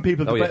to remind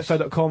people of the yes.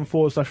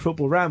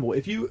 betfair.com/Football Ramble.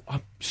 If you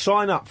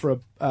sign up for a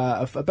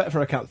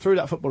Betfair account through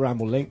that Football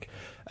Ramble link,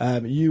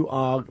 you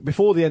are,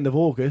 before the end of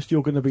August,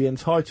 you're going to be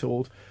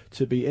entitled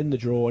to be in the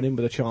draw and in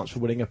with a chance for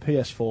winning a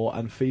PS4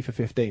 and FIFA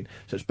 15.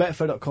 So it's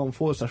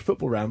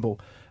betfair.com/Football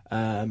Ramble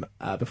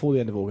before the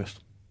end of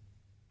August.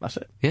 That's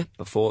it. Yeah,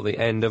 before the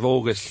end of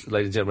August,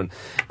 ladies and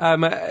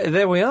gentlemen.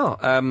 There we are.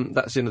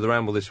 That's the end of the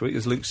Ramble this week.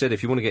 As Luke said,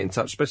 if you want to get in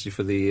touch, especially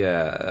for the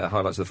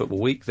highlights of the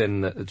football week,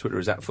 then Twitter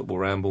is at Football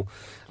Ramble.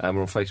 We're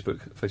on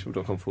Facebook,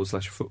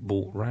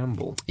 facebook.com/Football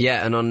Ramble.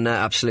 Yeah, and on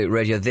Absolute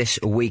Radio this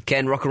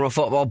weekend, Rock and Roll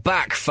Football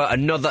back for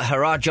another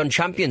hurrah. John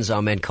Champion's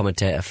our main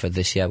commentator for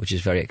this year, which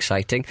is very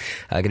exciting.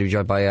 Going to be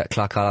joined by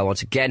Clark Carlisle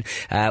once again.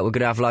 We're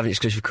going to have live and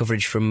exclusive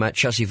coverage from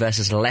Chelsea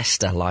versus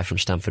Leicester, live from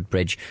Stamford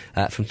Bridge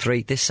from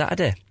 3 this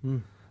Saturday.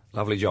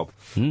 Lovely job.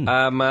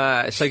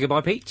 Say goodbye,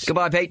 Pete.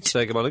 Goodbye, Pete.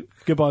 Say goodbye, Luke.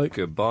 Goodbye, Luke.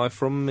 Goodbye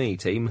from me,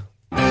 team.